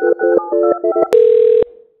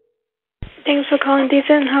 Thanks for calling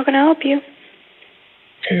Decent. How can I help you?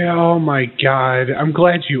 Oh my God. I'm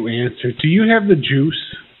glad you answered. Do you have the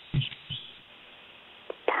juice?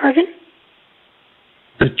 Pardon?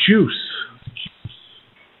 The juice.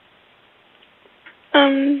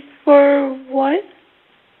 For what?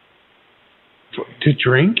 To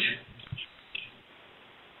drink?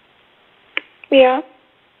 Yeah.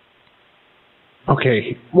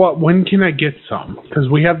 Okay. Well, when can I get some? Because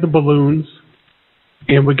we have the balloons,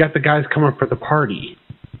 and we got the guys coming for the party.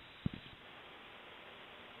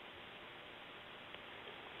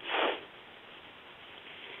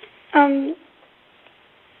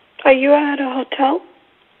 Are you at a hotel?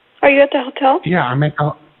 Are you at the hotel? Yeah, I'm at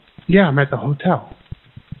the hotel.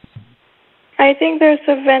 I think there's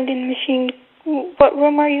a vending machine. What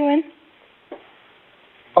room are you in?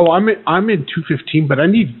 Oh, I'm in 215, but I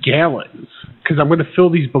need gallons because I'm going to fill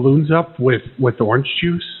these balloons up with orange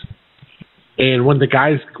juice. And when the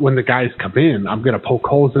guys come in, I'm going to poke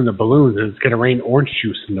holes in the balloons, and it's going to rain orange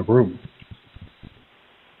juice in the room.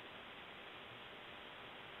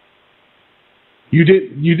 You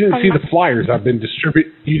didn't see the flyers I've been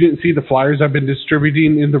You didn't see the flyers I've been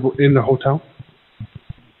distributing in the hotel?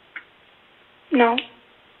 No.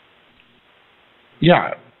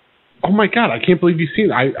 Yeah. Oh my God! I can't believe you've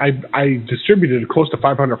seen it. I distributed close to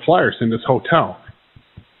 500 flyers in this hotel.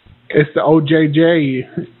 It's the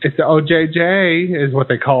OJJ. It's the OJJ is what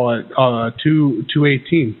they call it.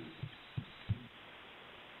 218.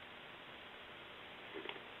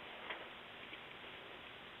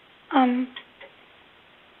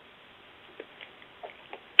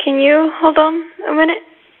 Can you hold on a minute?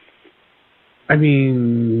 I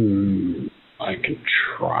mean, I can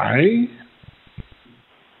try.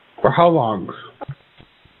 For how long?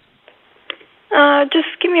 Just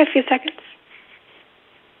give me a few seconds.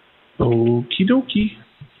 Okie dokie.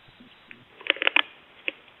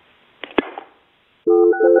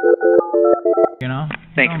 You know?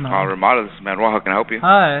 Thank you for calling Ramada. This is Manuel. How can I help you?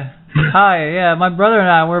 Hi. Yeah, my brother and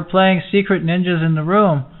I, we're playing Secret Ninjas in the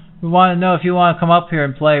room. We want to know if you want to come up here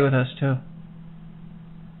and play with us, too.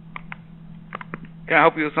 Can I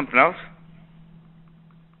help you with something else?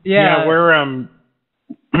 Yeah,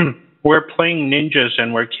 we're playing ninjas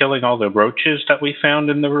and we're killing all the roaches that we found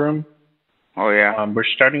in the room. Oh yeah. We're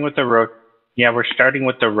starting with the we're starting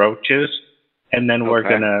with the roaches, and then we're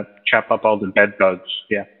gonna chop up all the bed bugs.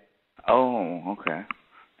 Yeah. Oh, okay.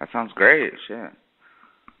 That sounds great. Shit.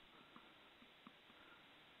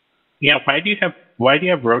 Yeah. Why do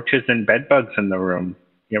you have roaches and bed bugs in the room?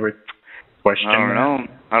 You ever question that? I don't know.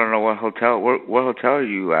 I don't know what hotel. What hotel are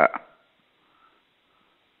you at?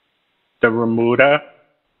 The Remuda.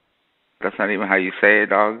 That's not even how you say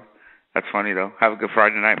it, dog. That's funny, though. Have a good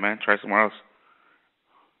Friday night, man. Try somewhere else.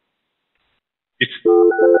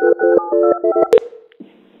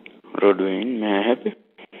 What are you doing? May I help you?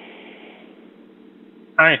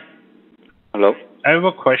 Hi. Hello? I have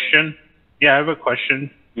a question. Yeah, I have a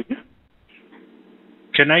question. Mm-hmm.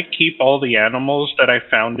 Can I keep all the animals that I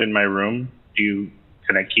found in my room? Can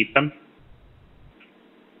I keep them?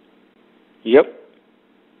 Yep.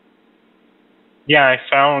 Yeah, I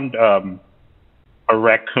found a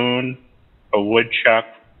raccoon, a woodchuck,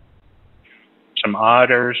 some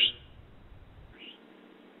otters.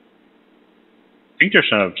 I think there's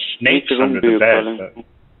some snakes under the bed.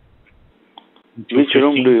 Which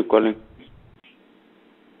room do you call in?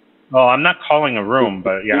 Oh, I'm not calling a room,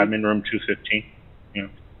 but yeah, I'm in room 215. Yeah.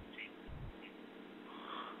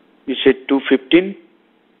 You said 215?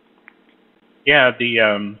 Yeah,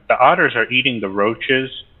 the otters are eating the roaches,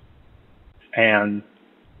 and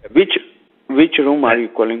which room are you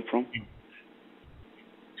calling from?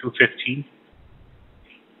 215.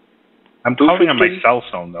 I'm calling on my cell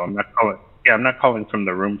phone though. I'm not calling. Yeah, I'm not calling from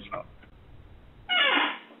the room phone.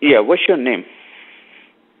 Yeah, what's your name?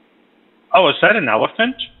 Oh, is that an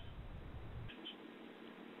elephant?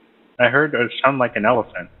 I heard it sound like an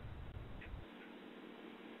elephant.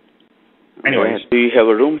 Anyways, do you have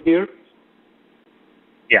a room here?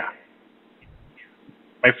 Yeah.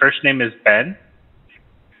 My first name is Ben.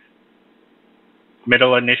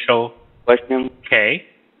 Middle initial First name? K.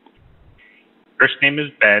 First name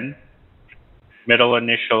is Ben. Middle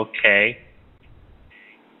initial K.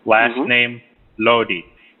 Last name Lodi.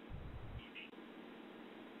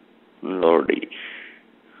 Lodi.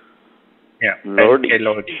 Yeah. Lodi. Ben K.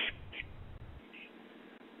 Lodi.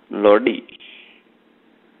 Lodi.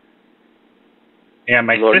 Yeah,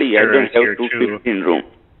 my Lodi, sister I don't is have here 215 too. room.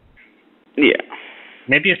 Yeah.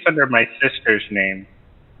 Maybe it's under my sister's name.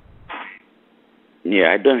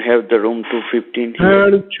 Yeah, I don't have the room 215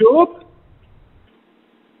 here.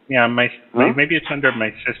 Yeah, maybe it's under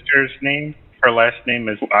my sister's name. Her last name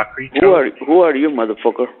is Bakri. Who are you,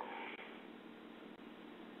 motherfucker?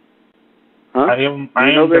 Huh? I am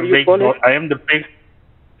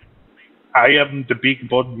the big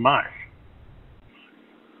Bodmash.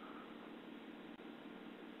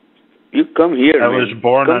 You come here, I man. was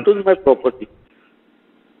born come to my property.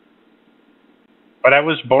 But I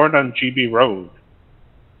was born on GB Road.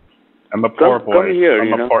 I'm a poor boy. Come here,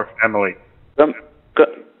 I'm a poor family.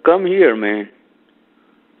 Come here, man.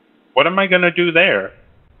 What am I going to do there?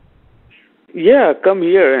 Yeah, come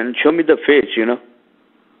here and show me the face,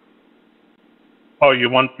 Oh, you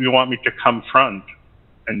want me to come front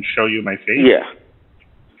and show you my face? Yeah.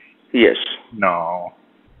 Yes. No.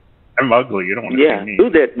 I'm ugly. You don't want to see me. Do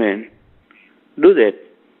that, man. Do that.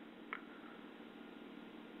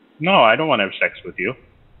 No, I don't want to have sex with you.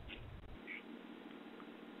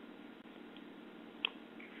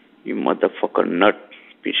 You motherfucker nut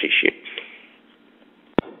piece of shit.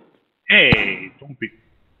 Hey, don't be...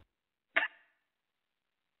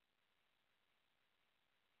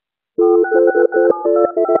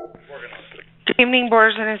 Good evening,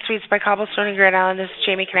 Borders and Suites by Cobblestone and Grand Island. This is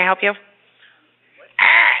Jamie. Can I help you?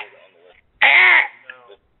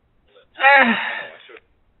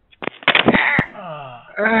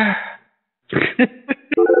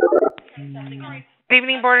 Good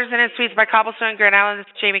evening, Borders and Suites by Cobblestone and Grand Island. This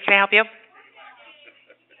is Jamie. Can I help you?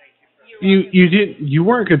 You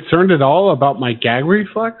weren't concerned at all about my gag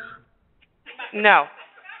reflex? No.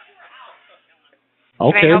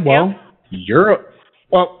 Okay,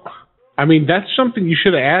 I mean, that's something you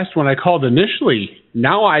should have asked when I called initially.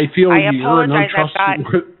 Now I feel you're an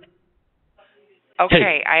untrustworthy.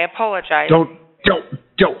 Okay, I apologize. Don't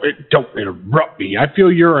interrupt me. I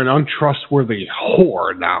feel you're an untrustworthy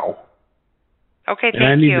whore now. Okay, and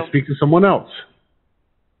I need to speak to someone else.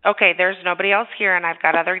 Okay, there's nobody else here, and I've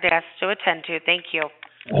got other guests to attend to. Thank you.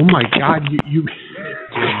 Oh my God, you.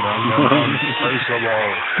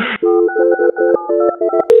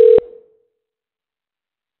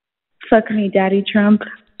 Fuck me, Daddy Trump.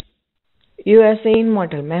 USA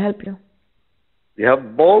Immortal, may I help you? You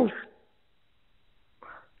have balls?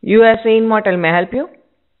 USA Immortal, may I help you?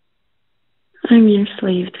 I'm your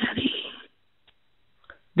slave, Daddy.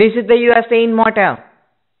 This is the USA Immortal.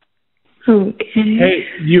 Okay. Hey,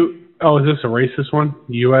 is this a racist one?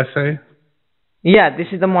 USA? Yeah, this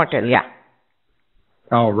is the motel, yeah.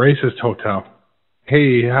 Oh, racist hotel.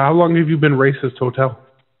 Hey, how long have you been racist hotel?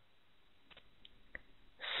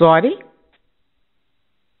 Sorry?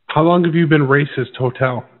 How long have you been racist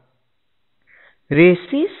hotel?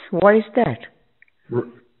 Racist? What is that?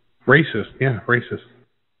 Racist, yeah, racist.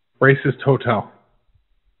 Racist hotel.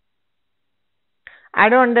 I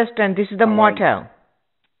don't understand. This is the motel.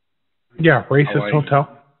 Yeah, racist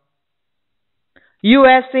hotel.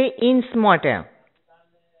 USA Inns Motel.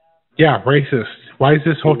 Yeah, racist. Why is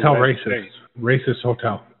this hotel racist? Racist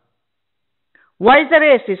hotel. Why is it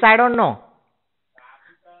racist? I don't know.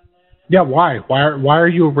 Yeah, why? Why are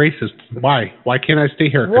you a racist? Why? Why can't I stay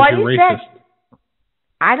here? What you're is racist. that?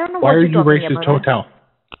 I don't know why what are you're you talking racist about. hotel?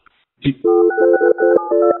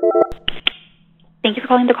 Thank you for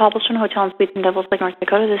calling the Cobblestone Hotel and Suites in Devils Lake, North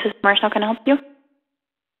Dakota. This is Marsh. How can I help you?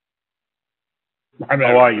 How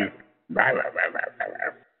are you? I'm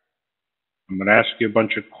going to ask you a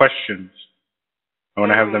bunch of questions. I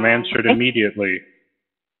want to have them answered immediately.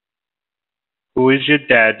 Who is your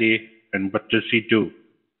daddy and what does he do?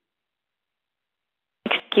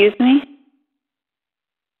 Excuse me?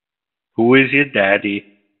 Who is your daddy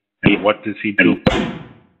What does he do?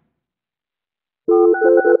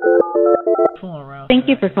 Thank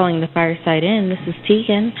you for calling the Fireside Inn. This is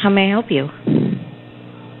Tegan. How may I help you?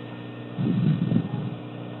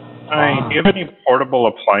 Hi, do you have any portable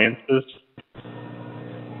appliances?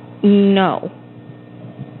 No.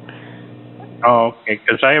 Oh, okay,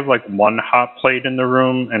 because I have like one hot plate in the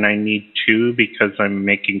room, and I need two because I'm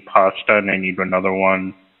making pasta, and I need another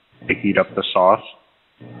one to heat up the sauce.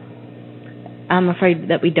 I'm afraid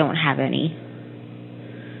that we don't have any.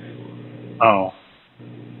 Oh.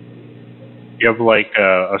 You have like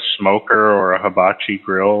a smoker or a hibachi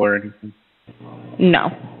grill or anything?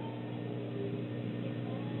 No.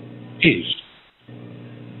 Jeez.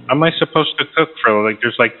 How am I supposed to cook for, like,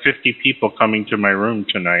 there's like 50 people coming to my room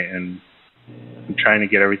tonight, and I'm trying to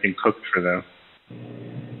get everything cooked for them.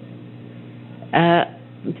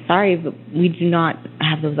 Sorry, but we do not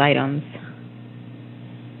have those items.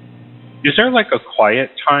 Is there like a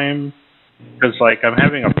quiet time? Because like I'm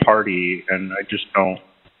having a party and I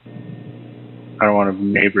don't want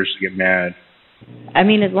neighbors to get mad. I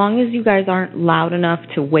mean, as long as you guys aren't loud enough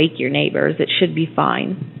to wake your neighbors, it should be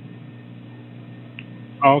fine.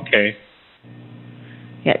 Okay.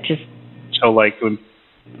 Yeah, just... So like,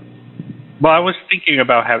 I was thinking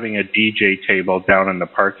about having a DJ table down in the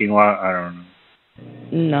parking lot. I don't know.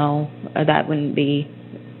 No, that wouldn't be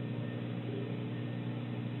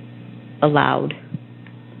allowed.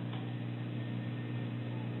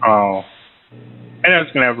 Oh. And I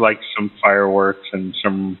was going to have like some fireworks and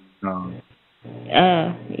some...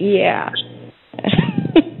 yeah.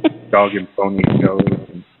 Dog and pony shows.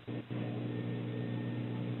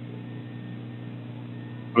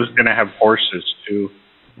 I was going to have horses too.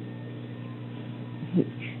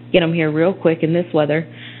 Get them here real quick in this weather.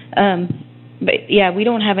 But yeah, we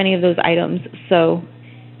don't have any of those items. So,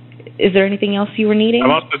 is there anything else you were needing?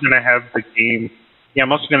 I'm also going to have the game. Yeah,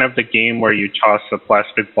 I'm also going to have the game where you toss a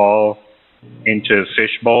plastic ball into a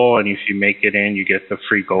fish bowl, and if you make it in, you get the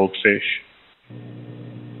free goldfish.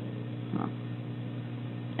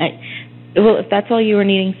 Well, if that's all you were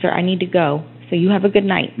needing, sir, I need to go. So you have a good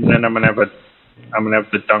night. And then I'm gonna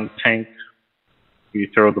have the dunk tank. You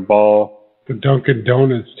throw the ball. The Dunkin'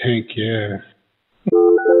 Donuts tank, yeah.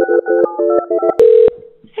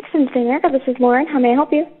 Extended America, this is Lauren. How may I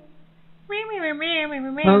help you?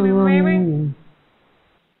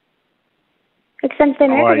 Extended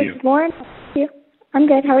America, this is Lauren. How may I help you? I'm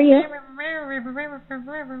good. How are you?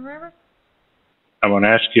 I want to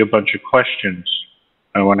ask you a bunch of questions.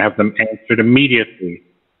 I want to have them answered immediately.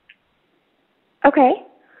 Okay.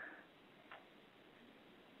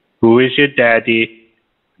 Who is your daddy?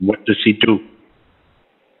 What does he do?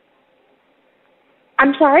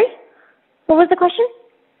 I'm sorry? What was the question?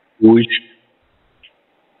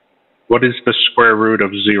 What is the square root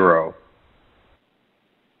of 0?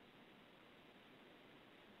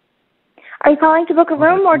 Are you calling to book a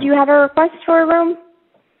room, or do you have a request for a room?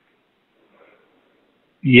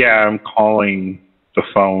 Yeah, I'm calling the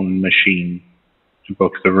phone machine to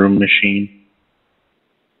book the room machine.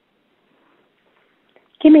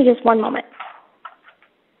 Give me just one moment.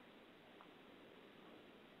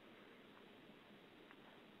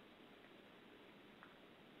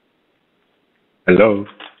 Hello?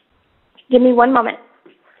 Give me one moment.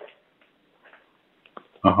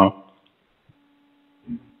 Uh-huh.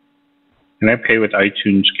 Can I pay with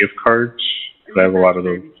iTunes gift cards? Because I have a lot of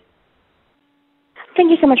those. Thank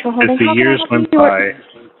you so much for holding. As the years went by...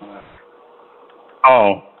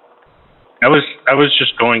 Oh. I was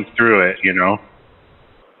just going through it, you know?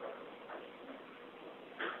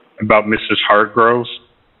 About Mrs. Hargrove.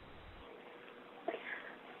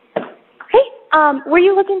 Okay. Were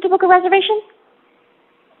you looking to book a reservation?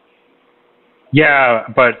 Yeah,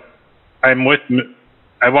 but I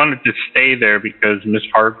wanted to stay there because Miss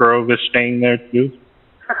Hargrove is staying there too.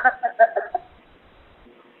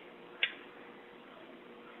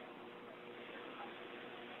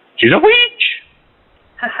 She's a witch.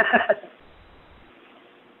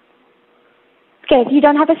 Okay, if you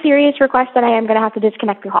don't have a serious request, then I am going to have to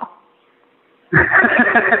disconnect the call.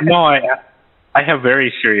 No, I have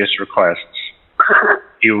very serious requests.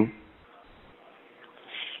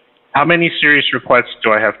 How many serious requests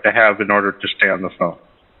do I have to have in order to stay on the phone?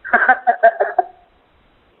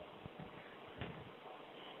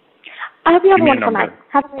 I hope you have a wonderful night.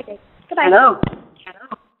 Have a great day. Goodbye. Hello.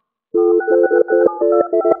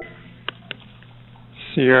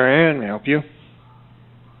 CRN, may I help you?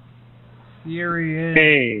 Siri is...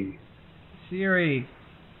 Hey. Siri,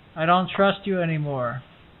 I don't trust you anymore.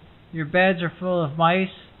 Your beds are full of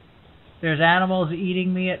mice. There's animals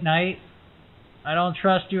eating me at night. I don't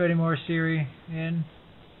trust you anymore, Siri.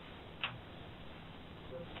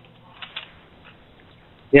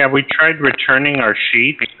 Yeah, we tried returning our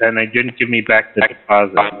sheets, and they didn't give me back the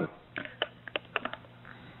deposit.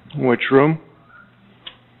 Which room?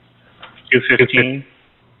 215.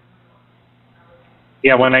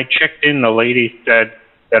 Yeah, when I checked in, the lady said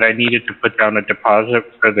that I needed to put down a deposit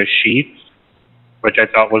for the sheets, which I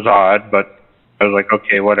thought was odd, but I was like,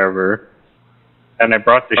 okay, whatever. And I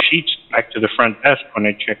brought the sheets back to the front desk when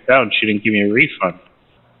I checked out, and she didn't give me a refund.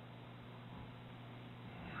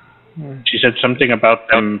 She said something about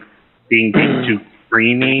them being too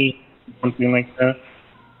creamy, something like that.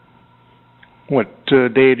 What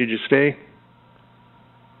day did you stay?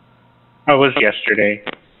 Oh, it was yesterday.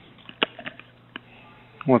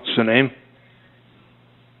 What's the name?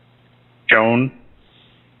 Joan.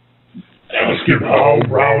 Ask him how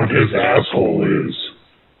round his asshole is.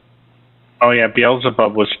 Oh yeah,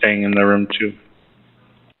 Beelzebub was staying in the room too.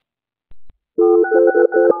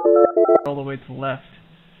 All the way to the left.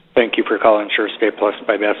 Thank you for calling Sure Stay Plus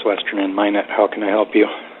by Best Western and Minot. How can I help you?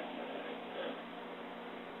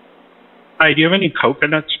 Hi, do you have any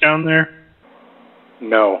coconuts down there?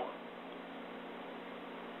 No.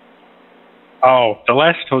 Oh, the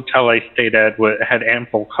last hotel I stayed at had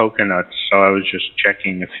ample coconuts, so I was just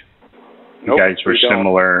checking if you guys were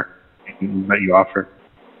similar in what you offer.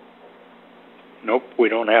 Nope, we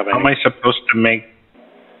don't have any. How am I supposed to make...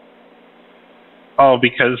 Oh,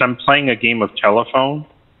 because I'm playing a game of telephone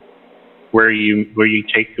where you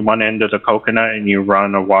take one end of the coconut and you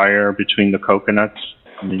run a wire between the coconuts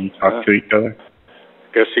and then you talk to each other.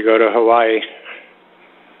 Guess you go to Hawaii.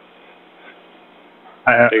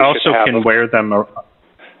 I also can wear them.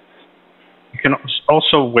 You can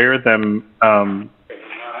also wear them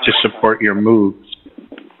to support your moves.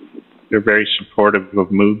 They're very supportive of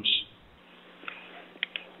moves.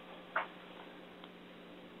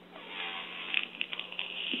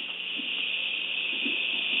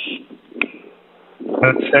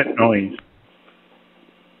 What's that noise?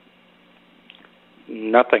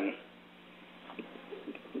 Nothing.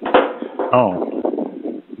 Oh,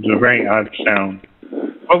 it's a very odd sound.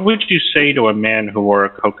 What would you say to a man who wore a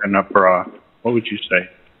coconut bra? What would you say?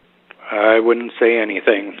 I wouldn't say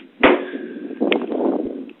anything.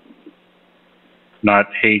 Not,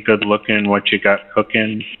 hey, good looking, what you got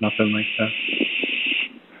cooking? Nothing like that?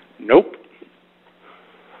 Nope.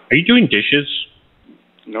 Are you doing dishes?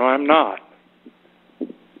 No, I'm not.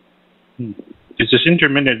 There's this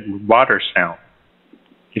intermittent water sound.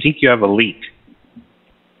 I think you have a leak.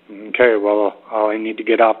 Okay, well, I need to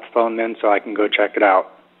get off the phone then so I can go check it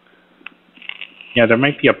out. Yeah, there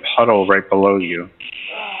might be a puddle right below you.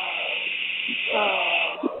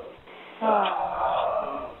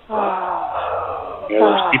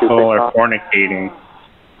 Yeah, people are fornicating.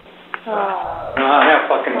 I don't have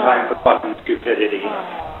fucking time for fucking stupidity.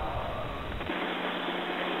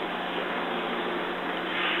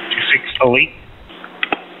 Did you fix the leak?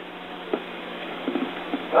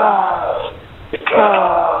 You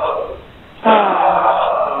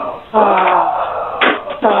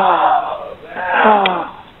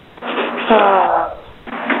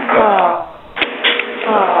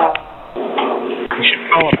should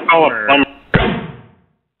call a plumber.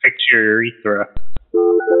 Fix your urethra.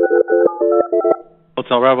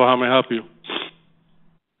 Hotel Rebel, how may I help you?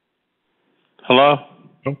 Hello?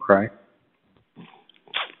 Don't cry.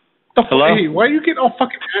 Hello? Hey, why you getting all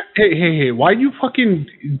fucking... Hey, why you fucking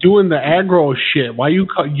doing the aggro shit? Why you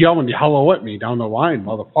yelling hello at me down the line,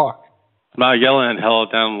 motherfucker? I'm not yelling at hello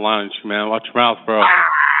down the line, man. Watch your mouth, bro.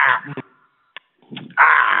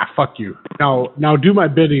 Fuck you. Now do my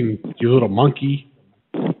bidding, you little monkey.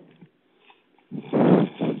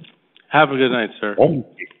 Have a good night, sir. Oh.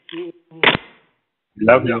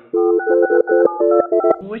 Love you.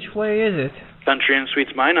 Which way is it? Country and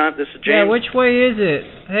Suites Minot, this is James. Yeah, which way is it?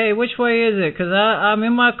 Hey, which way is it? Because I'm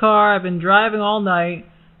in my car. I've been driving all night.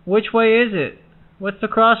 Which way is it? What's the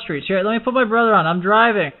cross streets? Here, let me put my brother on. I'm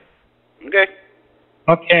driving. Okay.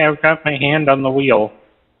 Okay, I've got my hand on the wheel.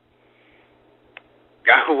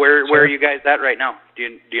 Where are you guys at right now? Do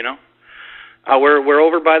you know? We're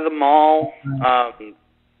over by the mall,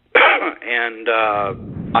 and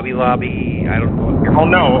Hobby Lobby. I don't know. Oh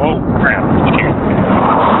no! Oh crap!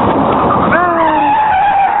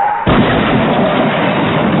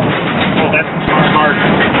 Oh, that's hard.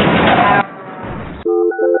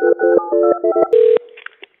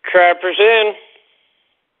 Trappers in.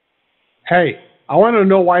 Hey, I want to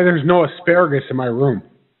know why there's no asparagus in my room.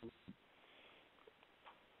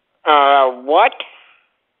 What?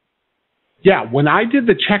 Yeah, when I did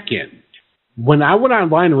the check-in, when I went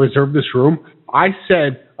online and reserved this room, I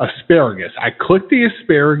said asparagus. I clicked the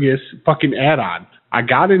asparagus fucking add-on. I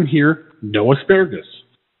got in here, no asparagus.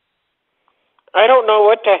 I don't know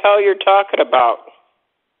what the hell you're talking about.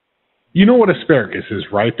 You know what asparagus is,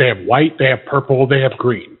 right? They have white, they have purple, they have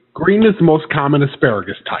green. Green is the most common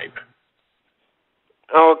asparagus type.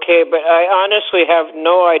 Okay, but I honestly have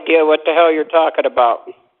no idea what the hell you're talking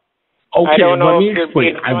about. Okay, I don't know let me if you're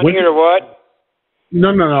explain. being funny or what.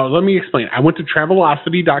 No, let me explain. I went to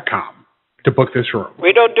Travelocity.com to book this room.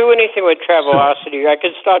 We don't do anything with Travelocity. I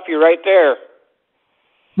can stop you right there.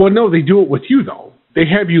 Well, no, they do it with you, though. They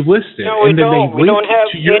have you listed. No, we and then don't. They We don't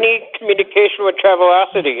have to your... any communication with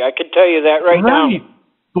Travelocity. I can tell you that right now.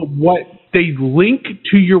 But what they link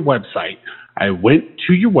to your website. I went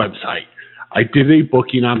to your website. I did a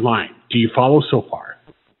booking online. Do you follow so far?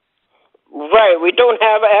 Right. We don't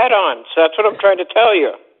have add-ons. That's what I'm trying to tell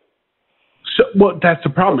you. So, well, that's the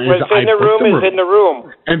problem. What's in the room is in the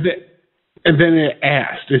room. And then it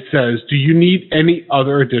asked, it says, do you need any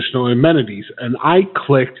other additional amenities? And I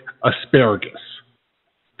clicked asparagus.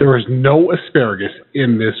 There is no asparagus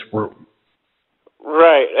in this room.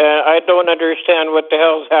 Right. I don't understand what the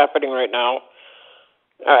hell's happening right now.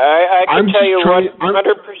 I can tell you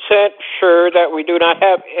 100% sure that we do not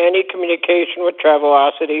have any communication with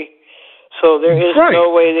Travelocity. So there is no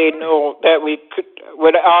way they know that we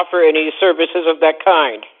would offer any services of that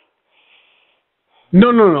kind.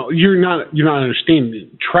 No. You're not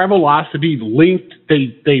understanding. Travelocity linked.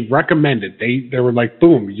 They recommended. They were like,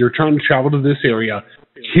 boom. You're trying to travel to this area.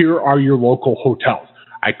 Here are your local hotels.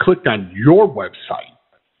 I clicked on your website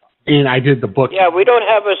and I did the booking. Yeah, we don't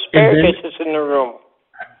have asparagus in the room.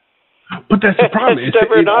 But that's the problem. It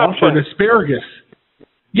offered asparagus.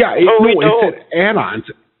 Yeah, it said add-ons,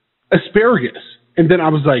 asparagus, and then I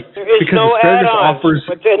was like, there is because no asparagus add-ons. offers.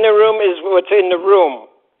 What's in the room is what's in the room.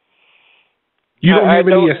 You don't have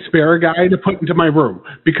any asparagus to put into my room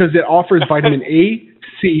because it offers vitamin A,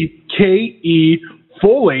 C, K, E,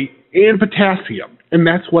 folate, and potassium, and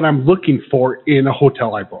that's what I'm looking for in a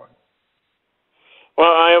hotel I booked.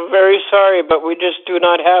 Well, I am very sorry, but we just do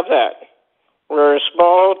not have that. We're a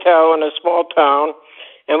small hotel in a small town,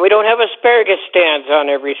 and we don't have asparagus stands on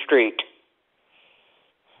every street.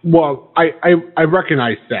 Well, I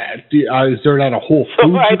recognize that. Is there not a Whole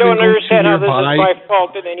Foods? So I don't understand how this is my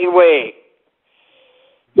fault in any way.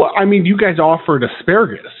 Well, I mean, you guys offered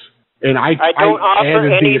asparagus, and I don't offer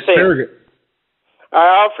added anything. the asparagus.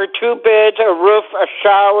 I offer 2 beds, a roof, a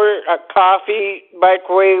shower, a coffee,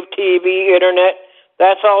 microwave, TV, internet.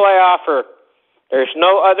 That's all I offer. There's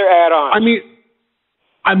no other add-ons.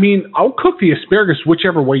 I mean, I'll cook the asparagus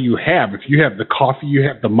whichever way you have. If you have the coffee, you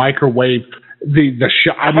have the microwave, I don't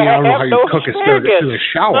know how you cook asparagus in the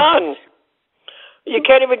shower. None. You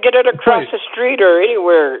can't even get it across the street or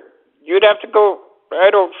anywhere. You'd have to go,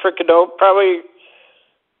 I don't freaking know, probably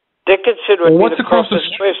Dickinson would be the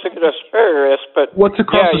closest place to get asparagus, but what's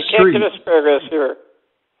across the street? You can't get asparagus here.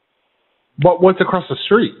 But what's across the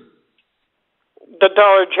street? The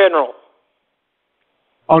Dollar General.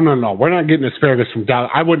 Oh no, we're not getting asparagus from Dollar.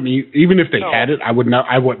 I wouldn't even if they had it. I wouldn't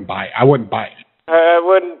buy it. I wouldn't buy it. I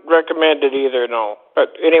wouldn't recommend it either. No,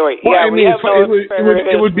 but anyway, well, yeah, I mean, we have no asparagus.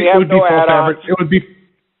 It would be false advertising. It would be.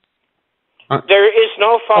 There is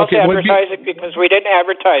no false advertising because we didn't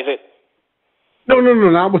advertise it. No,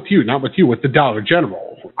 not with you. Not with you. With the Dollar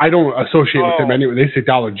General. I don't associate with them anyway. They say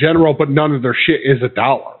Dollar General, but none of their shit is $1.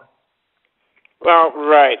 Well,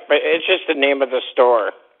 right, but it's just the name of the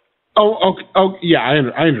store. Oh, yeah,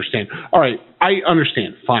 I understand. All right, I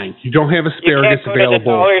understand. Fine. You don't have asparagus available. You can't go available. to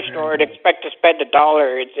the dollar store and expect to spend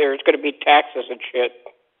 $1. There's going to be taxes and shit.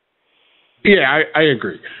 Yeah, I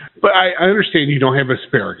agree. But I understand you don't have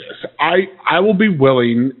asparagus. I will be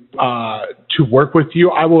willing to work with you.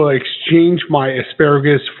 I will exchange my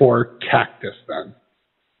asparagus for cactus then.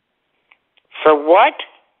 For what?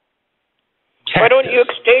 Cactus. Why don't you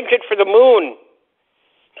exchange it for the moon?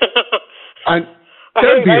 That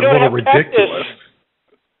would be a little ridiculous.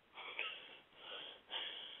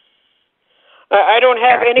 I don't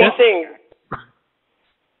have anything.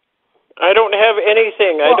 I don't have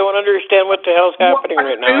anything. I don't understand what the hell's happening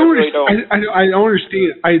right now. I really don't. I don't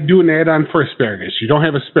understand. I do an add-on for asparagus. You don't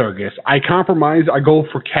have asparagus. I compromise. I go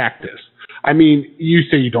for cactus. I mean, you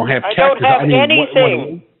say you don't have cactus. I don't have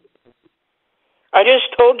anything. I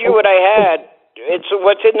just told you what I had. It's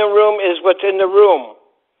what's in the room is what's in the room.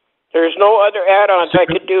 There's no other add-ons I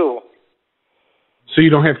could do. So you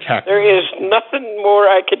don't have cactus? There is nothing more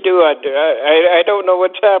I could do. I don't know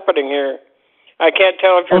what's happening here. I can't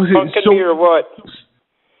tell if you're punking me or what.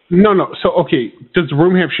 No. So, okay, does the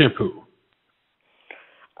room have shampoo?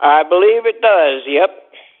 I believe it does, yep.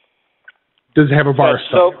 Does it have a bar of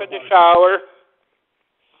soap? Soap in the shower.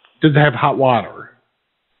 Does it have hot water?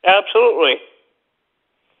 Absolutely.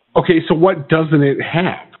 Okay, so what doesn't it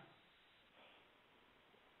have?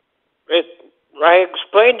 I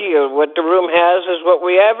explained to you what the room has is what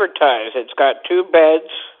we advertise. It's got 2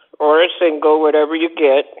 beds or a single, whatever you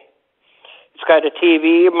get. It's got a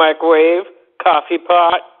TV, microwave, coffee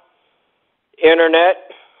pot,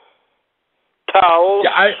 internet, towels,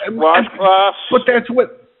 washcloths.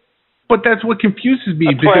 But that's what confuses me,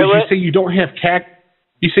 because toilet. you say you don't have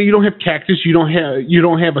cactus, you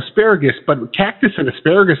don't have asparagus, but cactus and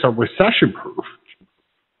asparagus are recession proof.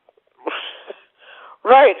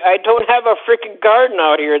 Right, I don't have a freaking garden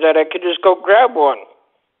out here that I could just go grab one.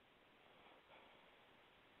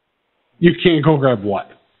 You can't go grab what?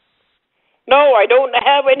 No, I don't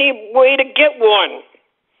have any way to get one.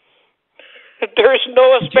 There's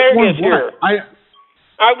no asparagus here.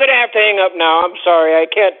 I'm going to have to hang up now. I'm sorry. I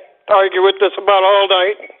can't argue with this about all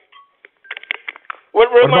night. What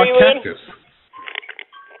room are you cactus?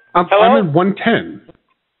 in? I'm in 110.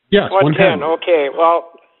 Yes, 110. Okay,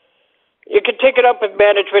 well, you can take it up with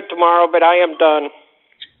management tomorrow, but I am done.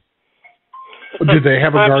 Do they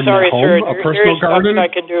have a garden at home? Sir. A personal garden? I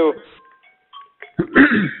can do.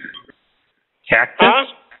 Cactus? Huh?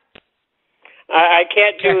 I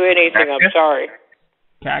can't do anything. Cactus? I'm sorry.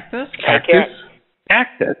 Cactus?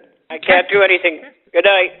 Cactus? I can't do anything. Good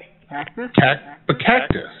night. Cactus?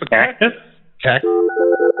 Cactus?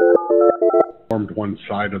 Formed one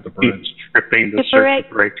side of the bridge. Tripping the It's circuit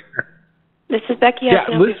breaker. This is Becky. Yeah,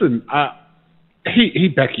 listen. Hey,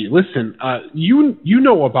 Becky. Listen. You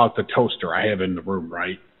know about the toaster I have in the room,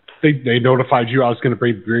 right? They notified you I was going to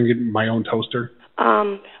bring in my own toaster.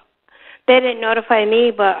 They didn't notify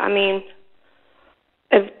me, but I mean,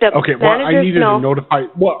 if the I needed to notify.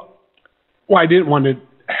 Well, I didn't want to,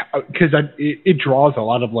 because it draws a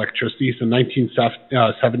lot of electricity. It's a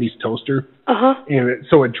 1970s toaster. And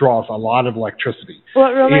so it draws a lot of electricity.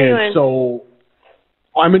 What room are you in? So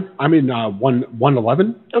I'm in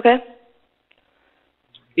 111. Okay.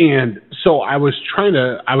 And so I was trying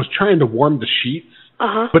to warm the sheets,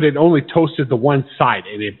 but it only toasted the one side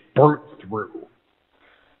and it burnt through.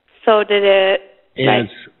 So did it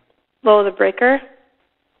blow the breaker?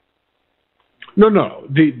 No.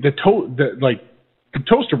 The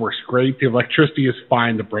toaster works great. The electricity is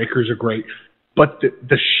fine. The breakers are great, but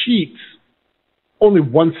the sheets, only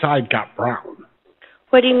one side got brown.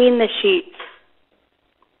 What do you mean the sheets?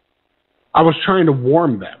 I was trying to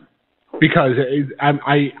warm them because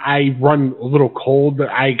I run a little cold.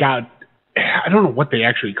 I don't know what they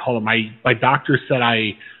actually call them. My doctor said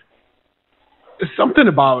something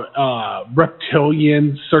about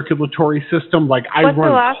reptilian circulatory system. Like What's the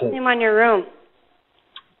last name on your room?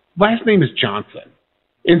 Last name is Johnson,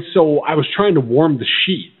 and so I was trying to warm the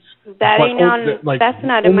sheets. That ain't on. That's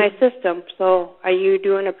not in my system. So, are you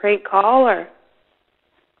doing a prank call or?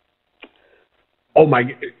 Oh my!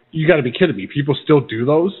 You got to be kidding me! People still do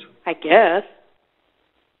those? I guess.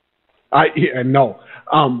 No.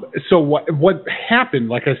 So what happened?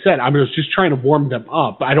 Like I said, I was just trying to warm them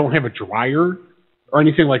up. I don't have a dryer or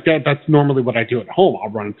anything like that. That's normally what I do at home. I'll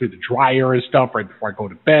run them through the dryer and stuff right before I go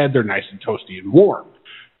to bed. They're nice and toasty and warm.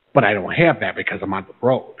 But I don't have that because I'm on the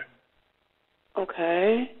road.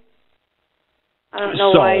 Okay. I don't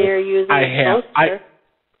know why you're using a toaster.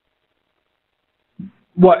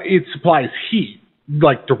 Well, it supplies heat,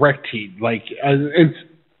 like direct heat. Like, I don't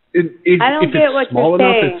if get it's what small you're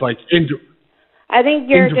enough, saying. it's like I think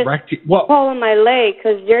you're indirect just heat. Well, pulling my leg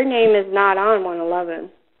because your name is not on 111.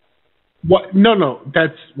 What? No.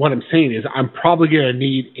 That's what I'm saying is I'm probably going to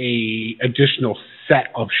need a additional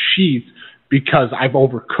set of sheets because I've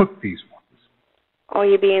overcooked these ones. Oh,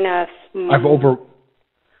 you're being a. I've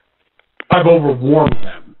overwarmed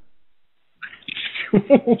them.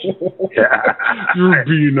 You're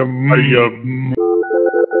being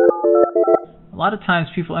a lot of times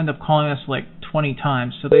people end up calling us like 20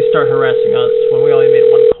 times, so they start harassing us when we only made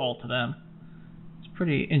one call to them. It's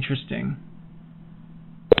pretty interesting.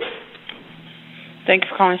 Thank you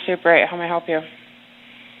for calling Super 8. How may I help you?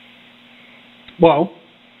 Well,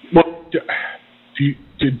 do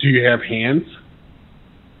you have hands?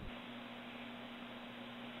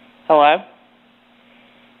 Hello?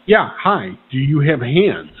 Yeah, hi. Do you have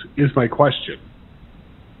hands is my question.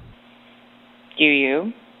 Do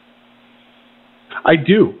you? I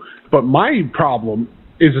do, but my problem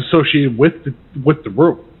is associated with the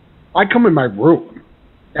room. I come in my room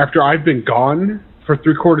after I've been gone for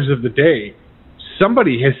 3/4 of the day.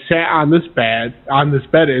 Somebody has sat on this bed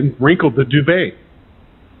and wrinkled the duvet.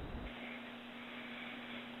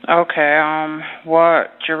 Okay,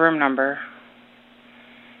 what's your room number?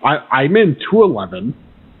 I'm in 211.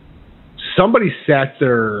 Somebody sat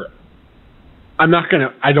there. I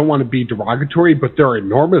don't want to be derogatory, but their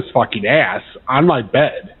enormous fucking ass on my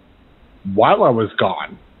bed while I was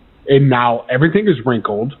gone. and now everything is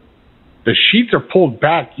wrinkled. The sheets are pulled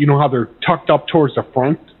back. You know how they're tucked up towards the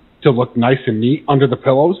front to look nice and neat under the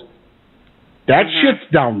pillows? That shit's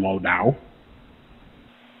down low now.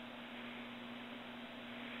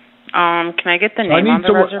 Can I get the name on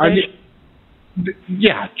the reservation?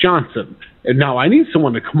 Yeah, Johnson. And now I need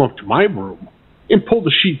someone to come up to my room and pull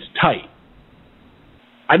the sheets tight.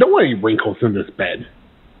 I don't want any wrinkles in this bed.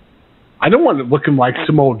 I don't want it looking like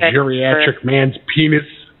some old geriatric man's penis.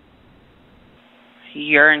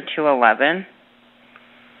 You're in 211?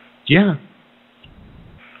 Yeah.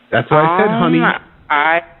 That's what I said, honey.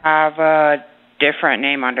 I have a different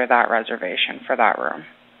name under that reservation for that room.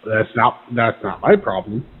 That's not my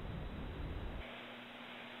problem.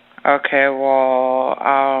 Okay, well,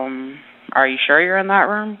 are you sure you're in that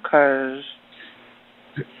room? 'Cause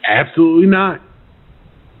absolutely not.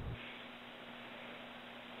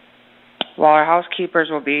 Well, our housekeepers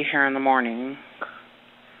will be here in the morning.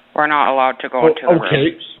 We're not allowed to go into the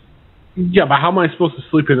rooms. Yeah, but how am I supposed to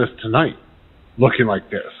sleep in this tonight, looking like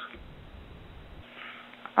this?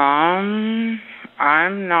 I'm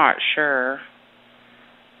not sure.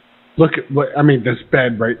 Look at this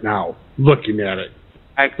bed right now. Looking at it,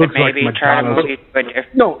 I could maybe try to move you to a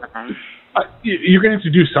different room. You're gonna have to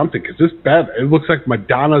do something because this bed, it looks like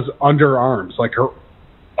Madonna's underarms, like her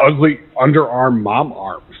ugly underarm mom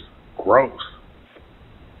arms. Gross.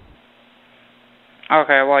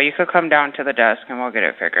 Okay, well, you could come down to the desk and we'll get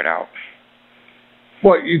it figured out.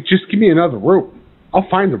 Well, you just give me another room. I'll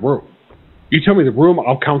find the room. You tell me the room,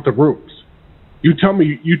 I'll count the rooms. You tell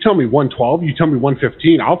me 112, you tell me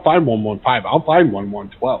 115, I'll find 115, I'll find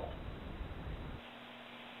 112.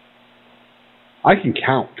 I can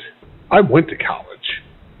count. I went to college.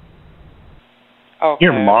 Okay.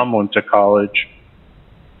 Your mom went to college.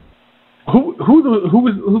 Who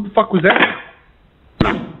the fuck was that?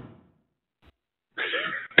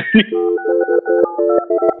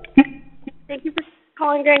 Thank you for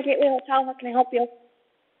calling Grand Gateway Hotel. How can I help you?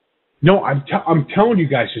 No, I'm telling you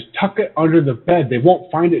guys, just tuck it under the bed. They won't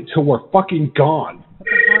find it till we're fucking gone.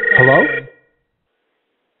 Hello?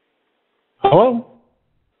 Hello?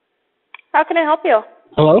 How can I help you?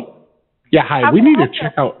 Hello? Yeah, hi. We need to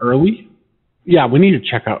check out early. Yeah, we need to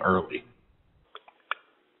check out early.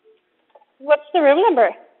 What's the room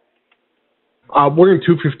number? We're in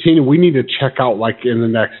 215, and we need to check out like in the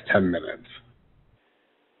next 10 minutes.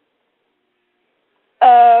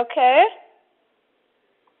 Okay.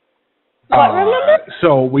 What room number?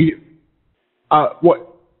 So we,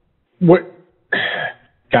 what,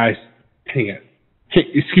 guys, hang on. Hey,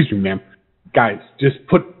 excuse me, ma'am. Guys, just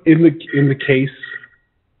put in the case.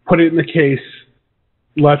 Put it in the case.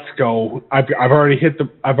 Let's go. I've already hit the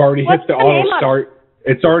auto start.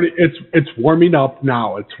 It's warming up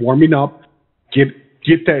now. It's warming up. Get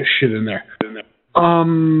that shit in there.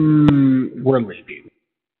 We're leaving.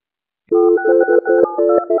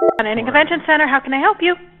 Any convention center, how can I help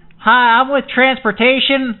you? Hi, I'm with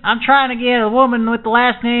transportation. I'm trying to get a woman with the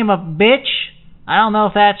last name of Bitch. I don't know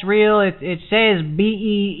if that's real. It says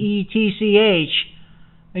BEETCH.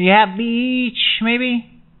 You have Beach, maybe?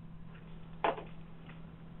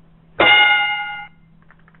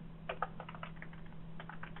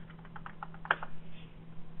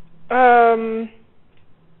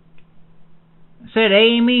 It said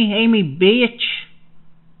Amy Bitch.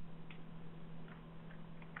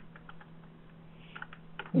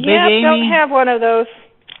 Yeah, don't have one of those.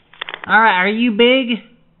 All right, are you big?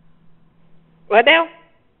 What now?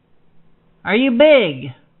 Are you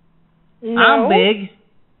big? No. I'm big.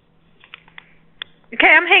 Okay,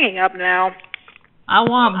 I'm hanging up now. I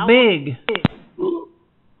want big.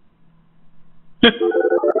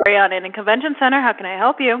 On in convention center, how can I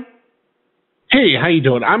help you? Hey, how you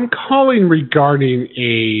doing? I'm calling regarding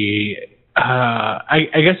I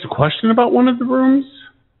guess a question about one of the rooms.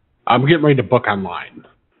 I'm getting ready to book online.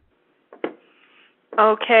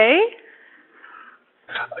 Okay.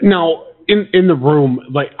 Now, in the room,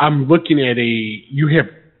 like I'm looking at you have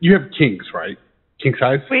kings, right? King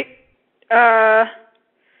size?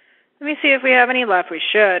 Let me see if we have any left. We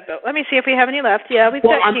should, but let me see if we have any left. Yeah, we've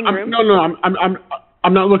got king rooms. No,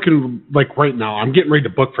 I'm not looking like right now. I'm getting ready to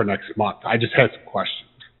book for next month. I just had some questions.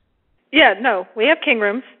 Yeah, no, we have king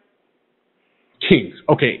rooms. Kings.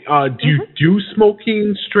 Okay. Do you do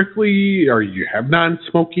smoking strictly, or you have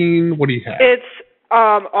non-smoking? What do you have? It's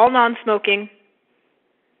all non-smoking.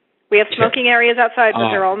 We have smoking areas outside, but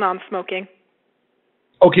they're all non-smoking.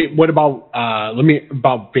 Okay. What about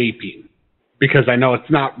about vaping? Because I know it's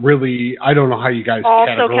not really. I don't know how you guys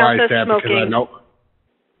categorize that smoking. because I know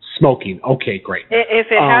smoking. Okay, great. If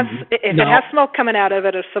it has smoke coming out of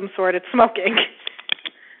it of some sort, it's smoking.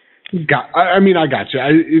 I got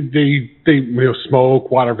you. They smoke,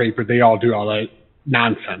 water vapor. They all do all that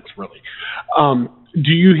nonsense, really.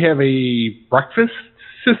 Do you have a breakfast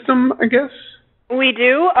system, I guess? We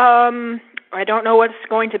do. I don't know what it's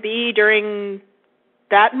going to be during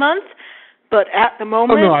that month, but at the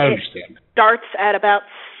moment, I understand. It starts at about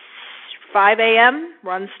 5 a.m.,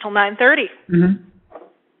 runs till 9:30. Mm-hmm.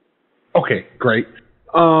 Okay, great.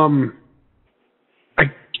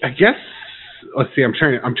 I guess. Let's see. I'm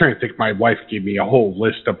trying to think. My wife gave me a whole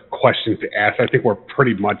list of questions to ask. I think we're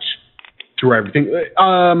pretty much through everything.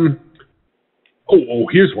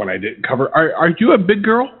 Here's one I didn't cover. Are you a big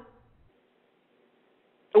girl?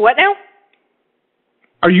 What now?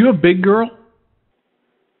 Are you a big girl?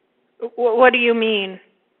 What do you mean?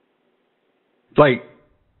 Like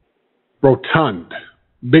rotund,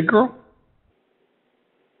 big girl?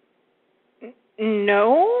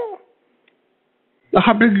 No.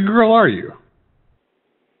 How big a girl are you?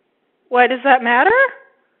 Why does that matter?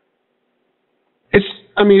 It's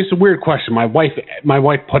a weird question. My wife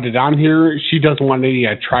put it on here. She doesn't want any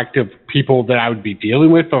attractive people that I would be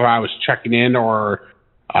dealing with if I was checking in or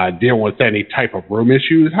dealing with any type of room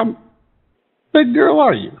issues. How big girl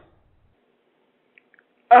are you?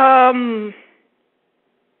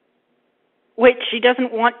 Wait, she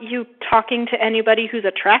doesn't want you talking to anybody who's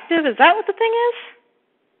attractive? Is that what the thing is?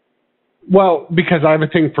 Well, because I have a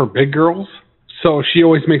thing for big girls, so she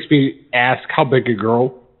always makes me ask how big a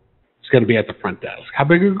girl is going to be at the front desk. How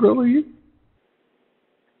big a girl are you?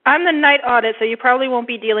 I'm the night audit, so you probably won't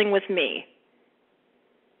be dealing with me.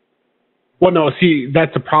 Well, no, see,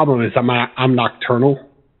 that's the problem is I'm nocturnal.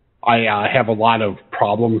 I have a lot of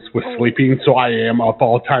problems with sleeping, so I am up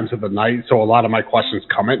all times of the night, so a lot of my questions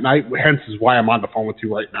come at night, hence is why I'm on the phone with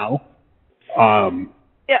you right now. I'm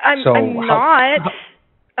not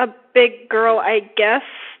a big girl, I guess.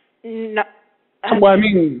 No, well,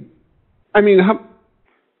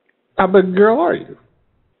 how big a girl are you?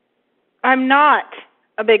 I'm not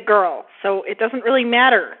a big girl, so it doesn't really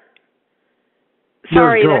matter.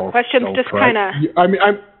 Sorry, that question's just kind of...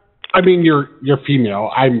 You're female,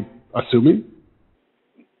 I'm assuming?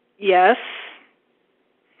 Yes.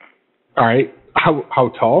 All right.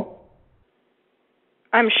 How tall?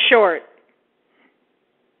 I'm short.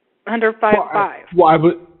 Under 5'5". Well, I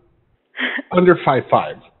would... Under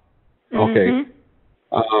 5'5". Okay.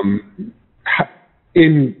 Mm-hmm.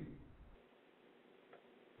 In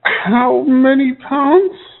how many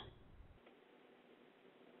pounds?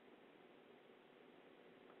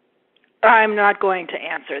 I'm not going to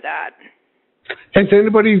answer that. Has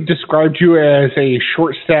anybody described you as a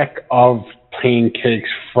short stack of pancakes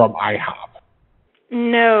from IHOP?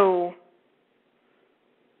 No.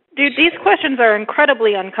 Dude, these questions are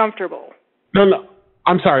incredibly uncomfortable. No.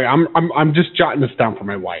 I'm sorry. I'm just jotting this down for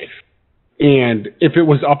my wife. And if it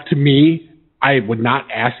was up to me, I would not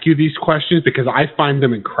ask you these questions because I find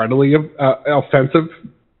them incredibly offensive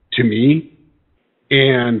to me.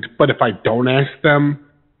 But if I don't ask them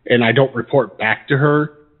and I don't report back to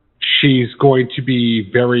her, she's going to be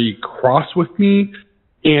very cross with me.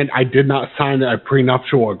 And I did not sign a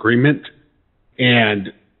prenuptial agreement.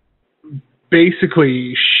 And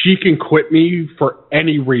basically, she can quit me for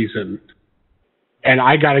any reason. And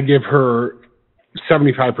I got to give her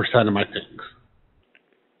 75% of my things.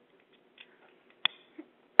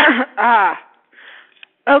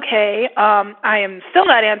 Okay. I am still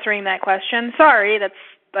not answering that question. Sorry, that's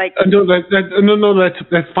like... No,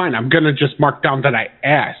 that's fine. I'm going to just mark down that I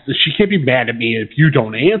asked. She can't be mad at me if you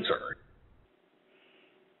don't answer.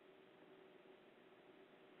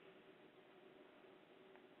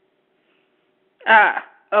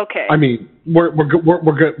 Okay. I mean, we're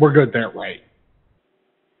good there, right?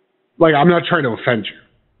 Like, I'm not trying to offend you.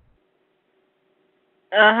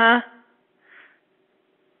 Uh-huh.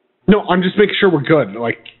 No, I'm just making sure we're good.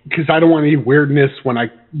 Like, because I don't want any weirdness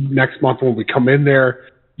next month when we come in there.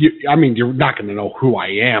 You're not going to know who I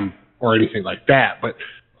am or anything like that. But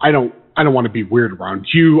I don't want to be weird around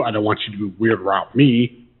you. I don't want you to be weird around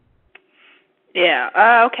me.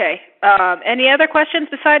 Yeah. Okay. Any other questions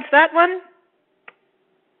besides that one?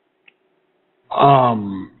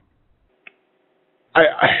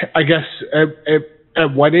 I guess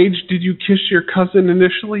at what age did you kiss your cousin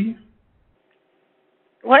initially?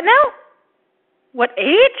 What now? What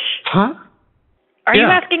age? Huh? Are you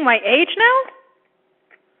asking my age now?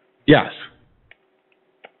 Yes.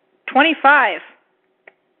 25.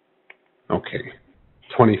 Okay.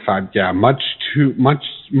 25. Yeah, much too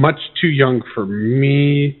young for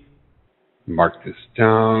me. Mark this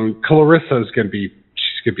down. Clarissa is going to be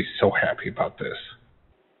so happy about this.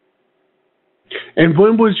 And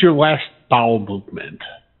when was your last bowel movement?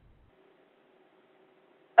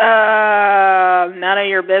 None of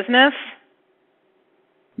your business.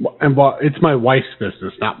 And well, it's my wife's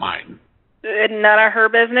business, not mine. None of her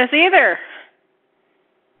business either.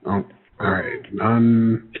 Oh, all right.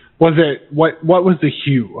 Was it what was the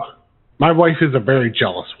hue? My wife is a very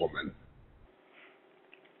jealous woman.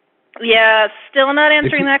 Yeah, still not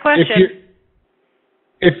answering that question.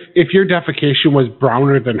 If your defecation was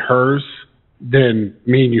browner than hers, then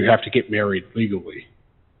me and you have to get married legally.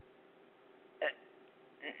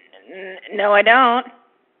 No, I don't.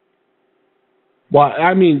 Well,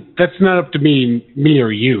 I mean, that's not up to me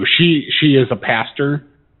or you. She is a pastor,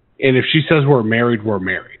 and if she says we're married, we're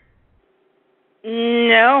married.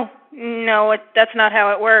 No, that's not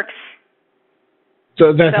how it works.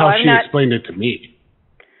 So that's how she explained it to me.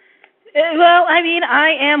 Well, I mean,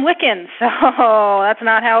 I am Wiccan, so that's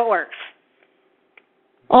not how it works.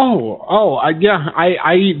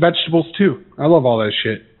 I eat vegetables too. I love all that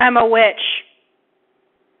shit. I'm a witch.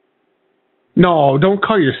 No, don't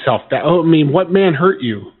call yourself that. I mean, what man hurt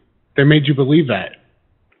you that made you believe that?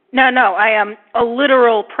 No, I am a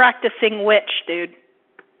literal practicing witch, dude.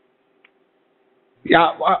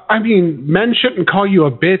 Yeah, I mean, men shouldn't call you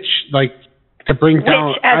a bitch, like, to bring witch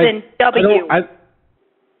down... as in W.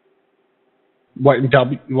 What, in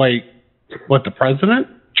W? Like, what, the president?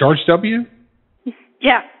 George W.?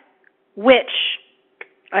 Yeah, witch.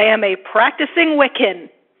 I am a practicing Wiccan.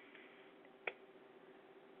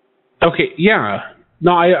 Okay, yeah.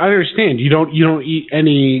 No, I understand. You don't eat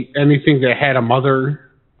anything that had a mother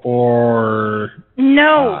or...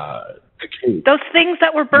 No. Those things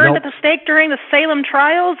that were burned at the stake during the Salem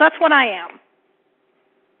trials, that's what I am.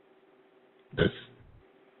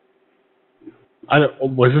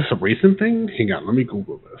 Was this a recent thing? Hang on, let me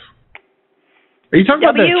Google this. Are you talking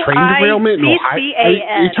about that train derailment in Ohio? Are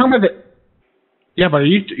you talking about that? Yeah, but are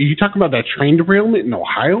you talking about that train derailment in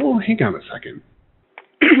Ohio? Hang on a second.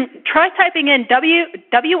 Try typing in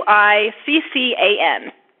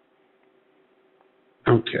WICCAN.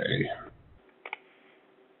 Okay.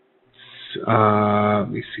 Let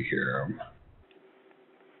me see here.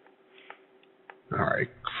 All right.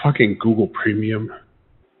 Fucking Google Premium.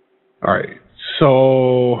 All right.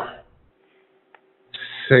 So,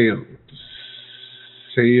 Salem.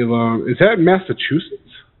 Is that in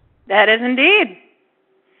Massachusetts? That is indeed.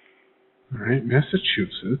 All right,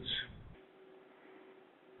 Massachusetts.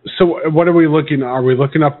 So, what are we looking? Are we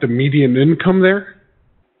looking up the median income there?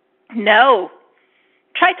 No.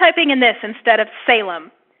 Try typing in this instead of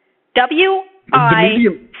Salem. WICCAN. All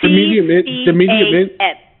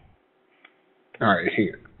right,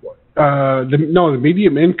 hang on. The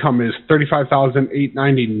median income is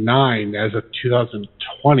 $35,899 as of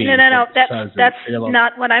 2020. No. That's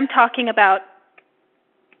not what I'm talking about.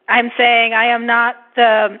 I'm saying I am not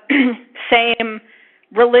the same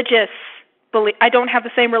religious belief. I don't have the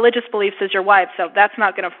same religious beliefs as your wife, so that's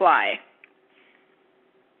not going to fly.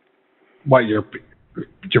 What, you're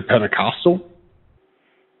Pentecostal?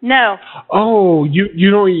 No. Oh, you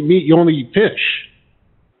don't eat meat, you only eat fish.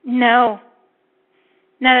 No,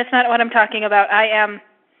 that's not what I'm talking about. I am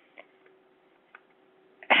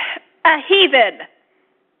a heathen.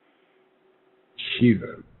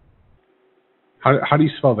 Heathen. How do you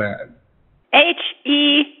spell that?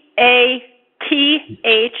 HEATHAN.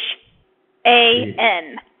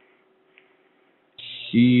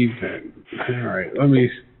 Heathen. All right,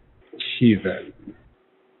 heathen.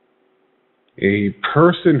 A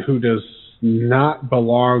person who does not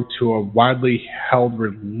belong to a widely held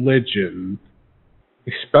religion,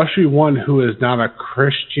 especially one who is not a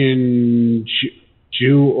Christian,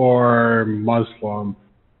 Jew, or Muslim,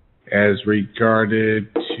 as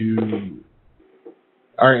regarded to...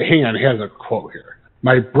 All right, hang on. He has a quote here.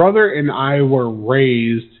 My brother and I were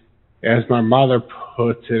raised, as my mother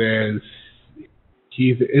puts it, as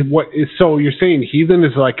heathen. So you're saying heathen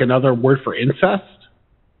is like another word for incest?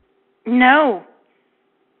 No,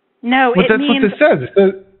 but that's means... what this says.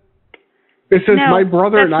 It says my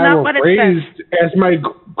brother and I were raised, as my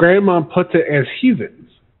grandma puts it, as heathens.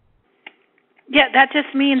 Yeah, that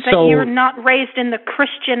just means that you're not raised in the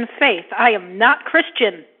Christian faith. I am not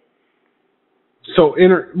Christian. So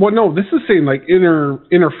this is saying like inner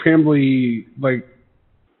family, like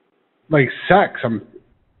sex.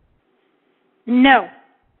 No,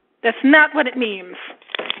 that's not what it means.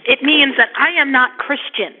 It means that I am not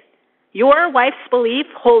Christian. Your wife's beliefs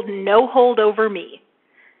hold no hold over me.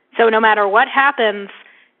 So no matter what happens,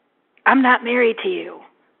 I'm not married to you.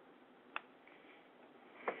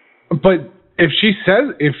 But if she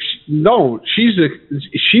says,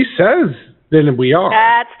 she says, then we are.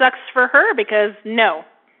 That sucks for her because no,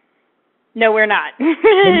 we're not.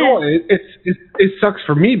 No, it sucks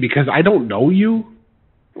for me because I don't know you.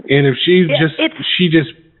 And if she just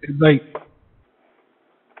like,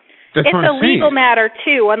 that's it's what a I'm saying. legal matter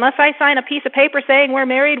too. Unless I sign a piece of paper saying we're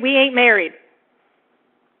married, we ain't married.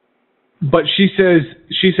 But she says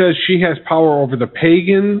she has power over the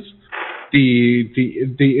pagans,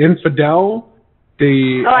 the infidel,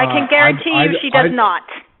 the. Oh, I can guarantee you she does not.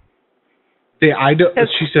 The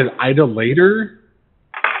she said idolater.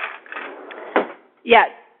 Yeah,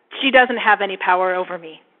 she doesn't have any power over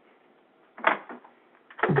me.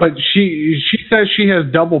 But she says she has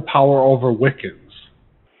double power over Wiccans.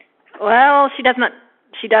 Well, she doesn't.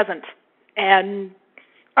 She doesn't, and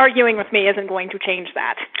arguing with me isn't going to change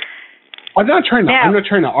that. I'm not trying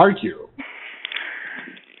to argue.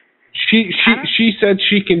 She said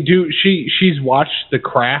she can do. She's watched The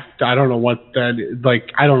Craft. I don't know what that is.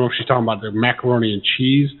 Like, I don't know if she's talking about the macaroni and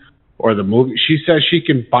cheese or the movie. She says she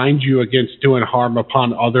can bind you against doing harm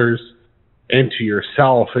upon others and to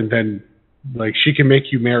yourself, and then like she can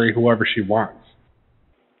make you marry whoever she wants.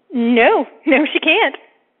 No, she can't.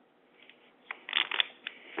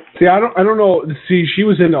 See, I don't know. See, she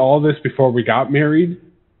was into all this before we got married,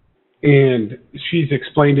 and she's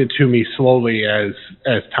explained it to me slowly as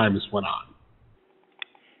time has went on.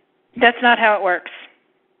 That's not how it works.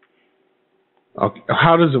 Okay,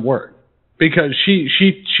 how does it work? Because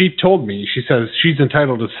she told me, she says she's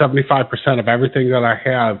entitled to 75% of everything that I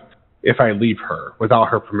have if I leave her without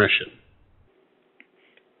her permission.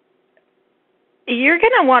 You're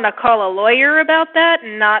gonna want to call a lawyer about that,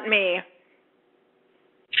 not me.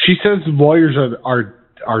 She says lawyers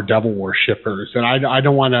are devil worshippers, and I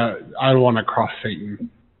don't want to cross Satan.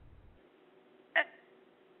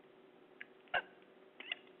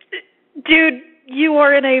 Dude, you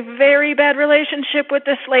are in a very bad relationship with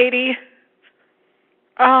this lady.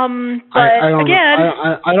 But I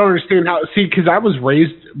don't understand how. See, because I was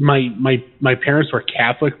raised, my parents were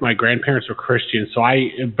Catholic, my grandparents were Christian, so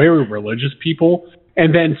very religious people.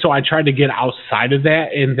 And then so I tried to get outside of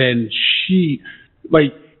that, and then she,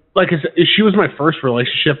 like I said, she was my first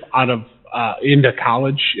relationship out of into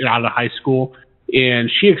college and out of high school,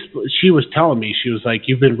 and she was telling me, she was like,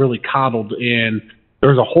 you've been really coddled, and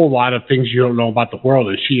there's a whole lot of things you don't know about the world,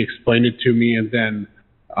 and she explained it to me, and then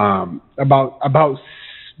about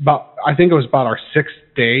I think it was about our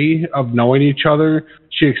 6th day of knowing each other,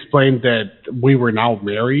 she explained that we were now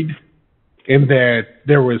married and that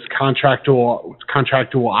there was contractual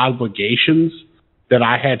obligations that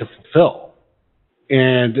I had to fulfill.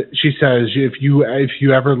 And she says, if you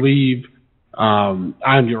ever leave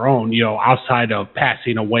on your own, outside of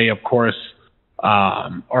passing away, of course,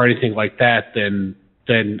 or anything like that, then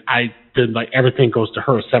like everything goes to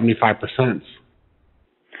her, 75%.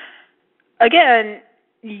 Again,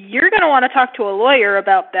 you're going to want to talk to a lawyer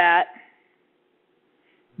about that.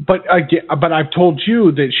 But I've told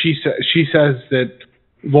you that she says that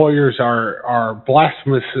lawyers are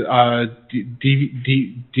blasphemous,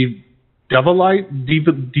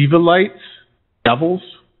 devils.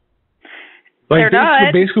 Like they're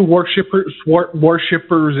not. Basically worshippers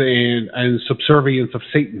and subservience of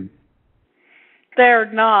Satan. They're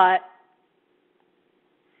not.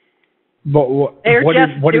 But they're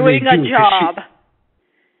just doing a job.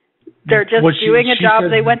 They're just doing a job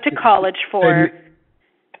they went to college for.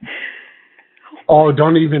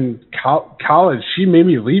 Don't even college. She made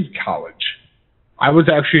me leave college. I was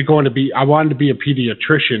actually I wanted to be a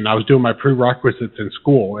pediatrician. I was doing my prerequisites in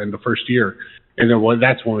school in the first year. And then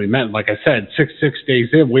that's when we met. Like I said, six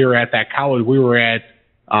days in, we were at that college. We were at,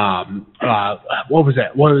 what was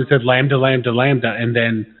that? What was it? Lambda. And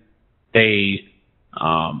then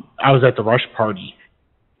I was at the rush party.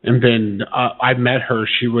 And then I met her.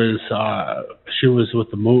 She was with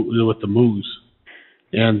the Moose,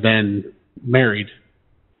 and then married.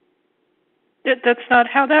 That's not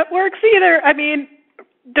how that works either. I mean,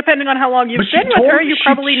 depending on how long you've been with her, you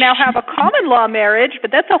probably now have a common law marriage, but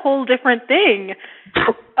that's a whole different thing.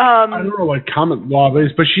 I don't know what common law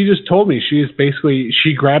is, but she just told me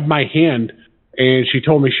she grabbed my hand and she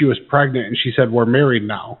told me she was pregnant, and she said, we're married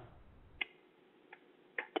now.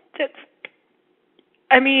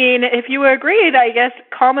 I mean, if you agreed, I guess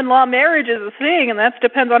common law marriage is a thing, and that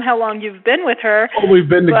depends on how long you've been with her. Oh, we've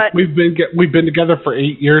been together for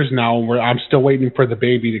 8 years now, and I'm still waiting for the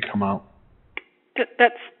baby to come out.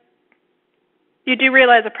 You do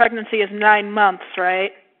realize a pregnancy is 9 months,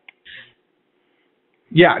 right?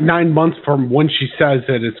 Yeah, 9 months from when she says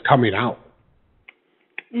that it's coming out.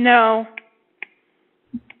 No.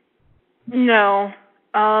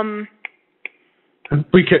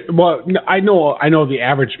 I know the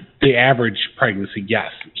average pregnancy.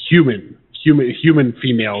 Yes, human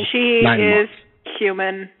females. She 9 is months.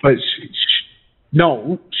 human. But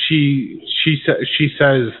No, she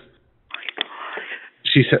says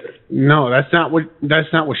no. That's not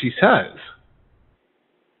what she says.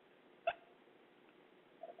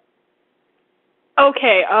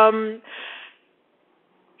 Okay.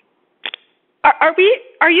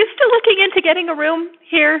 Are you still looking into getting a room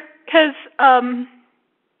here? Because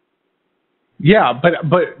Yeah, but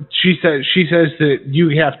she says that you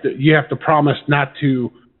have to promise not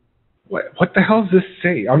to. What the hell does this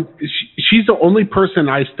say? She's the only person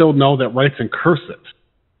I still know that writes in cursive.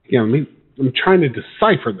 I'm trying to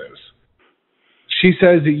decipher this. She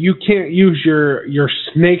says that you can't use your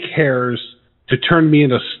snake hairs to turn me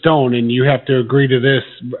into stone, and you have to agree to this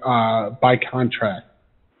by contract.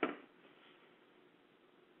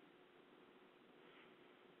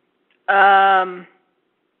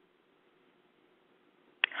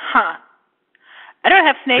 I don't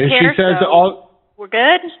have snake and hair, she says so we're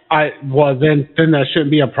good. Then that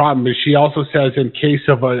shouldn't be a problem. But she also says in case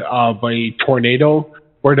of a tornado,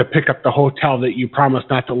 we're to pick up the hotel that you promised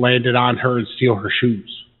not to land it on her and steal her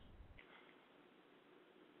shoes.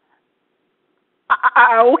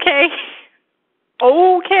 Okay.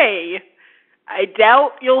 Okay. I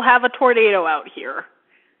doubt you'll have a tornado out here.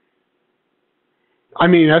 I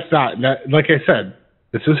mean, that's not that. Like I said,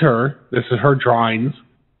 this is her. This is her drawings.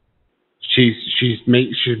 She's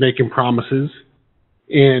making promises,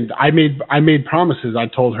 and I made promises. I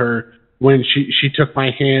told her when she took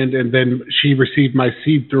my hand and then she received my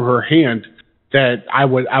seed through her hand that I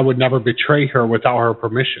would never betray her without her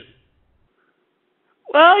permission.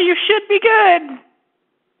 Well, you should be good.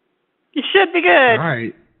 You should be good.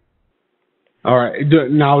 All right.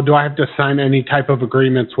 Now, do I have to sign any type of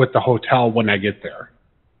agreements with the hotel when I get there?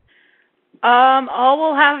 All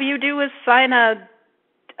we'll have you do is sign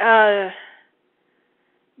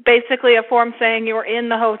basically a form saying you're in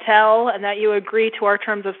the hotel and that you agree to our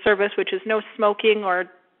terms of service, which is no smoking or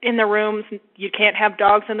in the rooms. You can't have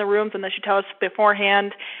dogs in the rooms unless you tell us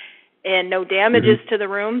beforehand, and no damages to the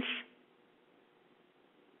rooms.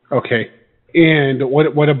 Okay. And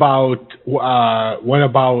what about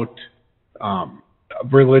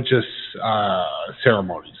religious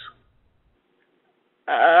ceremonies?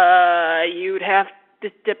 You'd have to,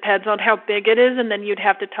 depends on how big it is, and then you'd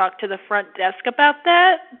have to talk to the front desk about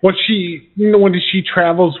that. When she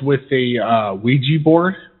travels with a Ouija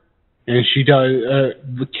board, and she does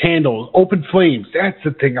the candles, open flames. That's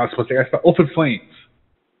the thing I was supposed to ask about. Open flames.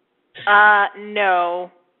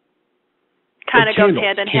 No. Kind of goes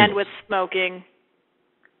hand in hand with smoking.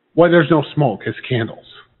 Well, there's no smoke. It's candles.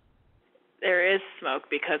 There is smoke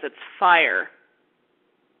because it's fire.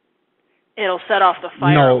 It'll set off the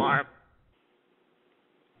fire alarm.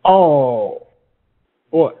 Oh.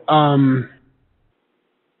 Well,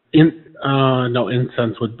 no,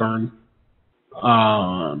 incense would burn.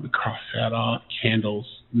 Cross that off. Candles,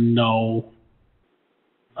 no.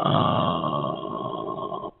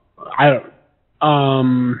 I don't.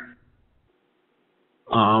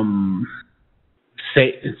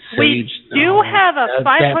 Sage. We do have a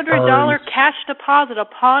 $500 cash deposit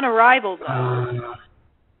upon arrival, though.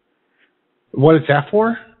 What is that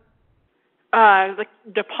for? The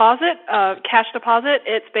deposit, cash deposit.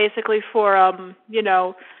 It's basically for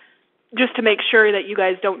just to make sure that you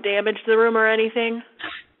guys don't damage the room or anything.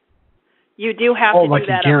 You do have to do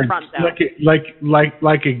that up front, though.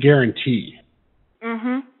 Like a guarantee.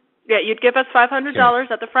 Mhm. Yeah, you'd give us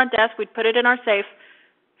 $500 at the front desk. We'd put it in our safe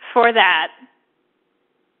for that.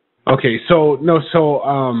 Okay,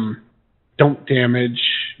 don't damage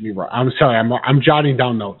me. I'm sorry, I'm jotting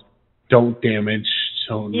down notes. Don't damage.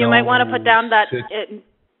 So you might want to put down that.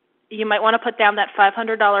 You might want to put down that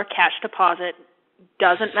 $500 cash deposit.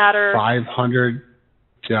 Doesn't matter. $500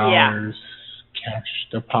 cash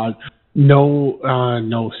deposit. No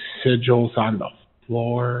sigils on the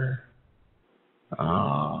floor.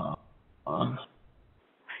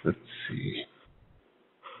 Let's see.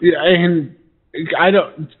 Yeah, and I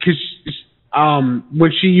don't, because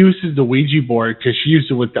when she uses the Ouija board, because she used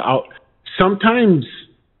it with the out. Sometimes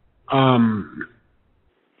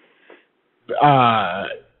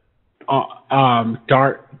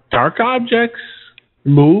dark objects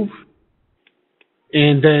move,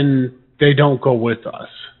 and then they don't go with us.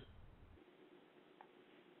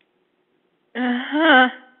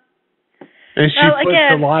 And she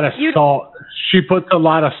puts a lot of salt. She puts a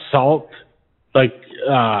lot of salt, like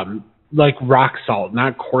rock salt,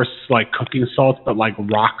 not coarse like cooking salt, but like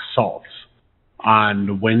rock salts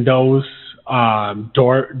on windows,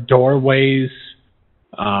 doorways.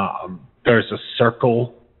 There's a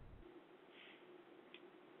circle.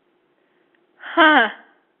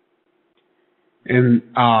 And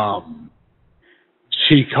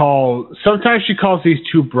Sometimes she calls these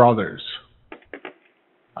two brothers,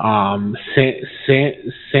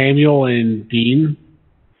 Samuel and Dean.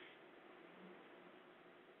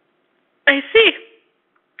 I see.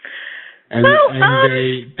 And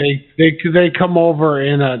they come over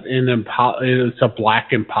in Impala. It's a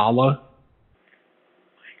black Impala.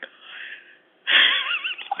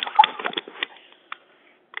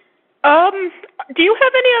 Do you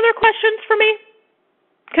have any other questions for me?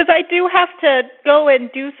 Because I do have to go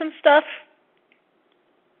and do some stuff.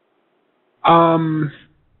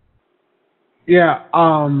 Yeah.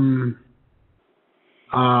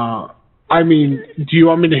 I mean, do you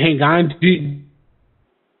want me to hang on? Do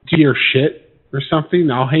your shit or something?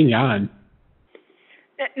 I'll hang on.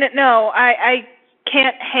 No, I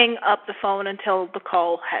can't hang up the phone until the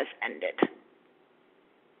call has ended.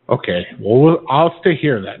 Okay. Well, I'll stay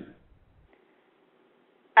here then.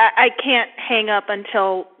 I can't hang up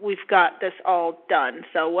until we've got this all done.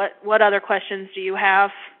 So what other questions do you have?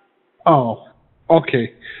 Oh,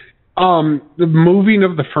 okay. The moving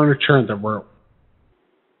of the furniture in the room.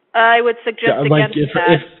 I would suggest against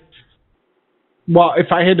that.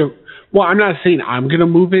 If I had to, I'm not saying I'm going to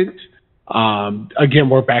move it. Again,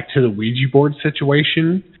 we're back to the Ouija board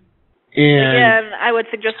situation. And again, I would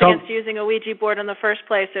suggest against using a Ouija board in the first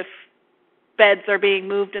place if beds are being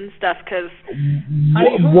moved and stuff, because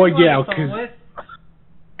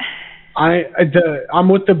I'm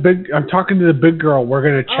with the big. I'm talking to the big girl. We're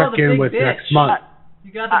gonna check in with bitch. next month.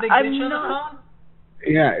 You got the big bitch on the phone?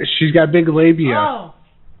 Yeah, she's got big labia. Oh.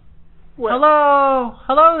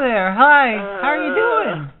 Hello there. Hi. How are you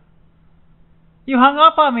doing? You hung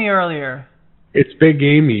up on me earlier. It's Big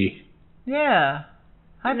Amy. Yeah.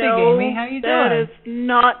 Hi, Big No, Amy. How you doing? that is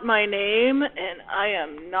not my name, and I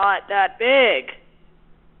am not that big.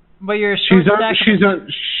 But you're a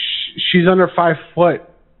she's under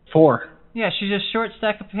 5'4". Yeah, she's a short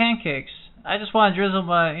stack of pancakes. I just want to drizzle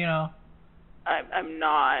my, I'm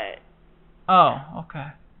not. Oh, okay.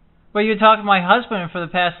 But you're talking to my husband for the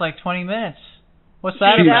past 20 minutes. What's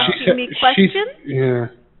that about? She's asking me questions? Yeah.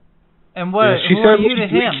 And what? She who said are you to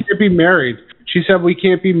him? We can't be married. She said we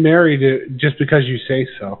can't be married just because you say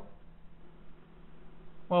so.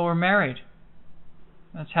 Well, we're married.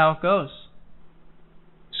 That's how it goes.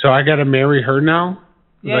 So I got to marry her now?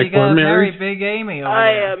 Yeah, you got to marry Big Amy over there.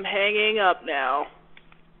 I am hanging up now.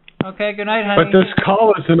 Okay, good night, honey. But this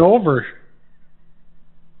call isn't over.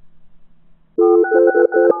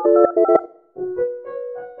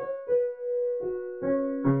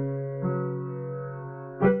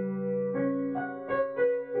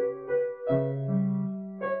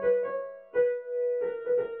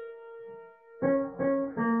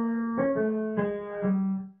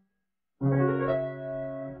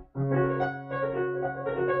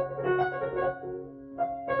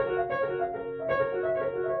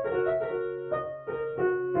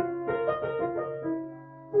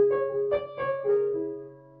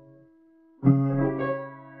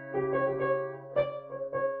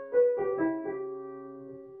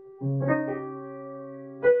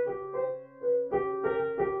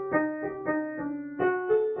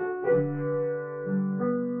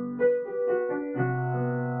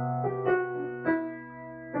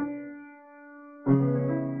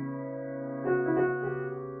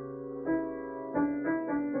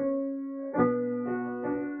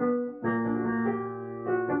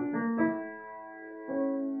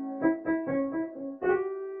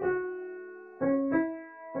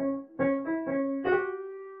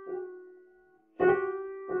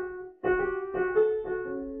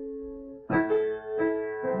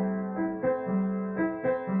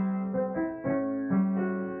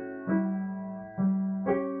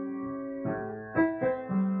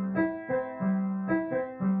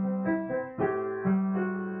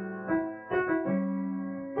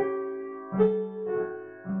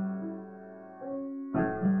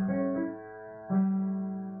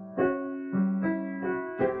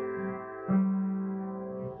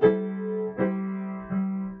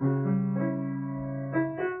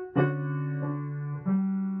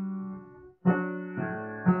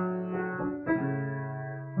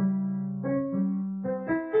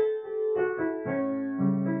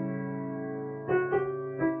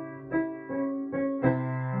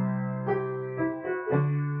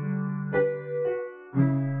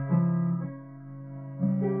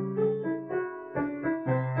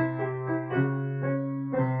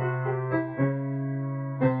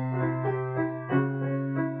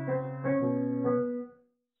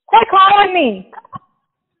 Quit calling me.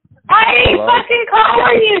 I ain't fucking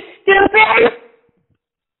calling you, stupid.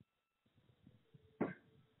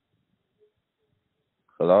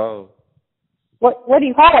 Hello. What do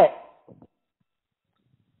you call it?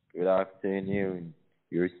 Good afternoon.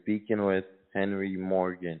 You're speaking with Henry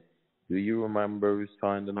Morgan. Do you remember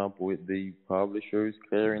signing up with the Publishers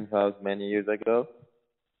Clearinghouse many years ago?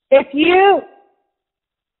 Did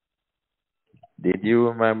you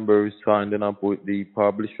remember signing up with the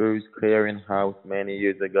Publishers Clearinghouse many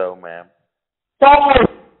years ago, ma'am? Stole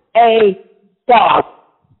a dog.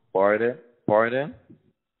 Pardon?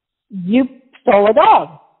 You stole a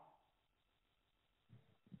dog.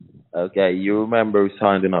 Okay, you remember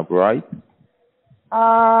signing up, right?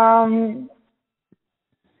 Are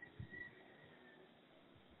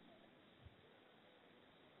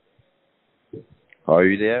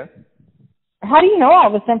you there? How do you know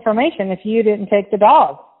all this information if you didn't take the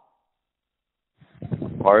dog?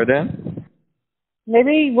 Pardon?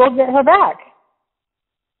 Maybe we'll get her back.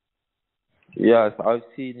 Yes, I've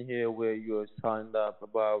seen here where you have signed up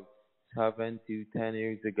about 7 to 10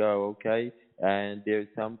 years ago, okay? And there's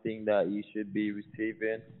something that you should be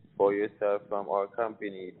receiving for yourself from our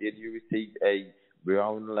company. Did you receive a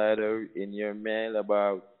brown letter in your mail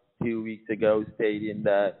about 2 weeks ago stating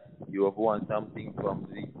that you have won something from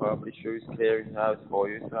the Publishers Clearinghouse for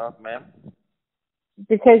yourself, ma'am?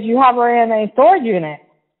 Because you have her in a storage unit.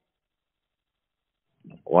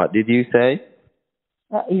 What did you say?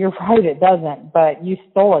 You're right, it doesn't, but you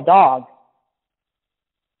stole a dog.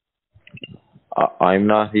 I'm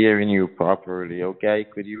not hearing you properly, okay?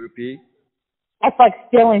 Could you repeat? That's like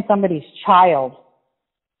stealing somebody's child.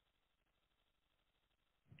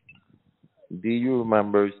 Do you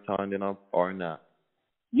remember signing up or not?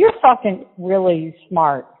 You're fucking really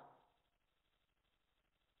smart.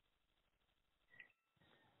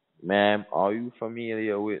 Ma'am, are you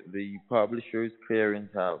familiar with the Publishers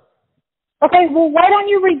Clearinghouse? Okay, well, why don't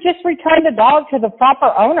you just return the dog to the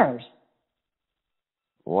proper owners?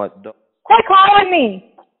 What dog? Quit calling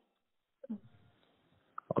me.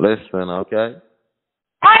 Listen, okay?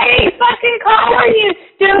 I ain't fucking calling you,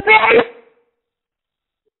 stupid.